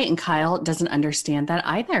think you're right, and Kyle doesn't understand that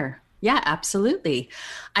either. Yeah, absolutely.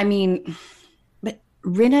 I mean, but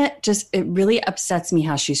Rinna it really upsets me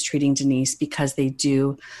how she's treating Denise, because they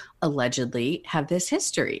do allegedly have this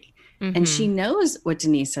history. Mm-hmm. And she knows what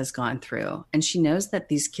Denise has gone through, and she knows that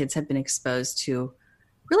these kids have been exposed to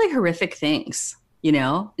really horrific things, you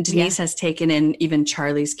know. Denise has taken in even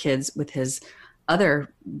Charlie's kids with his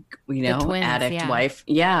other, you know, twins, addict wife.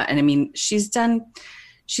 Yeah. And I mean, she's been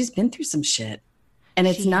through some shit. And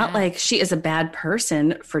it's not like she is a bad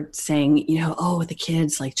person for saying, you know, oh, the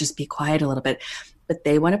kids, like, just be quiet a little bit. But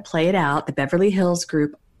they want to play it out. The Beverly Hills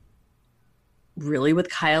group, really with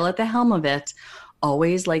Kyle at the helm of it,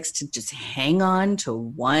 always likes to just hang on to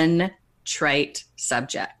one trite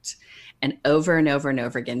subject and over and over and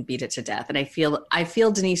over again beat it to death. And I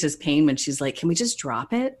feel Denise's pain when she's like, can we just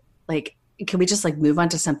drop it? Like, can we just like move on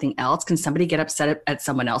to something else? Can somebody get upset at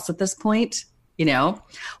someone else at this point? You know,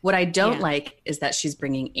 what I don't like is that she's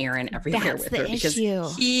bringing Aaron everywhere with her, because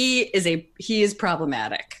he is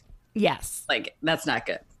problematic. Yes. Like, that's not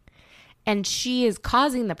good. And she is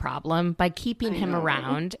causing the problem by keeping him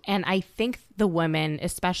around. And I think the women,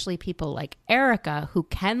 especially people like Erica, who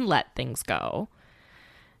can let things go.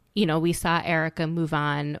 You know, we saw Erica move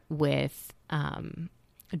on with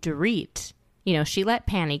Dorit. You know, she let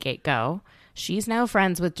Pantygate go. She's now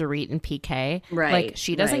friends with Dorit and PK. Right. Like,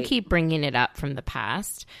 she doesn't keep bringing it up from the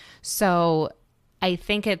past. So I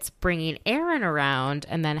think it's bringing Aaron around,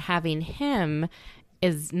 and then having him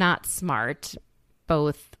is not smart,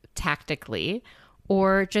 both tactically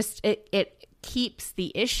or just it keeps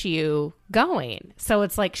the issue going. So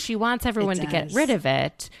it's like she wants everyone to get rid of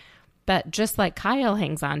it, But just like Kyle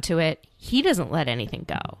hangs on to it, he doesn't let anything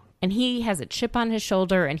go. And he has a chip on his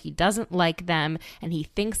shoulder, and he doesn't like them, and he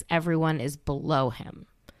thinks everyone is below him.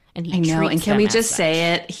 And he I know. And can we just such.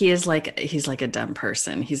 say it? He's like a dumb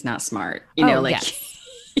person. He's not smart. You know, like yes.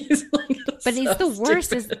 he's like but he's the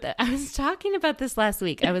worst. I was talking about this last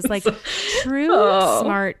week. I was like, true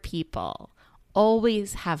smart people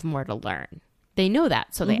always have more to learn. They know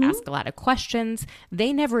that, so they ask a lot of questions.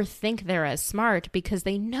 They never think they're as smart because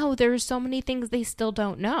they know there's so many things they still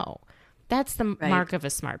don't know. That's the mark of a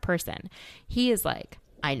smart person. He is like,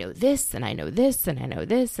 I know this, and I know this, and I know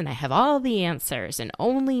this, and I have all the answers, and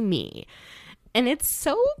only me. And it's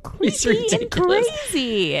so creepy and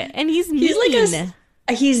crazy. And he's mean.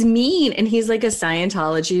 He's mean, and he's like a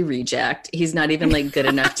Scientology reject. He's not even like good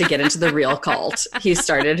enough to get into the real cult. He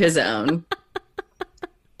started his own.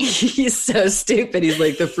 He's so stupid. He's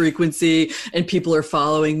like, the frequency and people are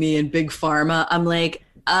following me in big pharma. I'm like,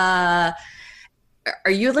 are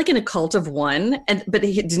you like in a cult of one? But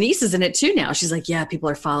Denise is in it too now. She's like, yeah, people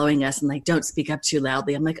are following us and like, don't speak up too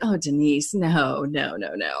loudly. I'm like, oh, Denise,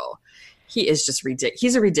 no. He is just ridiculous.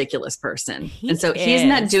 He's a ridiculous person. He's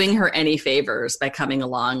not doing her any favors by coming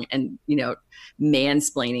along and,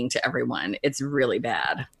 mansplaining to everyone. It's really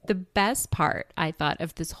bad. The best part, I thought,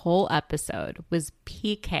 of this whole episode was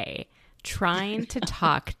PK trying to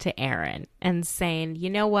talk to Aaron and saying, you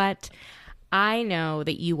know what? I know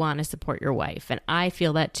that you want to support your wife, and I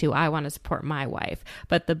feel that too. I want to support my wife.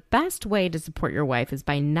 But the best way to support your wife is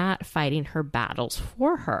by not fighting her battles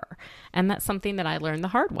for her. And that's something that I learned the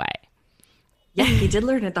hard way. Yeah, he did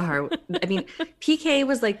learn it the hard way. I mean, PK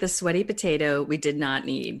was like the sweaty potato we did not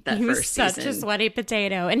need that first season. He was such a sweaty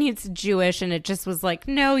potato, and he's Jewish, and it just was like,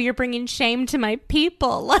 no, you're bringing shame to my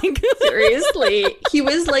people. Like, seriously, he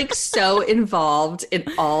was like so involved in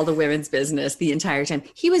all the women's business the entire time.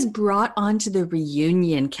 He was brought onto the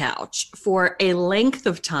reunion couch for a length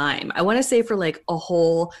of time. I want to say for like a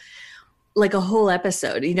whole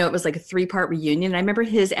episode. It was like a 3-part reunion. I remember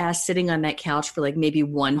his ass sitting on that couch for like maybe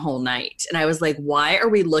one whole night. And I was like, why are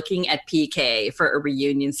we looking at PK for a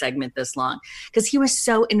reunion segment this long? Because he was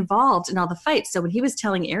so involved in all the fights. So when he was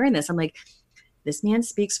telling Aaron this, I'm like, this man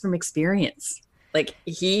speaks from experience. Like,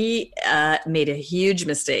 he made a huge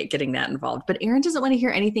mistake getting that involved. But Aaron doesn't want to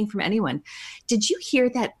hear anything from anyone. Did you hear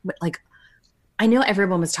that? Like, I know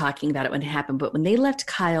everyone was talking about it when it happened, but when they left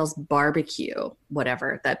Kyle's barbecue,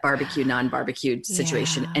 whatever, that barbecue, non-barbecue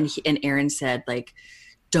situation, and Aaron said, like,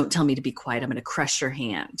 don't tell me to be quiet. I'm going to crush your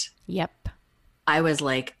hand. Yep. I was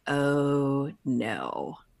like, oh,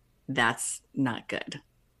 no, that's not good.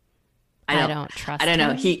 I don't trust him. I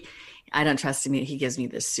don't know. I don't trust him. He gives me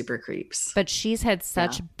this super creeps. But she's had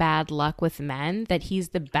such bad luck with men that he's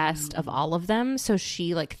the best of all of them. So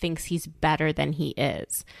she like thinks he's better than he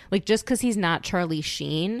is. Like, just because he's not Charlie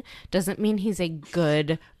Sheen doesn't mean he's a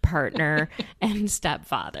good partner and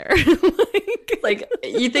stepfather. like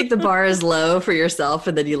you think the bar is low for yourself,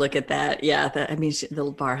 and then you look at that. Yeah,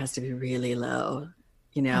 the bar has to be really low.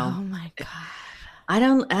 Oh my God. I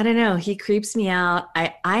don't know. He creeps me out.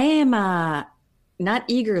 I am not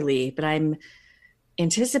eagerly, but I'm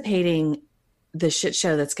anticipating the shit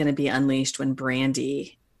show that's going to be unleashed when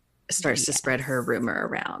Brandy starts to spread her rumor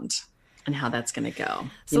around and how that's going to go.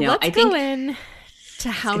 So let's go in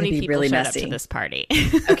to how many people really showed up to this party.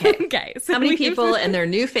 Okay. So how many people and their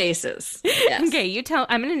new faces? Yes. Okay,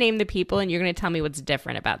 I'm going to name the people and you're going to tell me what's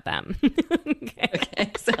different about them.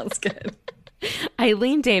 Okay, sounds good.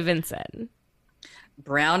 Eileen Davidson.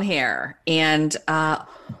 Brown hair and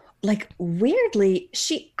like weirdly,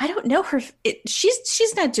 I don't know her.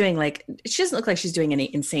 She's not doing she doesn't look like she's doing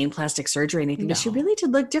any insane plastic surgery or anything, but she really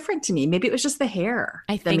did look different to me. Maybe it was just the hair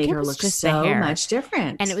that made her look so much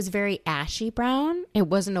different. And it was very ashy brown. It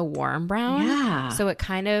wasn't a warm brown. Yeah. So it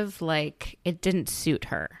kind of like, it didn't suit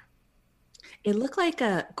her. It looked like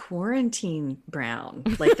a quarantine brown,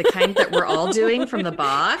 like the kind that we're all doing from the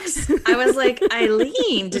box. I was like,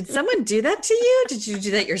 Eileen, did someone do that to you? Did you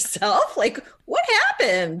do that yourself? Like, what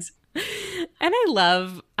happened? And I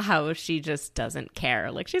love how she just doesn't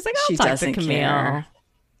care. Like, she's like, I'll talk to Camille.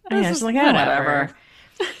 Yeah, she's like, whatever.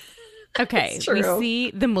 Okay, we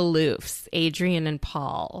see the Maloofs, Adrian and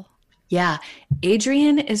Paul. Yeah,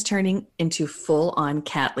 Adrian is turning into full-on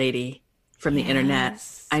cat lady from the internet.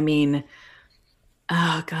 I mean...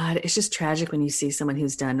 Oh, God, it's just tragic when you see someone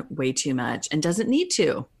who's done way too much and doesn't need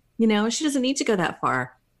to. She doesn't need to go that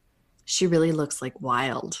far. She really looks like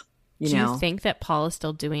wild. Do you think that Paul is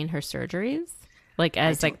still doing her surgeries? Like,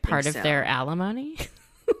 as like part of their alimony?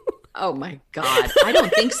 Oh, my God. I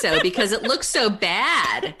don't think so, because it looks so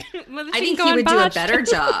bad. I think he would do a better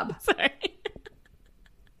job. Sorry.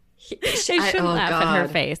 It shouldn't laugh at her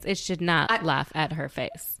face. It should not laugh at her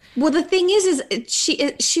face. Well, the thing is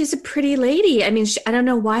she's a pretty lady. I mean, I don't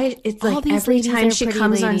know why it's like every time she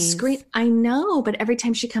comes on screen. I know, but every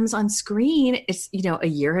time she comes on screen, it's, you know, a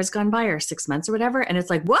year has gone by or 6 months or whatever, and it's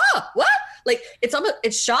like, whoa, what? Like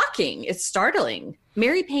it's shocking. It's startling.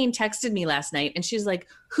 Mary Payne texted me last night, and she's like,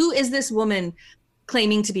 "Who is this woman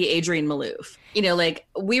claiming to be Adrienne Maloof?" You know, like,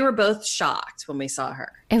 we were both shocked when we saw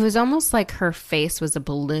her. It was almost like her face was a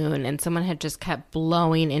balloon and someone had just kept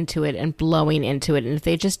blowing into it and blowing into it. And if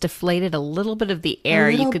they just deflated a little bit of the air,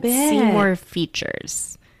 you could see more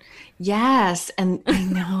features. Yes. And I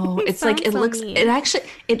know it's like, it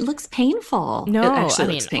looks painful. No, it actually I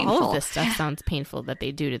mean, looks painful. all of this stuff sounds painful that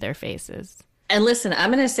they do to their faces. And listen, I'm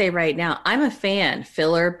going to say right now, I'm a fan.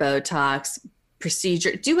 Filler, Botox,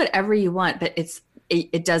 procedure, do whatever you want, but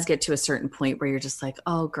it does get to a certain point where you're just like,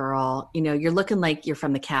 oh girl, you know, you're looking like you're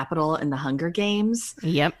from the Capitol in the Hunger Games.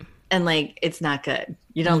 Yep. And like, it's not good.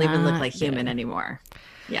 You don't even look like human anymore.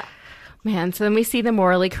 Yeah. Man, so then we see the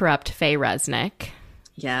morally corrupt Faye Resnick.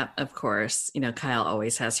 Yeah, of course. You know, Kyle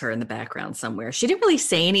always has her in the background somewhere. She didn't really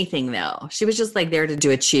say anything though. She was just like there to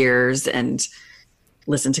do a cheers and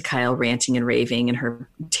listen to Kyle ranting and raving in her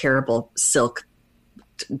terrible silk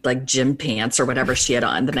like gym pants or whatever she had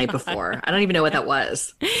on the night before. I don't even know what that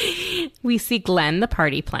was. We see Glenn, the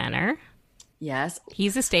party planner. Yes.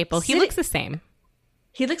 He's a staple. He looks the same.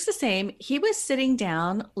 He looks the same. He was sitting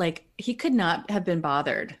down like he could not have been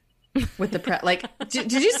bothered with the prep. Like,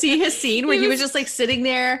 did you see his scene where he was just like sitting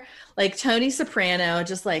there like Tony Soprano,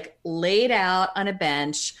 just like laid out on a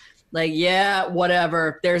bench, like, yeah,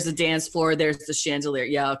 whatever. There's the dance floor. There's the chandelier.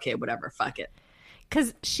 Yeah, okay, whatever. Fuck it.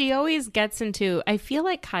 Because she always gets into, I feel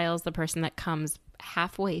like Kyle's the person that comes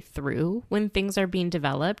halfway through when things are being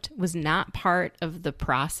developed, was not part of the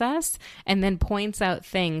process, and then points out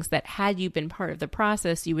things that had you been part of the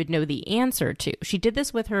process, you would know the answer to. She did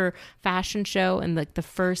this with her fashion show in like the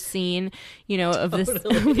first scene, you know, of this of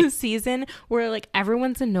the season, where like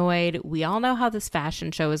everyone's annoyed. We all know how this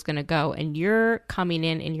fashion show is going to go, and you're coming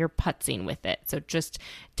in and you're putzing with it. So just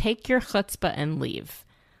take your chutzpah and leave.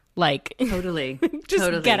 Like, totally,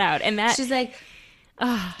 just get out. And that she's like,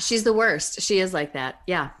 she's the worst. She is like that.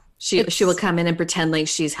 Yeah. She will come in and pretend like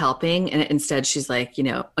she's helping. And instead she's like, you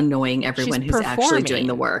know, annoying everyone who's actually doing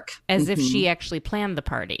the work. As if she actually planned the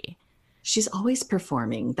party. She's always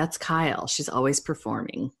performing. That's Kyle. She's always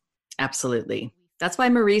performing. Absolutely. That's why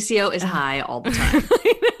Mauricio is high all the time.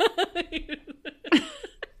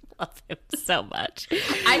 Love him so much.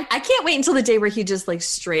 I can't wait until the day where he just like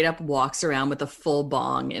straight up walks around with a full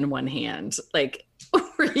bong in one hand. Like,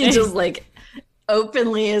 where he just like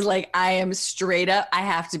openly is like, I am straight up, I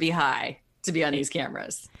have to be high to be on these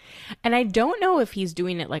cameras. And I don't know if he's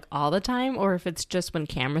doing it like all the time or if it's just when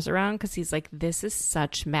cameras are around, because he's like, this is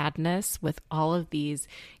such madness with all of these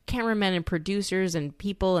cameramen and producers and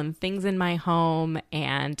people and things in my home,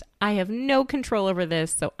 and I have no control over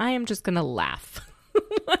this, so I am just gonna laugh.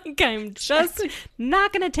 Like, I'm just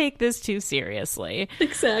not gonna take this too seriously.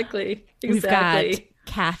 Exactly. We've got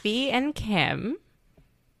Kathy and Kim.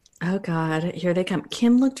 Oh God, here they come.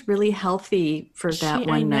 Kim looked really healthy for that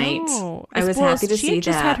one night. I was happy to see that. She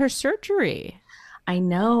just had her surgery. I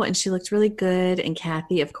know, and she looked really good. And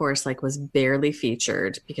Kathy, of course, like was barely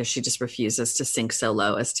featured because she just refuses to sink so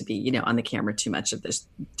low as to be, you know, on the camera too much of this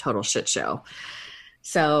total shit show.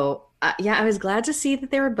 So yeah, I was glad to see that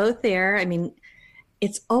they were both there. I mean,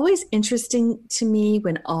 it's always interesting to me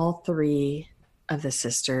when all three of the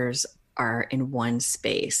sisters are in one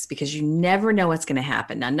space because you never know what's going to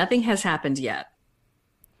happen. Now, nothing has happened yet,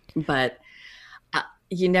 but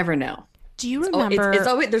you never know. Do you remember? It's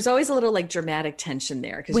always, there's always a little like dramatic tension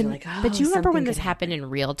there because you're like, oh, but do you remember when this happened in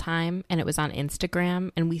real time and it was on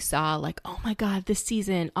Instagram and we saw like, oh my God, this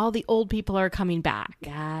season, all the old people are coming back.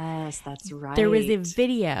 Yes, that's right. There was a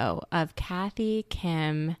video of Kathy,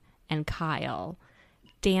 Kim, and Kyle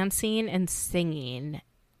dancing and singing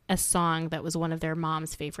a song that was one of their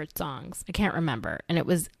mom's favorite songs. I can't remember. And it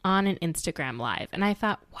was on an Instagram live. And I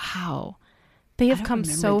thought, wow, they have come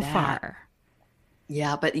so far.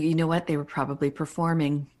 Yeah, but you know what? They were probably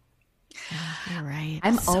performing. You're right.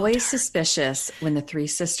 I'm always suspicious when the three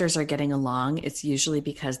sisters are getting along. It's usually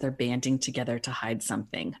because they're banding together to hide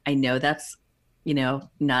something. I know that's, you know,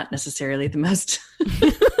 not necessarily the most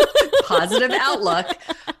positive outlook,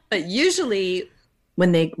 but usually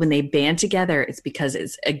when they band together, it's because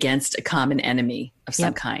it's against a common enemy of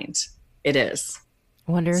some kind. It is.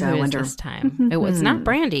 I wonder who is this time. It was not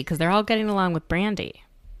Brandy because they're all getting along with Brandy.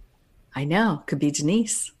 I know. Could be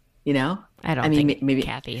Denise, you know? I don't think maybe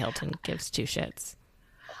Kathy Hilton gives two shits.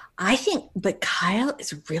 I think, but Kyle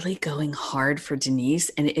is really going hard for Denise,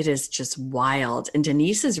 and it is just wild. And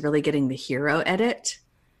Denise is really getting the hero edit,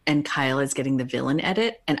 and Kyle is getting the villain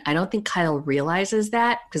edit. And I don't think Kyle realizes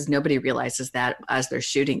that, because nobody realizes that as they're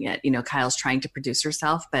shooting it. You know, Kyle's trying to produce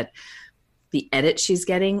herself, but the edit she's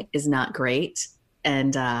getting is not great.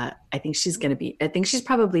 And I think she's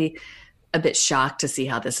probably a bit shocked to see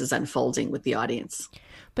how this is unfolding with the audience.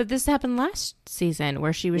 But this happened last season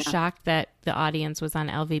where she was shocked that the audience was on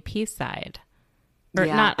LVP's side. Or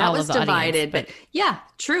not all of the divided, audience, but yeah,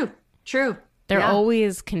 true. They're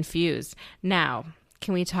always confused. Now,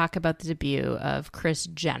 can we talk about the debut of Kris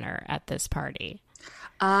Jenner at this party?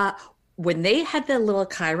 When they had the little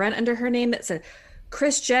chyron under her name that said,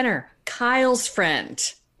 Kris Jenner, Kyle's friend,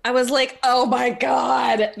 I was like, oh my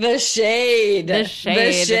God, the shade. The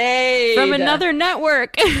shade. From another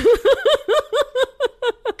network.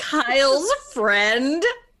 Kyle's friend.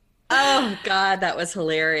 Oh God, that was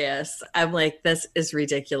hilarious. I'm like, this is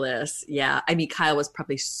ridiculous. Yeah. I mean, Kyle was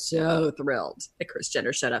probably so thrilled that Kris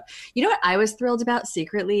Jenner showed up. You know what I was thrilled about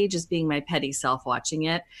secretly, just being my petty self watching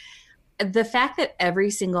it? The fact that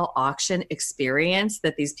every single auction experience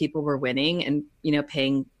that these people were winning and, you know,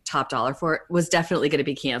 paying top dollar for it was definitely going to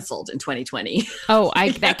be canceled in 2020. Oh,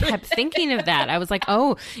 I kept thinking of that. I was like,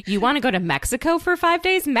 oh, you want to go to Mexico for 5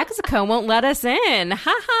 days? Mexico won't let us in.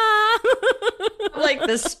 Ha ha. Like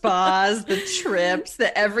the spas, the trips,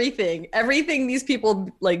 the everything these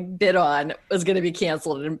people like bid on was going to be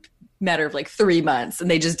canceled in a matter of like 3 months,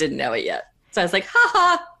 and they just didn't know it yet. So I was like, ha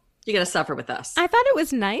ha. You're going to suffer with us. I thought it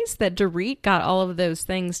was nice that Dorit got all of those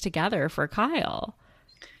things together for Kyle.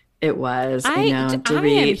 It was. I am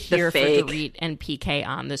here for Dorit and PK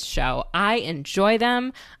on this show. I enjoy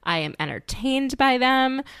them. I am entertained by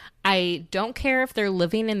them. I don't care if they're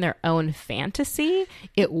living in their own fantasy.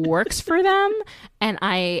 It works for them. And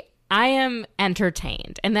I am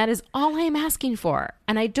entertained. And that is all I am asking for.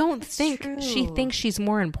 And I don't think she thinks she's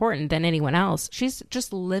more important than anyone else. She's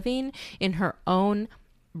just living in her own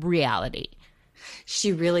reality.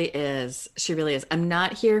 She really is. I'm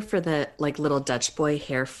not here for the like little Dutch boy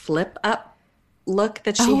hair flip up look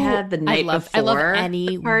that she had the night before. I love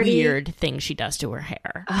any weird thing she does to her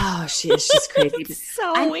hair. Oh, she is just crazy.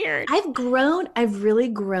 So weird. I've really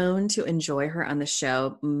grown to enjoy her on the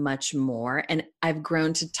show much more. And I've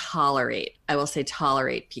grown to tolerate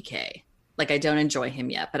PK. Like, I don't enjoy him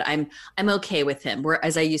yet, but I'm okay with him.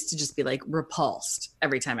 Whereas I used to just be like repulsed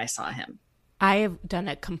every time I saw him. I have done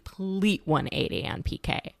a complete 180 on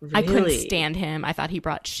PK. Really? I couldn't stand him. I thought he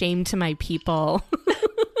brought shame to my people.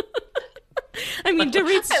 I mean,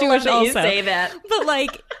 Dorit's Jewish also. You say that. But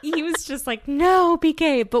like, he was just like, no,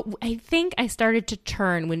 PK. But I think I started to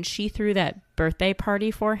turn when she threw that birthday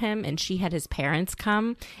party for him and she had his parents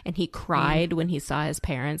come, and he cried when he saw his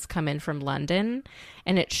parents come in from London.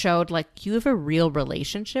 And it showed like, you have a real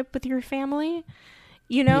relationship with your family.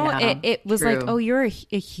 You know, yeah, it was true. like, oh, you're a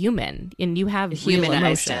human and you have real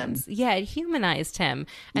emotions. Yeah, it humanized him.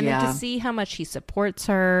 And then to see how much he supports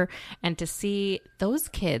her and to see those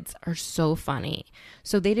kids are so funny.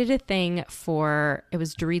 So they did a thing it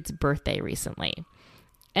was Dorit's birthday recently.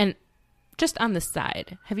 And just on the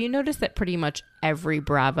side, have you noticed that pretty much every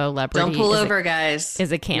Bravo celebrity Don't pull over, guys.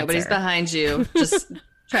 Is a Cancer. Nobody's behind you. Just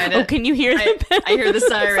try to. Oh, can you hear I hear the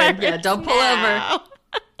siren. Yeah, don't pull over.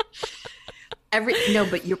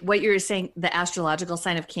 But what you're saying, the astrological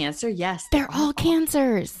sign of Cancer, yes. They're all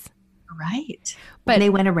Cancers. Right. But when they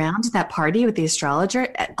went around to that party with the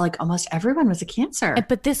astrologer, like almost everyone was a Cancer.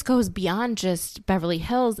 But this goes beyond just Beverly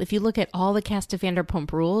Hills. If you look at all the cast of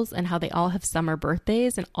Vanderpump Rules and how they all have summer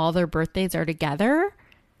birthdays and all their birthdays are together.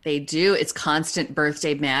 They do. It's constant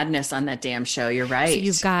birthday madness on that damn show. You're right. So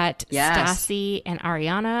you've got Stassi and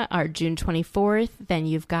Ariana are June 24th. Then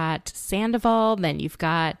you've got Sandoval. Then you've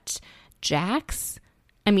got Jax.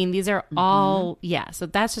 I mean, these are all, so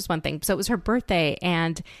that's just one thing. So it was her birthday,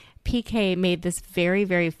 and PK made this very,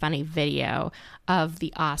 very funny video of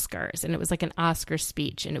the Oscars, and it was like an Oscar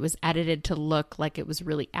speech, and it was edited to look like it was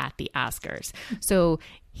really at the Oscars. So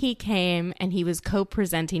he came and he was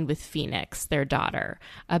co-presenting with Phoenix, their daughter,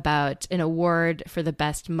 about an award for the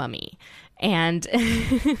best mummy. And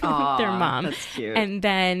their mom. That's cute. And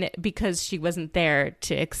then because she wasn't there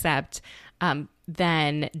to accept,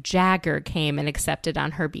 then Jagger came and accepted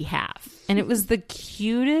on her behalf. And it was the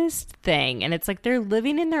cutest thing. And it's like they're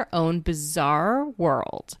living in their own bizarre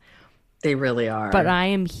world. They really are. But I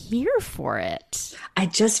am here for it. I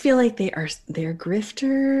just feel like they're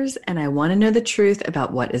grifters, and I want to know the truth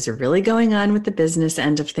about what is really going on with the business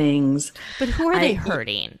end of things. But who are they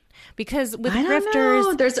hurting? Because with I don't grifters,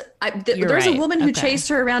 know. There's right. a woman who Okay. chased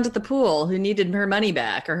her around at the pool who needed her money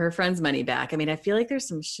back or her friend's money back. I mean, I feel like there's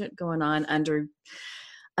some shit going on under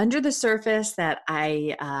the surface that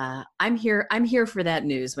I'm here for that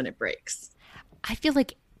news when it breaks. I feel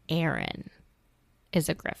like Aaron is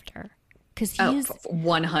a grifter because he's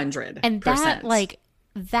 100%. And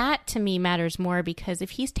that to me matters more, because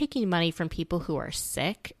if he's taking money from people who are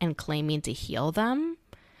sick and claiming to heal them,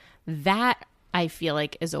 that I feel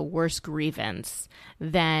like is a worse grievance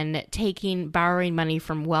than borrowing money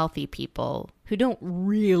from wealthy people who don't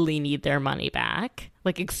really need their money back,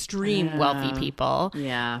 like extreme wealthy people,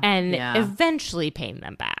 and eventually paying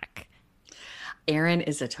them back. Aaron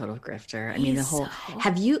is a total grifter. I mean,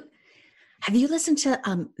 have you listened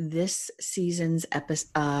to this season's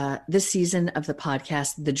episode, this season of the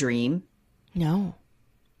podcast, The Dream? No.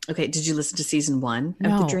 Okay, did you listen to season 1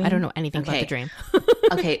 No, of The Dream? I don't know anything about The Dream.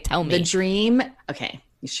 Okay, tell me. The Dream. Okay,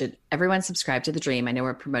 you should everyone subscribe to The Dream. I know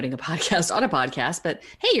we're promoting a podcast on a podcast, but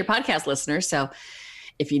hey, you're podcast listeners, so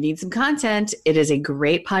if you need some content, it is a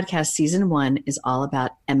great podcast. Season 1 is all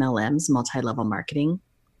about MLMs, multi-level marketing,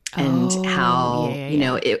 and how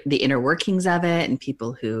the inner workings of it, and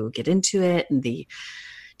people who get into it, and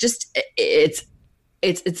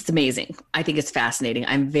it's amazing. I think it's fascinating.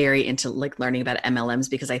 I'm very into learning about MLMs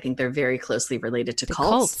because I think they're very closely related to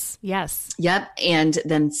cults. Yes. Yep. And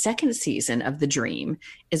then second season of The Dream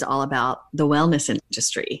is all about the wellness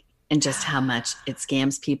industry and just how much it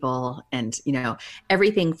scams people, and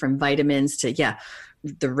everything from vitamins to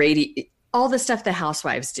all the stuff the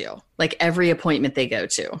housewives do. Like every appointment they go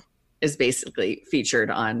to is basically featured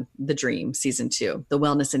on The Dream season 2, the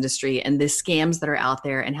wellness industry and the scams that are out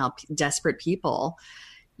there, and how desperate people,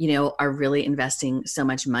 are really investing so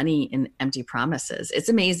much money in empty promises. It's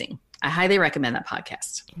amazing. I highly recommend that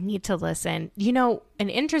podcast. You need to listen. An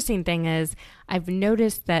interesting thing is I've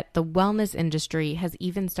noticed that the wellness industry has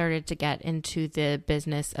even started to get into the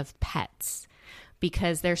business of pets,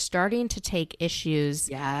 because they're starting to take issues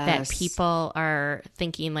that people are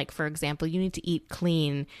thinking, like, for example, you need to eat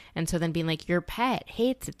clean. And so then being like, your pet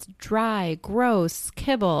hates it's dry, gross,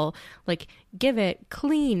 kibble, like give it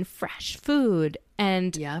clean, fresh food.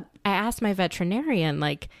 And I asked my veterinarian,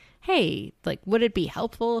 like, hey, like, would it be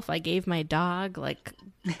helpful if I gave my dog clean,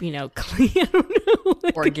 I don't know,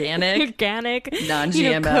 organic,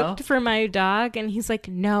 non-GMO, cooked for my dog? And he's like,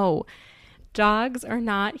 no, dogs are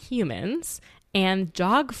not humans. And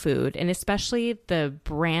dog food, and especially the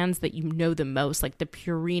brands that the most, like the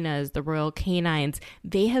Purinas, the Royal Canines,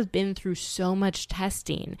 they have been through so much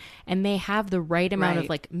testing, and they have the right amount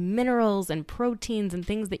of minerals and proteins and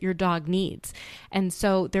things that your dog needs. And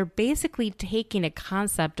so they're basically taking a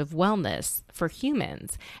concept of wellness for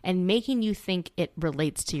humans and making you think it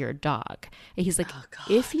relates to your dog. And he's like,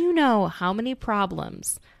 if you know how many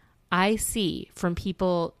problems I see from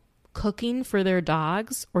people cooking for their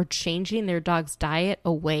dogs or changing their dog's diet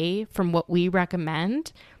away from what we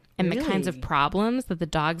recommend, and the kinds of problems that the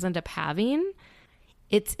dogs end up having,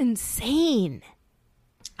 it's insane.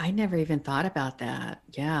 I never even thought about that.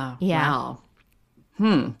 Yeah. Wow.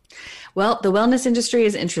 Well, the wellness industry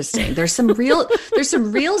is interesting. There's some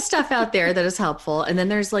real stuff out there that is helpful. And then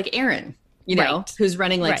there's like Aaron, who's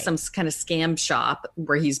running some kind of scam shop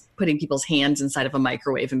where he's putting people's hands inside of a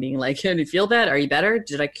microwave and being like, can you feel that? Are you better?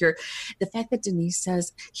 Did I cure? The fact that Denise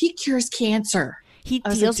says he cures cancer. He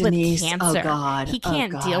deals with cancer. Oh, God. He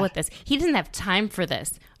can't deal with this. He doesn't have time for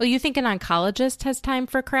this. Oh, you think an oncologist has time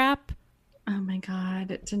for crap? Oh my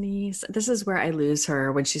God, Denise. This is where I lose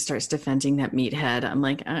her when she starts defending that meathead. I'm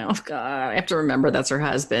like, oh God, I have to remember that's her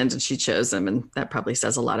husband and she chose him. And that probably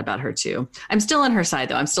says a lot about her too. I'm still on her side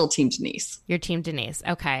though. I'm still team Denise. You're team Denise.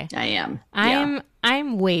 Okay. I am.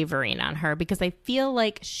 I'm wavering on her because I feel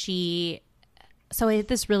like so I had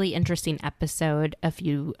this really interesting episode a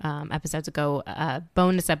few episodes ago, a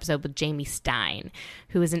bonus episode with Jamie Stein,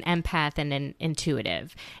 who is an empath and an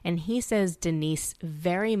intuitive. And he says Denise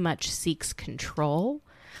very much seeks control,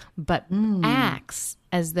 but acts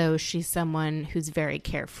as though she's someone who's very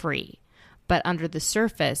carefree. But under the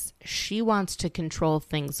surface, she wants to control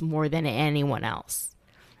things more than anyone else.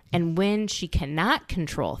 And when she cannot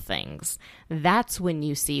control things, that's when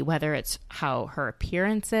you see whether it's how her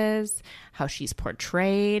appearance is, how she's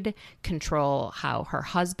portrayed, control how her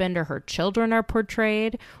husband or her children are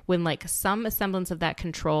portrayed. When some semblance of that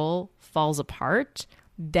control falls apart,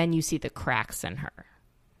 then you see the cracks in her.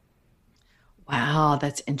 Wow,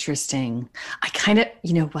 that's interesting. I kind of,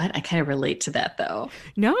 you know what? I kind of relate to that though.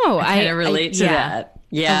 No, I kind of relate to that.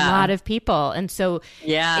 Yeah. A lot of people. And so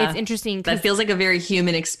it's interesting. That feels like a very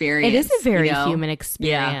human experience. It is a very human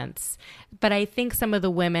experience. Yeah. But I think some of the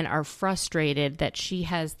women are frustrated that she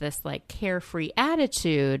has this like carefree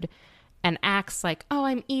attitude and acts like, oh,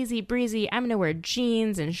 I'm easy breezy. I'm going to wear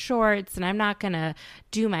jeans and shorts and I'm not going to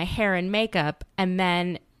do my hair and makeup. And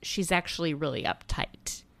then she's actually really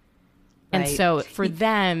uptight. And so for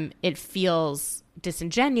them, it feels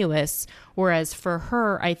disingenuous. Whereas for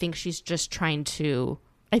her, I think she's just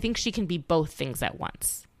I think she can be both things at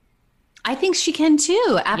once. I think she can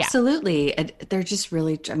too. Absolutely. Yeah. They're just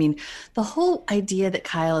really, I mean, the whole idea that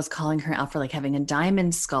Kyle is calling her out for like having a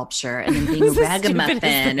diamond sculpture and then being a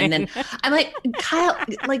ragamuffin. And then I'm like, Kyle,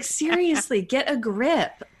 like seriously, get a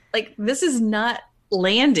grip. Like this is not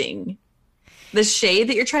landing. The shade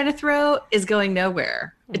that you're trying to throw is going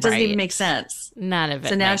nowhere. It doesn't even make sense. None of it.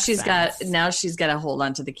 So now makes she's sense. got to hold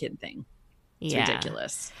on to the kid thing. It's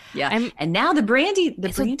ridiculous. Yeah. And now that's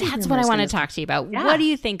what I want to talk to you about. Yeah. What do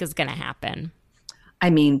you think is going to happen? I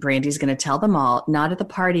mean, Brandy's going to tell them all, not at the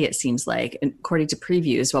party, it seems like. According to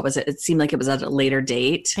previews, what was it? It seemed like it was at a later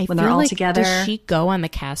date when they're all together. Does she go on the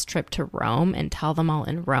cast trip to Rome and tell them all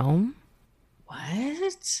in Rome?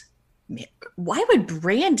 What? Why would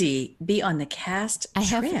Brandy be on the cast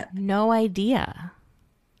trip? I have no idea.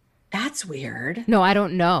 That's weird. No, I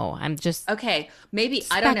don't know. I'm just okay. Maybe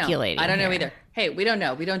I don't know. I don't know here. either. Hey, we don't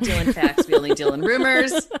know. We don't deal in facts. We only deal in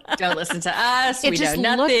rumors. Don't listen to us. It we just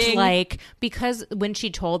know nothing. Looked like, because when she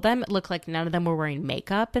told them, it looked like none of them were wearing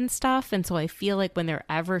makeup and stuff. And so I feel like when they're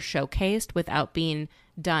ever showcased without being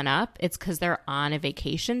done up, it's because they're on a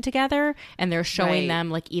vacation together and they're showing them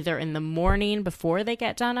like either in the morning before they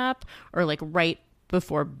get done up or like right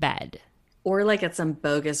before bed. Or like at some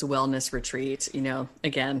bogus wellness retreat, you know,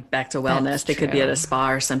 again, back to wellness. They could be at a spa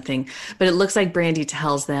or something. But it looks like Brandy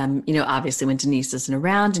tells them, you know, obviously when Denise isn't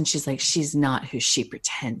around and she's like, she's not who she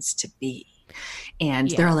pretends to be. And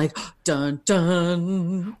they're all like, dun,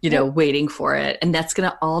 dun, you know, waiting for it. And that's going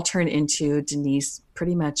to all turn into Denise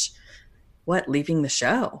pretty much, leaving the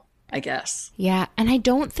show, I guess. Yeah. And I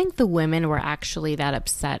don't think the women were actually that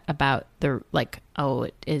upset about the, like, oh,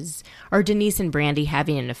 it is, or Denise and Brandy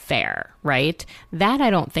having an affair, right? That I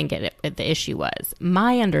don't think the issue was.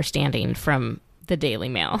 My understanding from the Daily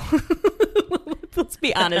Mail, let's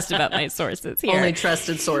be honest about my sources here. Only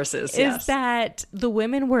trusted sources, is that the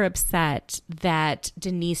women were upset that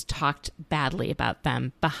Denise talked badly about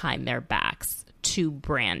them behind their backs to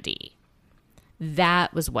Brandy.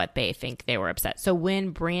 That was what they think they were upset. So when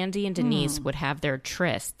Brandy and Denise would have their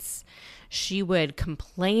trysts, she would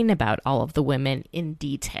complain about all of the women in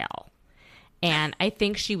detail. And I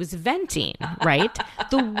think she was venting, right?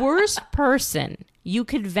 The worst person you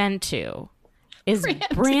could vent to is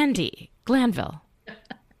Brandy Glanville.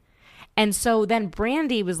 And so then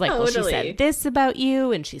Brandy was like, well, she said this about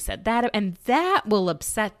you and she said that, and that will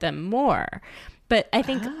upset them more. But I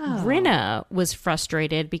think Rinna was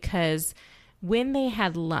frustrated because when they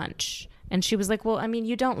had lunch and she was like, well, I mean,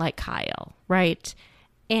 you don't like Kyle, right?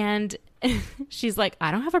 And she's like,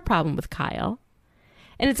 I don't have a problem with Kyle.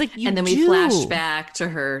 And it's like, and then we flash back to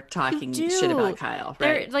her talking shit about Kyle,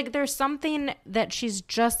 right? There's something that she's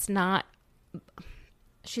not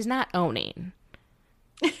owning.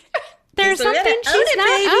 There's something she's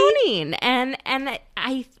not owning. And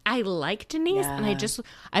I like Denise, and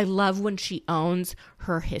I love when she owns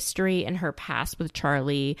her history and her past with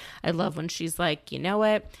Charlie. I love when she's like, you know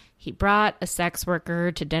what? He brought a sex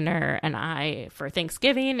worker to dinner for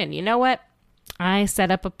Thanksgiving, and you know what? I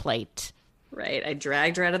set up a plate. Right. I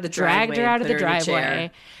dragged her out of the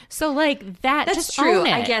driveway. So like that's just true. Own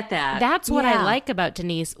it. I get that. That's what I like about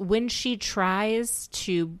Denise. When she tries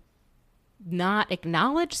to not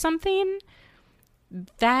acknowledge something,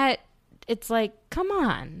 that it's like, come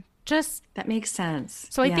on, just that makes sense.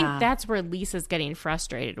 So I think that's where Lisa's getting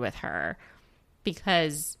frustrated with her,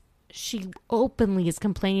 because she openly is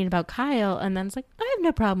complaining about Kyle, and then it's like, I have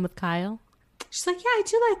no problem with Kyle. She's like, yeah, I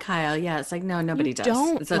do like Kyle. Yeah, it's like, no, nobody does.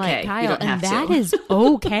 It's okay. Like Kyle, you don't have and that to. is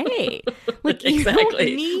okay. Like, you don't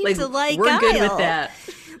need to like we're Kyle. We're good with that.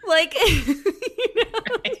 Like, you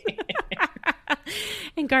know.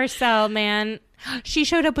 And Garcelle, man, she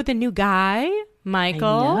showed up with a new guy,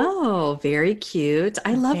 Michael. Oh, very cute.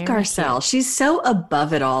 I love Garcelle. Cute. She's so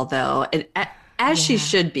above it all, though, and as she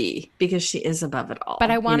should be, because she is above it all.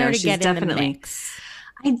 But I want her to get in the mix.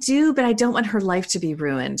 I do, but I don't want her life to be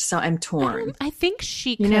ruined, so I'm torn. I think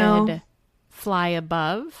she could fly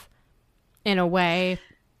above in a way.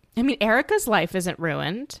 I mean, Erica's life isn't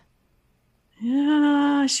ruined.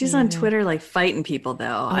 Yeah, She's on Twitter like fighting people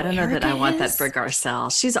though. I don't know that I want that for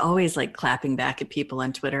Garcelle. She's always like clapping back at people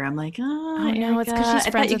on Twitter. I'm like, oh no, it's because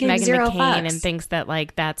she's friends with Meghan McCain and thinks that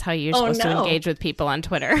like that's how you're supposed to engage with people on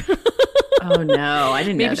Twitter. Oh no, I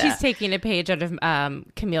didn't know that. Maybe she's taking a page out of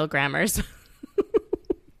Camille Grammer's.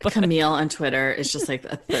 Camille on Twitter is just like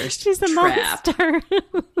a thirst She's a trap. monster.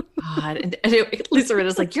 God. And Lisa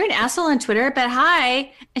Rinna's like, you're an asshole on Twitter, but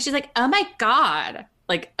hi. And she's like, oh my God.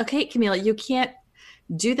 Like, okay, Camille, you can't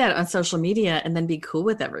do that on social media and then be cool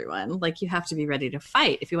with everyone. Like, you have to be ready to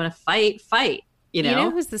fight. If you want to fight, fight. You know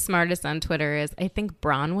who's the smartest on Twitter is, I think,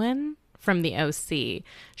 Bronwyn from the OC.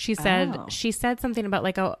 She said something about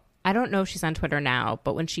like, oh, I don't know if she's on Twitter now,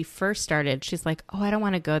 but when she first started, she's like, oh, I don't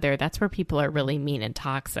want to go there. That's where people are really mean and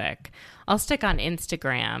toxic. I'll stick on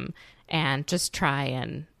Instagram and just try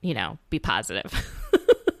and, be positive.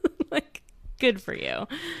 Like, good for you.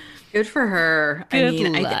 Good for her.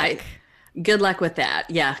 Good luck. Good luck with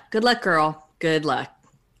that. Yeah. Good luck, girl. Good luck.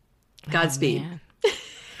 Godspeed.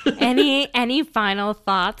 Oh, any final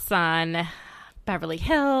thoughts on Beverly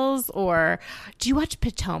Hills, or do you watch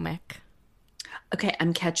Potomac? Okay,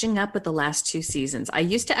 I'm catching up with the last 2 seasons. I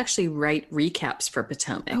used to actually write recaps for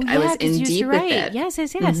Potomac. Oh, yeah, I was in deep with it. Yes.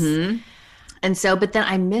 Mm-hmm. And so, but then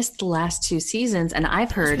I missed the last 2 seasons, and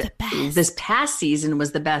I've heard this past season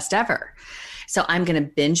was the best ever. So I'm going to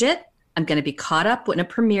binge it. I'm going to be caught up when it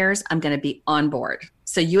premieres. I'm going to be on board.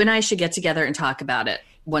 So you and I should get together and talk about it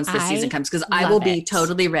once the season comes, because I will be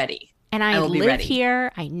totally ready. And I live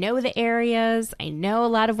here. I know the areas. I know a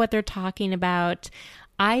lot of what they're talking about.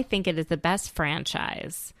 I think it is the best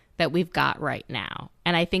franchise that we've got right now.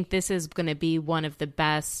 And I think this is going to be one of the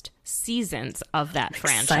best seasons of that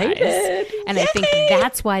franchise. And Yay! I think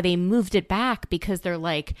that's why they moved it back, because they're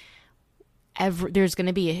like, there's going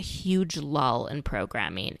to be a huge lull in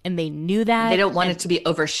programming. And they knew that. They don't want it to be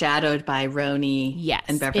overshadowed by Roni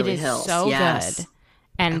and Beverly Hills. So good.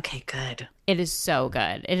 And okay, good. It is so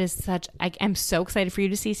good. It is I'm so excited for you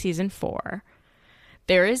to see season 4.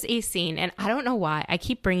 There is a scene, and I don't know why I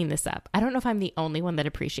keep bringing this up. I don't know if I'm the only one that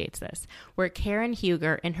appreciates this, where Karen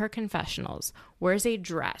Huger in her confessionals wears a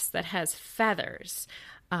dress that has feathers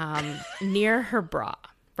near her bra,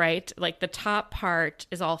 right? Like the top part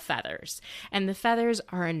is all feathers, and the feathers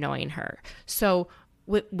are annoying her. So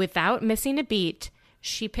without missing a beat,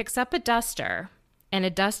 she picks up a duster and a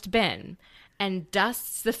dustbin and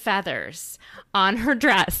dusts the feathers on her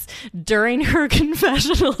dress during her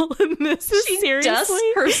confessional. And this is seriously. Dusts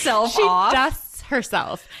herself off. She dusts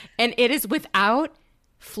herself. And it is without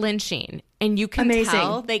flinching. And you can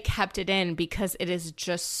tell they kept it in because it is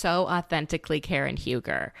just so authentically Karen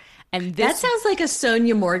Huger. And that sounds like a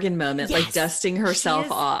Sonia Morgan moment, like dusting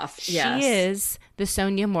herself off. Yes. She is the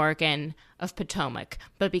Sonia Morgan of Potomac.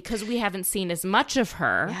 But because we haven't seen as much of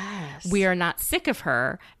her, we are not sick of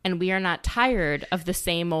her, and we are not tired of the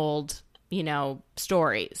same old,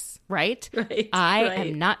 stories, right? I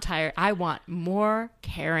am not tired. I want more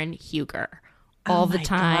Karen Huger all the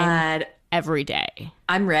time. God. Every day.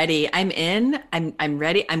 I'm ready. I'm in. I'm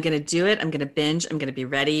ready. I'm going to do it. I'm going to binge. I'm going to be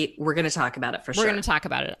ready. We're going to talk about it for sure. We're going to talk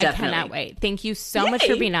about it. Definitely. I cannot wait. Thank you so much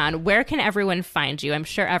for being on. Where can everyone find you? I'm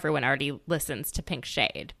sure everyone already listens to Pink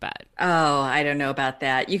Shade, but. Oh, I don't know about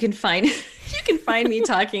that. You can find me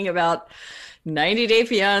talking about 90 Day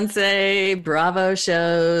Fiance, Bravo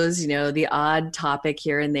shows, the odd topic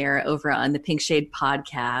here and there over on the Pink Shade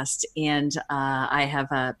podcast. And I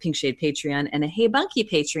have a Pink Shade Patreon and a Hey Bunky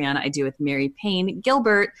Patreon I do with Mary Payne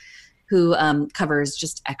Gilbert, who covers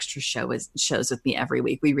just extra shows with me every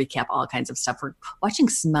week. We recap all kinds of stuff. We're watching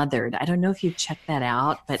Smothered. I don't know if you've checked that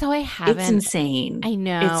out, but so I haven't. It's insane. I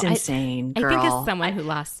know. It's insane, girl. I think as someone who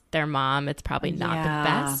lost their mom, it's probably not the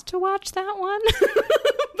best to watch that one.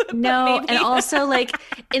 No, and also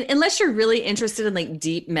unless you're really interested in like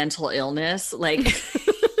deep mental illness, like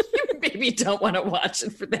you maybe don't want to watch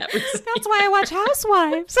it for that reason. That's why I watch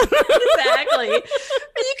Housewives. Exactly.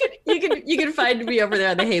 You can find me over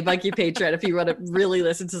there on the Hey Bunky Patreon if you want to really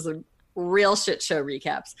listen to some real shit show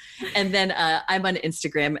recaps. And then I'm on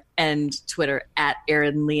Instagram and Twitter at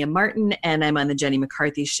Erin Leah Martin, and I'm on the Jenny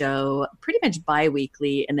McCarthy Show pretty much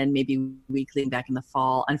bi-weekly, and then maybe weekly back in the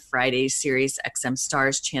fall on Fridays, Sirius XM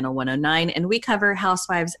Stars Channel 109. And we cover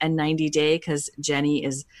Housewives and 90 Day because Jenny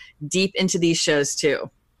is deep into these shows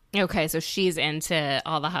too. Okay, so she's into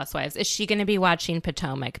all the Housewives. Is she going to be watching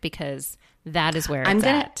Potomac? Because that is where it's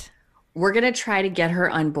at. We're going to try to get her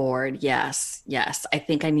on board. Yes. I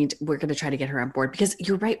think we're going to try to get her on board because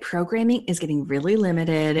you're right. Programming is getting really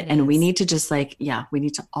limited we need to just we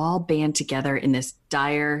need to all band together in this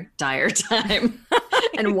dire time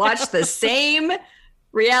and watch the same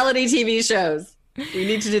reality TV shows. We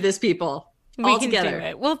need to do this, people. all can together. do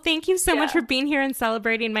it. Well, thank you so much for being here and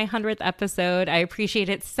celebrating my 100th episode. I appreciate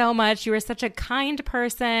it so much. You are such a kind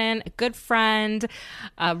person, a good friend,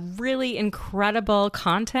 a really incredible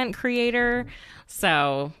content creator.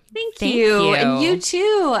 So thank you. And you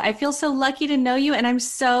too. I feel so lucky to know you, and I'm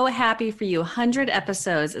so happy for you. 100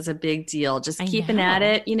 episodes is a big deal. Just keeping at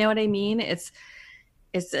it. You know what I mean? It's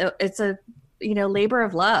a labor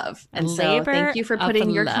of love. And so thank you for putting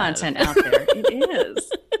your content out there. It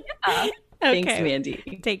is. Yeah. Okay. Thanks,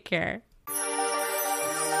 Mandy. Take care.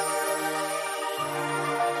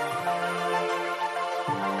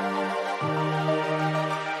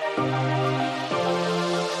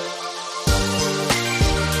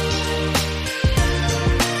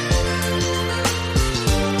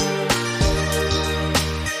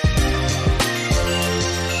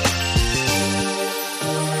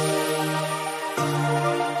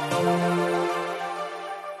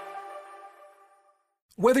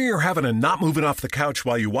 Whether you're having a not moving off the couch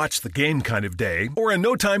while you watch the game kind of day, or a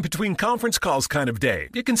no time between conference calls kind of day,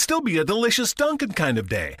 it can still be a delicious Dunkin' kind of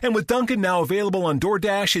day. And with Dunkin' now available on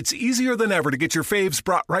DoorDash, it's easier than ever to get your faves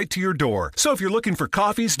brought right to your door. So if you're looking for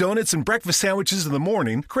coffees, donuts, and breakfast sandwiches in the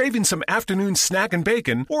morning, craving some afternoon snack and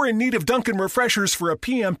bacon, or in need of Dunkin' refreshers for a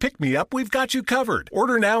PM pick-me-up, we've got you covered.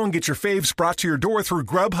 Order now and get your faves brought to your door through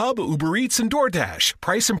Grubhub, Uber Eats, and DoorDash.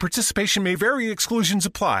 Price and participation may vary. Exclusions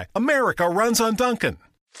apply. America runs on Dunkin'.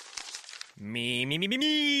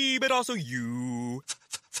 Me, but also you.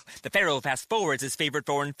 The Pharaoh fast forwards his favorite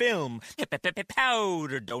foreign film,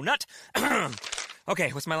 Powder Donut. Okay,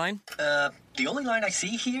 what's my line? The only line I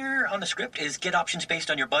see here on the script is get options based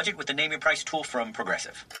on your budget with the name your price tool from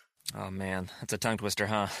Progressive. Oh man, that's a tongue twister,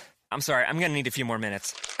 huh? I'm sorry, I'm gonna need a few more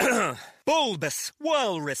minutes. Bulbous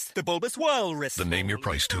Walrus, the Bulbous Walrus. The Name Your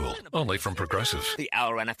Price tool, only from Progressive. The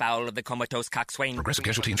owl ran afoul of the comatose coxswain. Progressive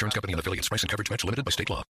Casualty Insurance Company and affiliates. Price and coverage match limited by state law.